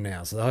producing them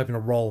now. So they're hoping to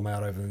roll them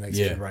out over the next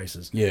Yeah. few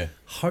races. Yeah,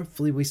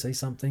 Hopefully we see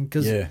something.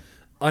 Because yeah.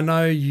 I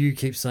know you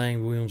keep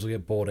saying Williams will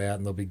get bought out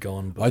and they'll be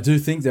gone. But I do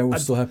think that will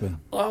still happen.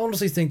 I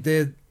honestly think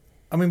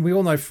we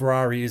all know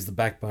Ferrari is the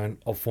backbone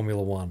of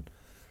Formula One.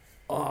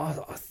 I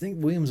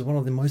think Williams are one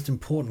of the most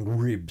important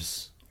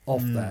ribs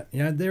of that.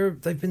 You know,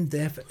 they've been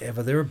there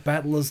forever. They're a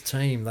battlers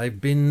team.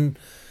 They've been,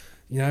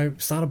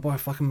 started by a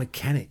fucking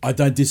mechanic. I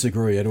don't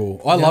disagree at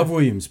all. I love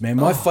Williams, man.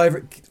 My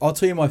favorite. I'll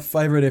tell you my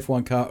favorite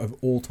F1 car of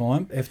all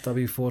time.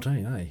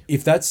 FW14, eh?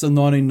 If that's the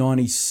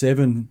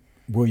 1997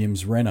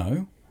 Williams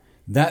Renault,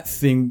 that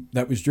thing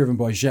that was driven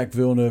by Jacques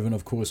Villeneuve and,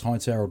 of course,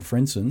 Heinz-Harald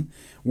Frentzen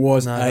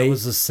was That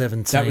was the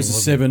 17. That was the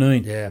wasn't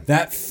it? 17. Yeah.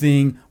 That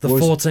thing The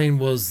was 14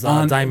 was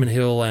Damon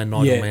Hill and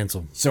Nigel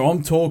Mansell. So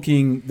I'm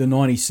talking the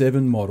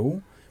 97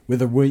 model with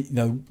the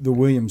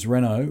Williams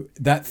Renault.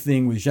 That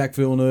thing with Jacques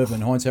Villeneuve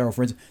and Heinz-Harald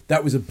Frentzen,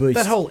 that was a beast.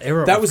 That whole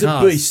era That of was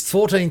cars, a beast.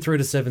 14 through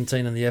to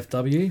 17 in the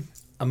FW.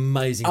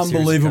 Amazing series of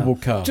Unbelievable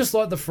car. Just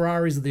like the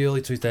Ferraris of the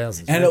early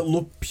 2000s. And it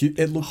looked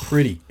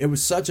pretty. It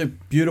was such a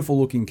beautiful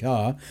looking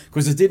car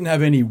because it didn't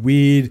have any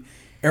weird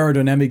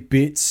aerodynamic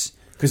bits.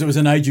 because it was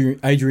an Adrian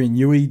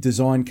Newey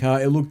design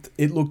car. It looked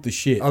the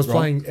shit. I was right?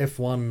 playing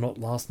F1 not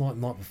last night,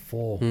 night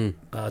before,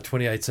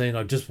 2018.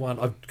 I just won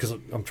because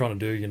I'm trying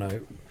to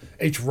do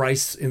each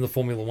race in the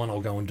Formula One I'll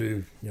go and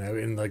do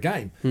in the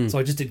game. So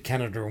I just did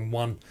Canada and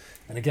won,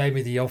 and it gave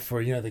me the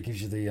offer. That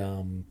gives you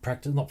the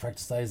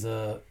practice days,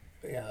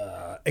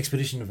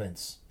 expedition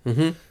events.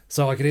 Mm-hmm.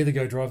 So I could either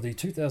go drive the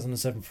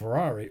 2007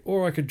 Ferrari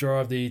or I could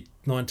drive the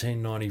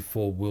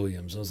 1994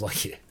 Williams. I was like,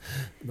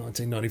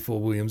 1994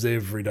 Williams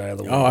every day of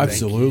the week. Oh, Thank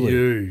absolutely,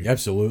 you.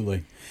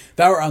 absolutely.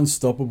 They were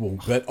unstoppable.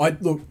 But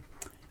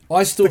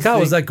I still The car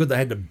think, was that good they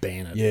had to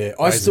ban it. Yeah,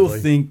 I still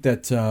basically. think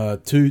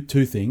that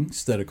two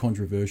things that are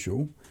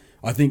controversial.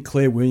 I think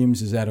Claire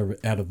Williams is out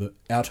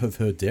of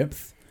her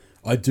depth.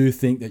 I do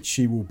think that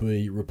she will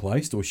be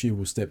replaced or she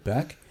will step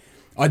back.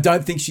 I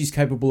don't think she's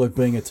capable of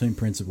being a team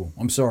principal.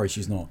 I'm sorry,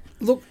 she's not.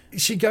 Look,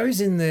 she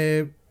goes in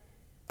there.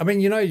 I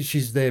mean,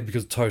 she's there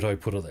because Toto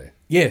put her there.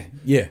 Yeah,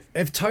 yeah.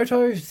 If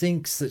Toto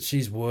thinks that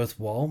she's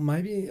worthwhile,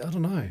 maybe, I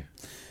don't know.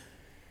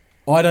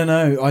 I don't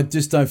know. I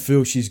just don't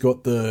feel she's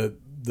got the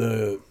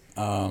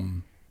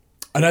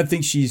I don't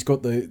think she's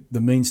got the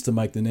means to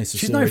make the necessary.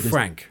 She's no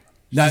Frank.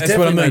 No, She's that's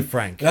what I definitely mean. no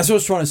Frank. That's what I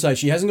was trying to say.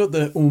 She hasn't got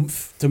the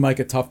oomph to make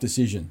a tough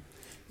decision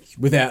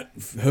without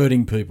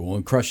hurting people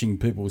and crushing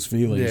people's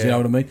feelings. Yeah. You know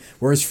what I mean?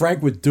 Whereas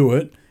Frank would do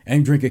it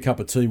and drink a cup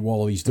of tea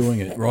while he's doing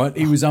it, right?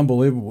 He was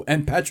unbelievable.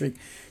 And Patrick,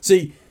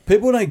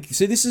 people don't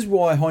see. This is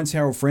why Heinz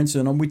Harald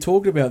Frentzen, and we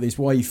talked about this,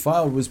 why he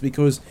failed was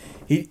because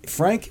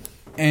Frank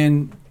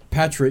and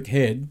Patrick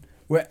Head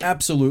were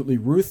absolutely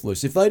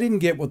ruthless. If they didn't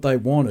get what they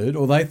wanted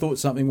or they thought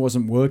something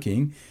wasn't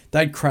working,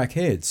 they'd crack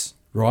heads,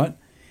 right?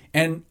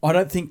 And I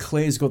don't think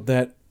Claire's got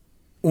that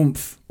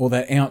oomph or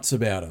that ounce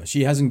about her.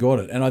 She hasn't got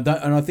it, and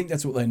I think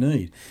that's what they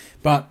need.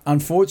 But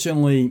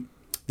unfortunately,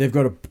 they've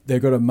got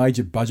a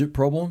major budget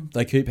problem.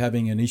 They keep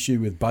having an issue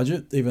with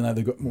budget, even though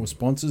they've got more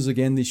sponsors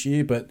again this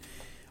year. But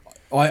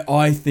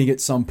I think at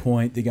some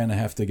point they're going to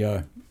have to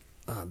go.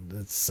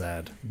 That's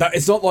sad.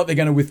 It's not like they're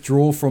going to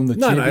withdraw from the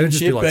No, it'd just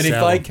be championship, like but if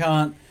Sauber. they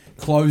can't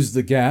close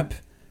the gap,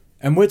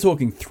 and we're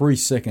talking 3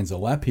 seconds a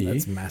lap here,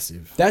 That's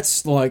massive.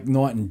 that's like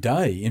night and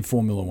day in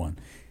Formula One.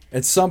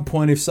 At some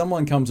point, if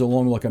someone comes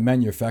along like a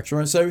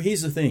manufacturer, so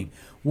here's the thing: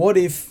 what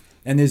if?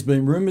 And there's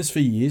been rumours for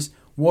years.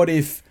 What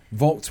if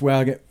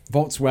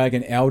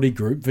Volkswagen Audi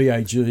Group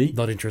 (VAG)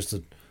 Not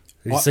interested.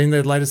 Have you seen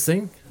their latest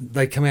thing?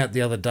 They come out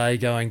the other day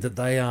going that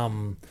they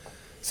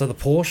so the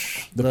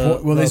Porsche.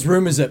 there's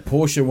rumours that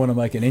Porsche want to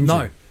make an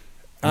engine.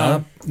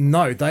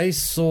 No, they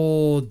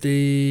saw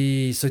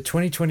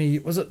 2020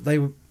 was it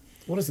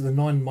what is it, the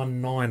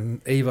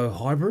 919 Evo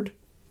hybrid?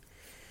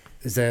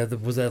 Was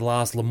their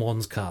last Le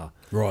Mans car.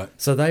 Right.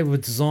 So they were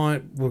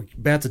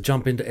about to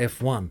jump into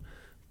F1,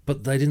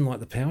 but they didn't like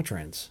the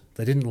powertrains.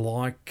 They didn't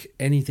like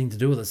anything to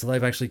do with it, so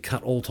they've actually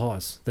cut all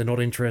ties. They're not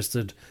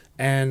interested.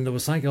 And there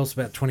was something else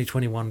about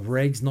 2021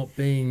 regs not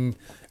being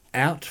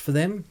out for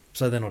them,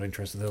 so they're not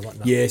interested. They're like,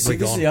 no, Yeah, we're see,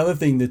 this is gone. the other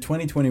thing. The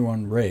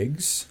 2021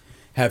 regs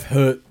have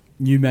hurt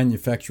new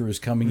manufacturers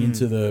coming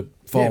into the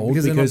fold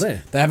because they're not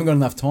there. they haven't got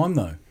enough time,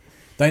 though.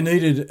 They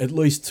needed at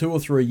least 2 or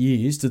 3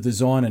 years to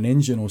design an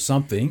engine or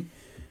something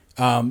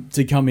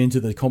to come into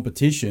the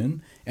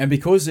competition. And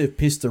because they've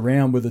pissed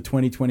around with the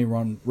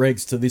 2021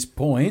 regs to this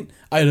point,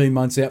 18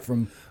 months out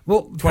from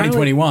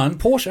 2021,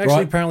 Porsche actually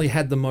right? apparently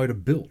had the motor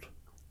built.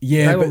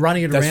 Yeah, They were but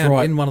running it that's around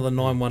right. in one of the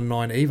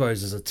 919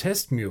 Evos as a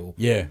test mule.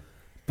 Yeah.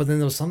 But then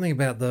there was something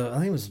about the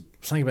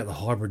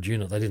hybrid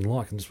unit they didn't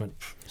like and just went,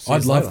 see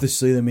I'd us love later. to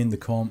see them in the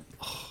comp.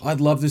 I'd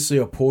love to see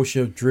a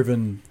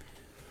Porsche-driven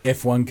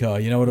F1 car.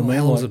 You know what I mean?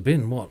 How long's Like, it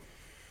been? What?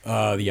 the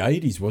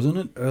 80s, wasn't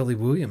it? Early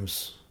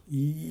Williams.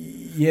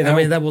 Yeah, I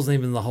mean, that wasn't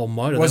even the whole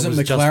motor. wasn't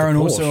that was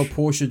McLaren just the also a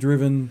Porsche.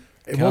 Porsche-driven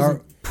It car?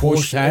 wasn't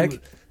Porsche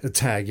tag? A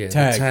tag, yeah.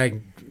 Tag. The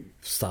tag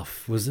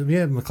stuff. Was it?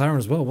 Yeah, McLaren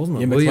as well, wasn't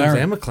it? Yeah, Williams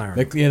and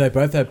McLaren. They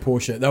both had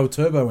Porsche. They were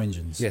turbo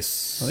engines.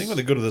 Yes. I think for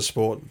the good of the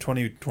sport,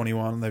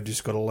 2021, they've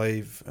just got to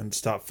leave and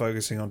start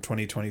focusing on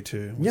 2022.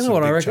 With You know some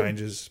what I big reckon?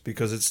 changes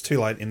because it's too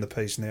late in the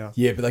piece now.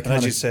 Yeah, but they And can't.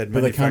 as you said,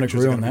 but they can't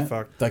manufacturers agree are on gonna be that.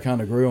 fucked. They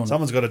can't agree on.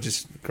 Someone's got to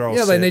just grow.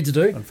 Yeah, a they set need to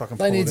do. And fucking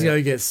They pull need it to out.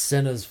 go get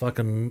Senna's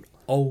fucking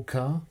old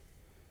car,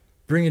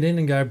 bring it in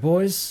and go,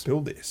 boys.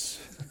 Build this.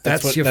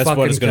 That's your that's what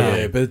fucking it's gonna car. be.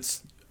 Yeah, but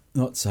it's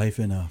not safe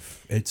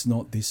enough. It's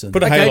not this and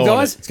Put a that. halo Okay, on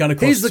guys, it. It's gonna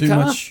cost here's the too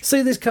car. much.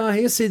 See this car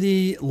here? See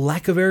the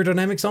lack of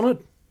aerodynamics on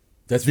it?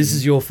 That's This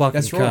is your fucking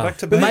That's right. car. Back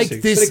to Make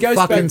basics. this But it goes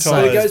fucking back.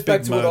 But it safe. goes back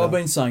Big to what motor. I've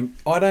been saying.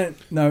 I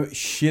don't know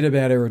shit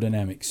about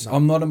aerodynamics.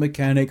 I'm not a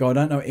mechanic. I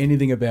don't know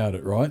anything about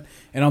it, right?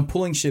 And I'm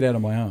pulling shit out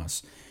of my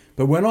ass.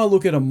 But when I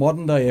look at a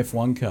modern day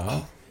F1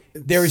 car,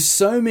 there is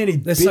so many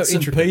They're bits so and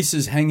intricate.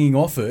 pieces hanging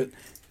off it.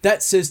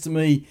 That says to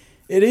me,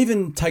 it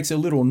even takes a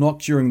little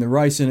knock during the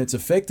race and it's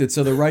affected,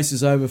 so the race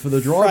is over for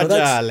the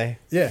driver.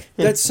 Yeah.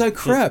 That's so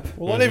crap.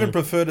 Well, I'd even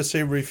prefer to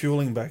see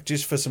refueling back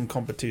just for some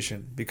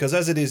competition because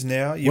as it is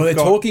now, you've Well, they're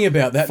got talking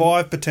about that.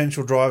 5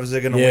 potential drivers that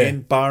are going to Yeah.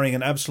 win, barring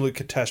an absolute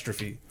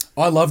catastrophe.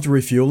 I loved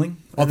refueling.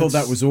 I thought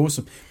that was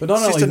awesome. But not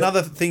It's just only that,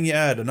 another thing you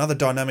add, another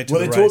dynamic to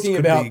Well, the they're race. talking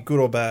Could about- be good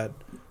or bad.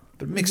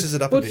 but mixes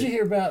it up What a did you bit.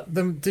 hear about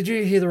them? Did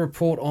you hear the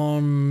report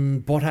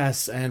on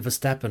Bottas and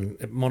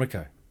Verstappen at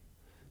Monaco?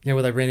 You know,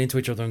 where they ran into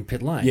each other in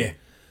pit lane? Yeah.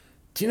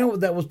 Do you know what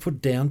that was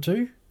put down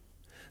to?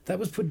 That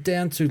was put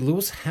down to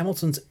Lewis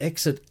Hamilton's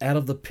exit out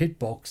of the pit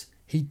box.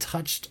 He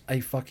touched a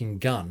fucking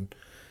gun,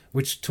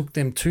 which took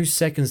them 2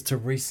 seconds to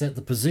reset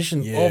the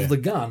position Yeah. of the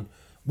gun,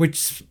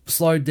 which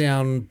slowed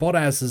down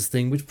Bottas's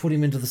thing, which put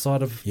him into the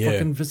side of Yeah.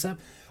 fucking Verstappen.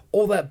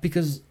 All that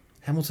because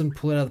Hamilton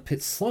pulled out of the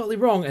pit slightly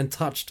wrong and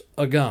touched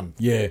a gun.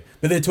 Yeah,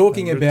 but they're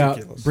talking That's about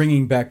ridiculous.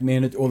 bringing back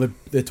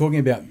they're talking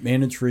about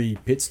mandatory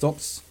pit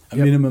stops, a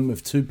Yep. minimum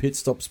of 2 pit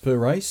stops per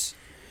race,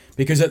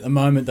 because at the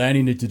moment they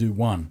only need to do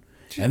 1,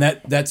 and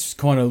that's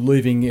kind of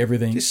leaving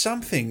everything. Just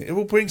something. It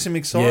will bring some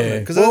excitement. Yeah.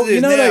 Because Well,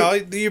 you know, now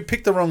you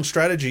pick the wrong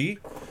strategy,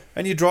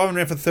 and you're driving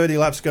around for 30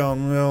 laps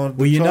going, well, the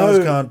Well, you tyres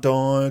know- can't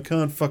die,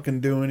 can't fucking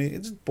do anything.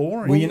 It's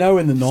boring. Well, you know,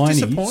 in the It's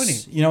disappointing.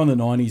 90s, in the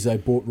 90s they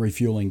brought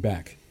refueling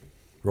back,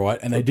 right?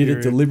 And they did it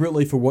period.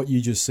 deliberately for what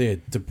you just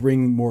said, to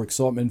bring more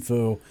excitement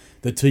for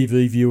the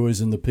TV viewers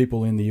and the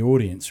people in the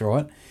audience,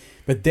 right?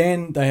 But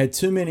then they had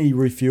too many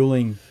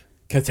refueling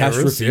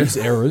catastrophes,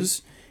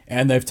 errors,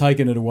 and they've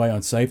taken it away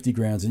on safety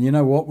grounds. And you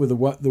know what? With the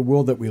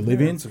world that we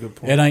live in, that's a good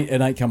point.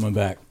 it ain't coming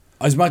back.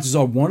 As much as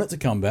I want it to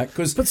come back,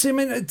 because But see, I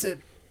mean,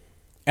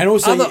 and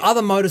also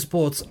other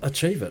motorsports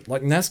achieve it.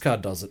 Like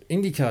NASCAR does it,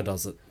 IndyCar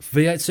does it,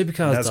 V8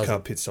 Supercars does it.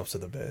 NASCAR pit stops are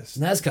the best.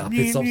 NASCAR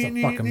pit stops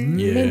are fucking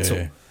Yeah.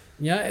 mental.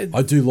 Yeah,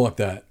 I do like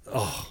that.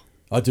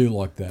 I do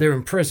like that. they're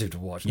impressive to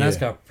watch. Yeah.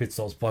 NASCAR pit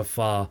stops by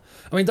far.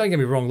 I mean, don't get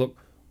me wrong. Look,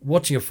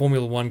 watching a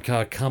Formula One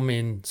car come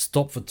in,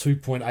 stop for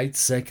 2.8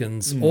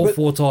 seconds, all But-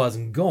 4 tyres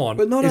and gone.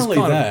 But not is only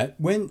kind of- that,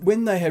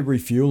 when they had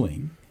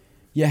refueling,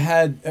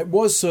 it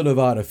was sort of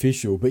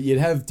artificial, but you'd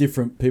have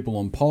different people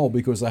on pole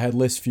because they had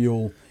less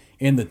fuel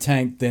in the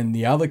tank than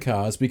the other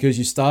cars, because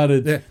you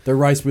started Yeah. the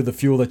race with the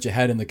fuel that you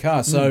had in the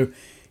car. So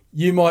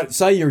you might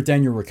say you're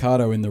Daniel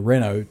Ricciardo in the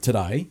Renault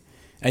today,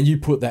 and you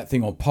put that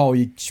thing on pole,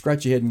 you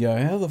scratch your head and go,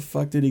 how the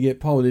fuck did he get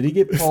pole? Did he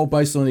get pole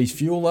based on his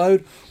fuel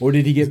load, or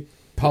did he get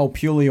pole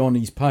purely on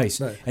his pace?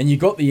 No. And you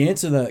got the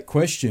answer to that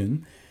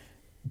question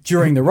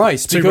during the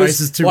race. Two because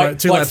races, two like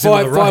laps into the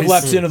five race.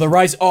 laps into the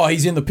race, oh,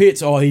 he's in the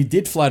pits. Oh, he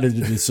did flatter to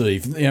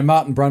deceive.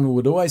 Martin Brundle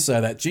would always say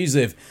that. Geez,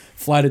 they've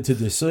flattered to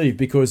deceive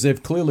because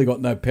they've clearly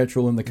got no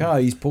petrol in the car.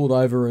 He's pulled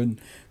over in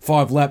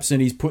 5 laps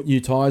and he's put new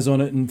tyres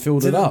on it and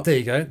filled it up. There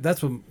you go.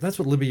 That's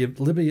what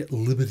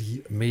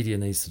Liberty Media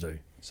needs to do.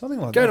 Something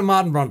like Go that. to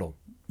Martin Brundle.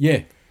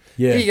 Yeah,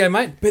 yeah. Here you go,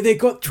 mate. But they've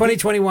got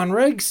 2021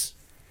 regs.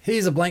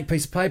 Here's a blank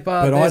piece of paper.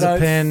 But I There's a don't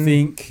pen.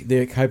 think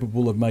they're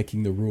capable of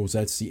making the rules.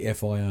 That's the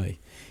FIA.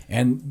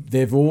 And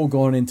they've all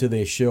gone into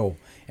their shell.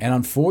 And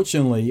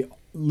unfortunately,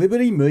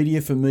 Liberty Media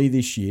for me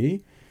this year,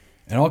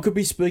 and I could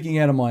be speaking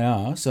out of my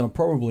arse, and I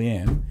probably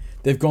am,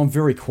 they've gone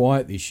very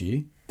quiet this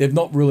year. They've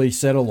not really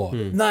said a lot.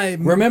 No,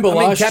 Remember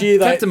last year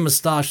they- Captain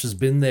Moustache has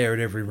been there at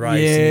every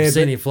race. Yeah, and you've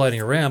seen but- him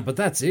floating around, but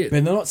that's it.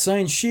 But they're not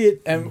saying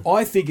shit. And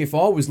I think if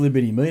I was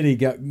Liberty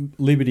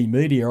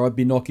Media, I'd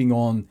be knocking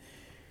on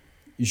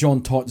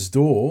Jean Tot's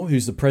door,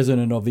 who's the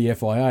president of the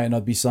FIA, and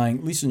I'd be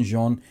saying, listen,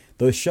 Jean,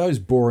 the show's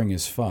boring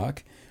as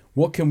fuck.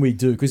 What can we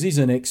do? Because he's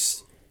an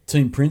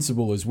ex-team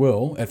principal as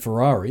well at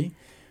Ferrari.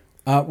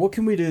 What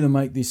can we do to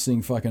make this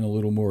thing fucking a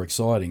little more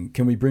exciting?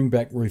 Can we bring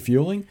back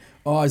refueling?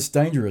 Oh, it's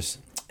dangerous.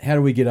 How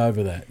do we get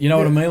over that? You know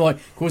what I mean? Like,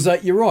 because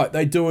you're right.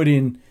 They do it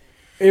in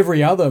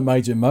every other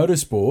major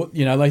motorsport.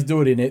 You know, they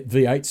do it in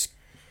V8s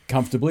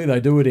comfortably. They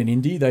do it in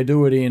Indy. They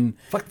do it in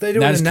Fuck, they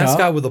do it in NASCAR.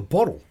 NASCAR with a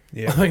bottle.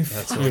 Yeah, I mean,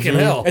 that's fucking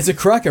hell. It's a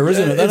cracker,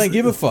 isn't it? They it's- don't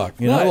give a fuck.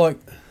 You know, No. like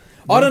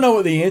I don't know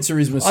what the answer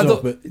is I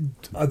myself, thought,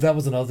 but that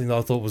was another thing that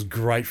I thought was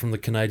great from the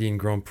Canadian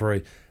Grand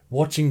Prix.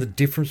 Watching the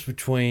difference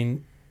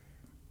between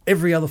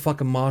every other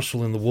fucking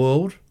marshal in the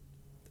world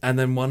and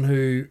then one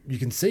who you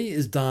can see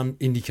is done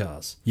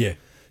IndyCars. yeah,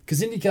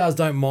 Because IndyCars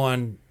don't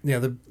mind, you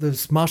know,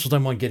 the marshals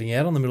don't mind getting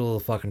out on the middle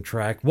of the fucking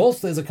track.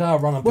 Whilst there's a car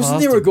running wasn't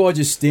past there a them. guy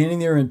just standing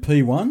there in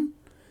P1?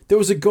 There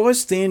was a guy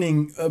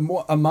standing,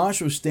 a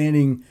marshal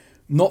standing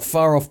not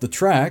far off the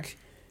track,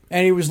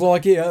 and he was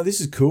like, "Yeah, this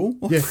is cool."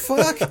 What the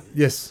fuck?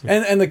 Yes.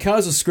 And the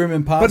cars are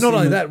screaming past. But not him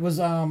only and- that, was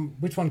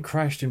which one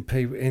crashed in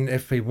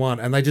FP1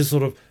 and they just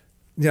sort of,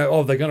 you know,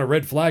 oh, they're going to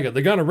red flag it.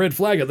 They're going to red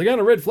flag it. They're going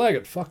to red flag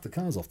it. Fuck, the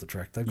car's off the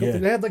track. They've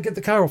got Yeah. how'd they get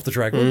the car off the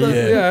track?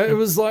 Yeah. It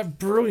was like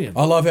brilliant.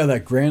 I love how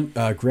that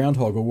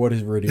groundhog or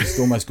whatever it is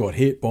almost got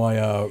hit by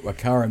a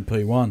car in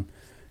P1.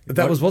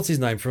 That was what's his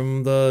name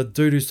from the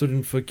dude who stood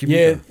in for Kubica.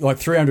 Yeah, like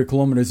 300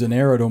 kilometres an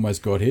hour, it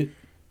almost got hit.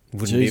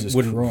 Jesus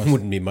Christ.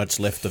 Wouldn't be much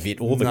left of it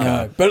or the No,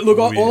 car. but look,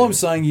 all Yeah. I'm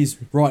saying is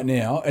right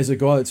now, as a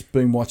guy that's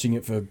been watching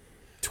it for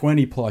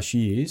 20 plus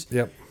years,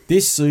 Yep.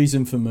 this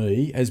season for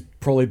me has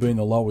probably been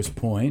the lowest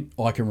point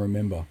I can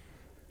remember.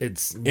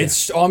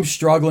 It's I'm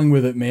struggling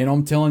with it, man.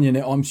 I'm telling you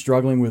now, I'm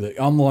struggling with it.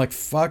 I'm like,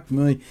 fuck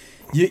me.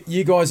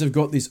 You guys have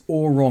got this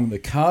all wrong. The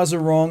cars are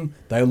wrong.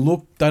 They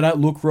don't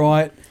look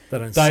right. They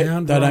don't They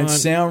sound don't right.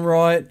 sound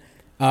right.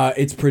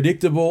 It's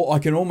predictable. I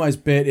can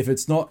almost bet if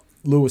it's not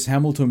Lewis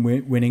Hamilton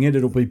winning it,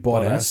 it'll be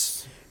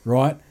Bottas,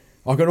 right?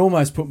 I can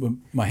almost put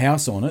my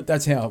house on it.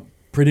 That's how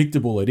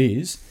predictable it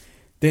is.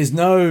 there's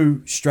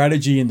no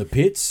strategy in the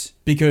pits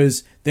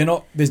because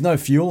there's no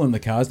fuel in the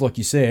cars, like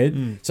you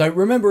said. So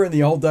remember in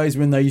the old days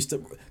when they used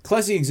to,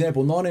 classic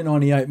example,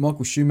 1998,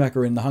 Michael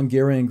Schumacher in the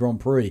Hungarian Grand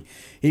Prix.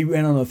 He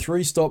went on a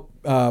 3-stop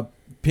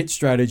pit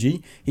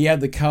strategy. He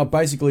had the car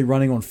basically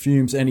running on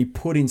fumes, and he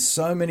put in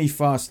so many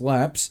fast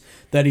laps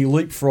that he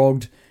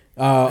leapfrogged.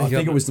 I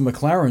think it was the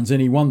McLarens,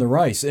 and he won the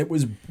race. It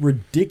was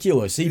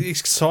ridiculous. The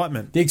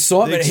excitement. He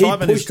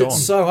pushed it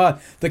so hard.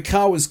 The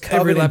car was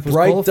covered in was brake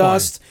qualifying.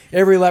 dust.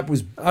 Every lap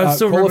was I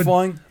still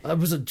qualifying.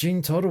 remember, was it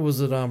Gene Todd or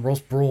was it Ross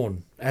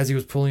Brawn as he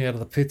was pulling out of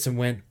the pits and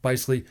went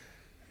basically,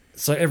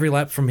 so every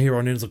lap from here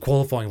on in is a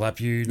qualifying lap.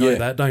 You know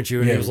that, don't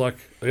you? And he was like,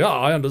 yeah,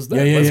 I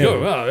understand. Let's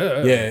go.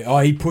 Oh, yeah. Oh,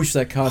 he pushed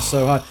that car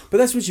so hard. But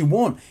that's what you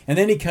want. And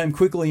then he came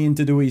quickly in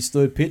to do his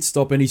third pit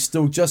stop, and he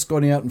still just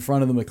got out in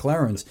front of the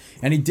McLarens.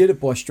 And he did it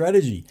by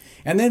strategy.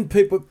 And then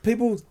people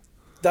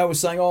they were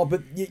saying, oh,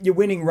 but you're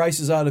winning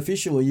races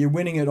artificially. You're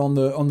winning it on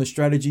the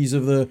strategies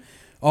of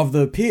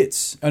the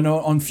pits and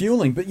on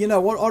fueling. But you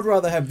know what? I'd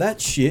rather have that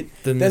shit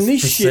than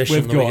this shit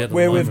we've got,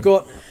 where we've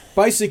got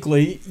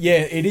basically,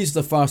 it is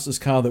the fastest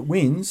car that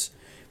wins.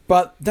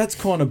 But that's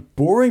kind of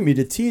boring me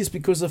to tears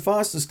because the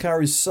fastest car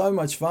is so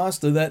much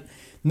faster that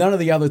none of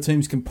the other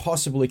teams can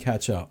possibly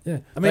catch up. Yeah,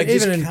 I mean, they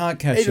even can't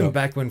catch even up.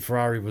 back when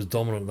Ferrari was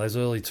dominant, those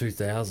early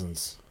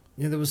 2000s,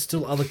 there was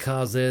still other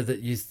cars there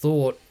that you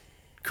thought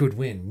could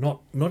win.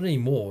 Not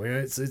anymore.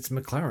 It's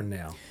McLaren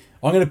now.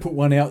 I'm going to put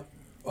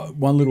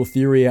one little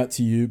theory out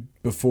to you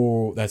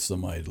before that's the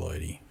maid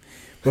lady.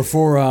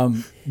 Before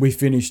we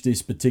finish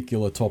this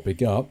particular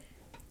topic up,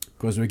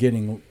 because we're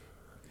getting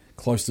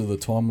close to the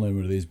time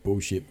limit of this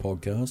bullshit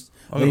podcast.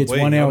 I think it's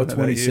 1 hour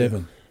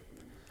 27.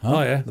 Huh?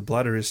 Oh yeah, The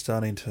bladder is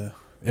starting to.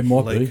 It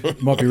might be.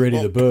 It might be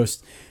ready to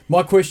burst.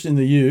 My question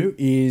to you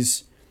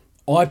is,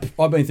 I've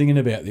been thinking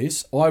about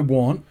this. I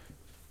want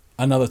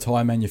another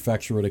tyre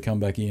manufacturer to come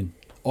back in.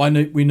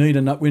 We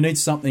need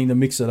something to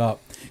mix it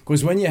up.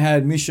 Because when you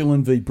had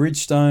Michelin v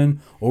Bridgestone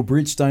or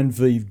Bridgestone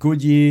v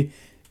Goodyear,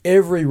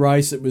 every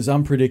race it was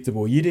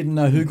unpredictable. You didn't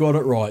know who got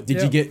it right. Did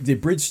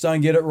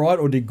Bridgestone get it right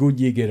or did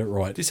Goodyear get it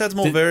right? This adds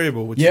more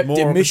variable, which is more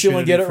did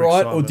Michelin get it for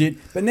right or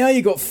excitement. But now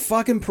you got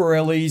fucking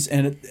Pirellis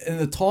and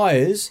the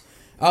tyres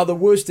are the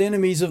worst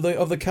enemies of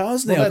the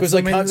cars now because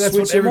they can't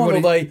switch them on,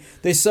 or they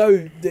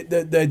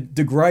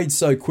degrade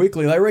so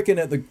quickly. They reckon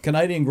at the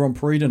Canadian Grand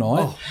Prix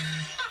tonight,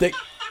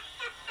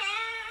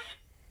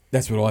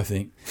 that's what I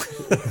think.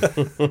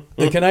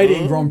 The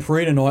Canadian Grand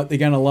Prix tonight, they're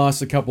going to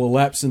last a couple of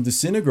laps and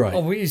disintegrate. Oh,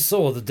 well, you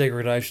saw the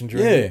degradation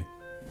during. Yeah.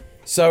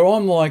 So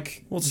I'm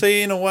like, Well,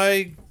 see, in a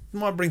way, it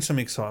might bring some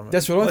excitement.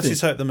 That's what I Let's think.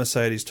 just hope the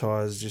Mercedes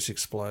tyres just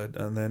explode,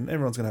 and then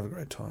everyone's going to have a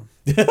great time.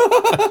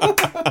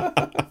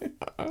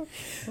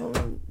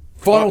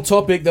 final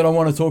topic that I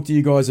want to talk to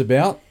you guys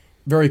about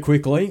very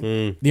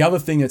quickly. The other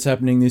thing that's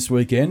happening this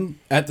weekend,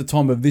 at the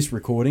time of this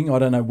recording, I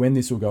don't know when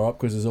this will go up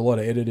because there's a lot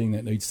of editing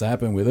that needs to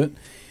happen with it.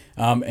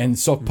 And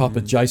Sock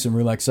Puppet Jason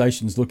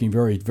Relaxation's looking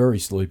very, very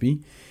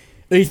sleepy.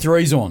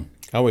 E3's on.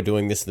 Are we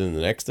doing this in the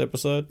next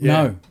episode?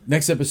 No,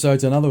 next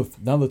episode's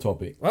another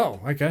topic. Oh,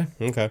 okay.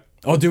 Okay.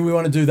 Oh, do we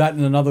want to do that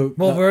in another?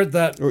 Well, we're at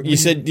that. You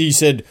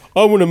said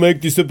I want to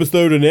make this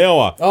episode an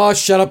hour. Oh,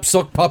 shut up,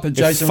 Sock Puppet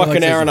Jason.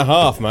 Fucking hour and a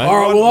half, mate. All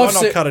right, well, why I've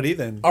not said. cut it here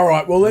then? All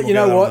right, well, you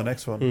know go on what? The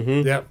next one.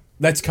 Yep.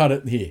 Let's cut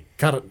it here.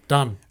 Cut it.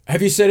 Done.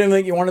 Have you said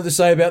anything you wanted to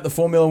say about the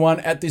Formula One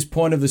at this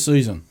point of the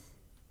season?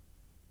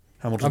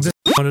 I'm Hamilton's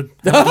disappointed.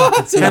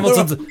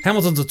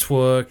 Hamilton's a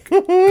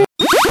twerk.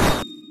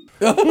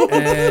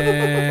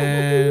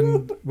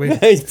 And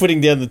He's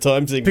putting down the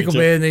time signature. Pickle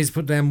Bear needs to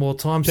put down more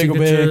time Pickle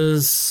Bear.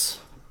 signatures.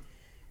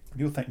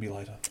 You'll thank me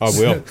later. I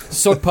will.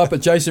 Sock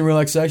Puppet Jason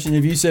Relaxation,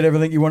 have you said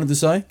everything you wanted to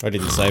say? I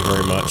didn't say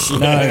very much.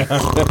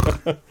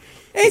 No.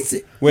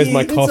 Where's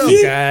my coffee?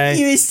 Okay.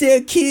 You're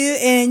so cute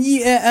and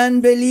you are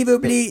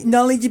unbelievably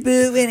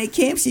knowledgeable when it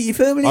comes to your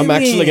Formula I'm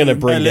actually going to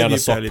bring I love down you, a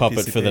sock Pally puppet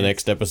Pissy for the Pants.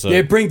 next episode.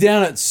 Yeah, bring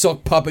down it,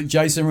 Sock Puppet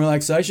Jason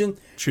Relaxation.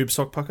 Tube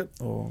sock pocket?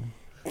 Or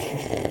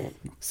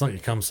It's not your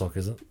cum sock,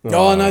 is it?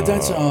 Oh, no,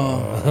 don't.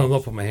 Oh. I'll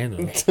not put my hand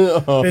on it.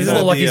 It's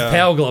not like his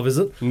power glove, is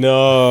it?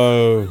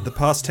 No. the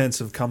past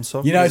tense of cum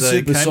sock? You know, is a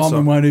Super cane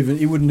Simon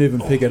sock. wouldn't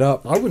even pick it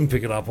up. I wouldn't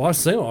pick it up. I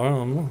see it.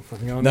 I'm not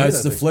fucking going No, near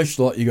it's that the thing.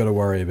 fleshlight you got to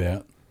worry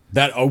about.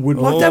 That I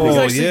wouldn't. What? That was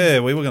Oh, actually- yeah,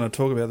 we were going to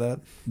talk about that.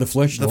 The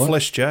fleshlight? The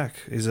Flesh Jack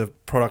is a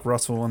product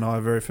Russell and I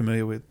are very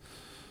familiar with.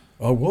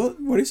 Oh,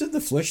 what? What is it? The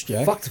Flesh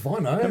Jack? Fuck if I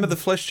know. Remember the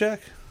Flesh Jack?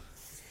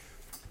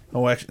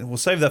 Oh, actually, we'll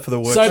save that for the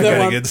work Save that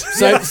one. shenanigans.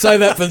 Save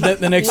that for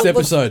the next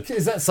episode.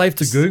 Is that safe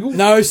to Google?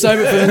 No, save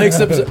it for the next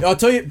episode. I'll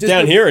tell you. Just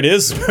Down here it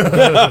is.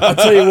 I'll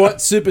tell you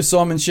what. Super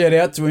Simon, shout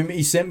out to him.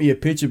 He sent me a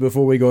picture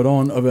before we got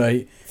on of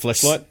a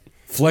Fleshlight.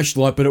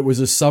 fleshlight, but it was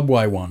a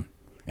Subway one,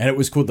 and it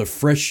was called the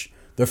Fresh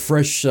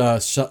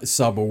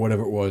Sub or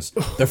whatever it was.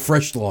 The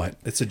Fresh Light,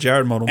 It's a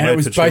Jared model and made it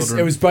was for children.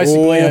 it was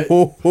basically a,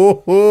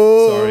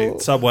 Sorry,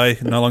 Subway,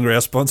 no longer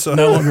our sponsor.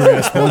 no longer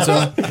our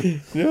sponsor.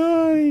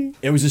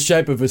 It was the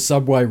shape of a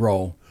Subway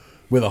roll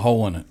with a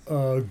hole in it.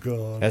 Oh,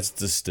 God. That's I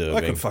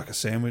disturbing. could fuck a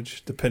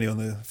sandwich, depending on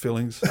the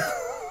fillings.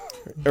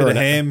 Bit of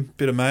ham,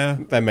 bit of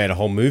mayo. They made a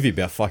whole movie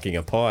about fucking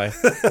a pie.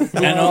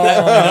 And on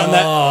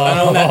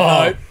that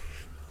note,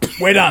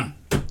 we're done.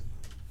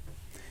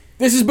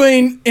 This has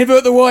been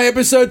Invert the Y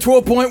episode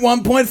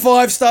 12.1.5,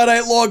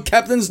 Stardate log,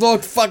 captain's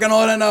log, fucking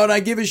I don't know, I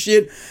don't give a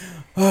shit.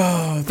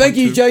 Oh, thank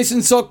you,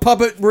 Jason Sock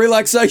Puppet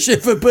Relaxation,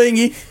 for being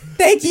here.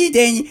 Thank you,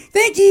 Daniel.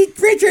 Thank you,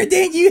 Retro.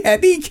 Thank you,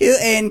 happy, cool,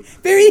 and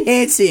very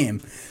handsome.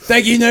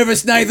 Thank you,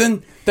 Nervous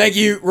Nathan. Thank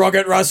you,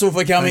 Rocket Russell,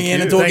 for coming in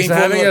and talking Thanks for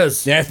having Formula.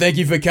 us. Yeah, thank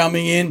you for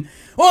coming in.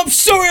 Oh, I'm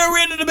sorry I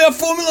ranted about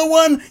Formula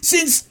One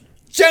since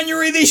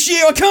January this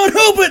year. I can't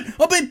help it.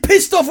 I've been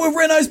pissed off with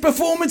Renault's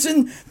performance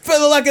and for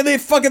the lack of their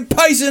fucking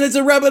pace, and it's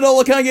a rabbit hole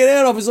I can't get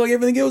out of. It's like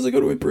everything else. I got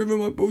to improve in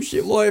my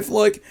bullshit life.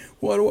 Like,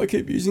 why do I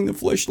keep using the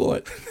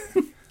fleshlight?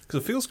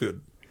 Because it feels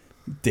good.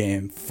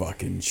 Damn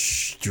fucking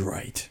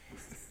straight.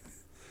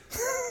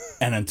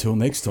 And until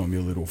next time,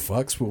 you little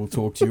fucks, we'll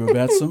talk to you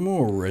about some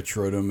more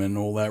Retrodom and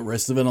all that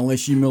rest of it,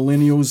 unless you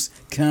millennials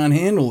can't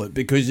handle it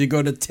because you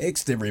got to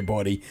text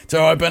everybody to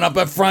open up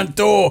a front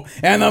door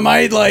and the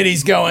maid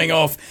lady's going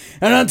off.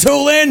 And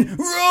until then,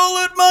 roll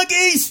it,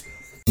 monkeys!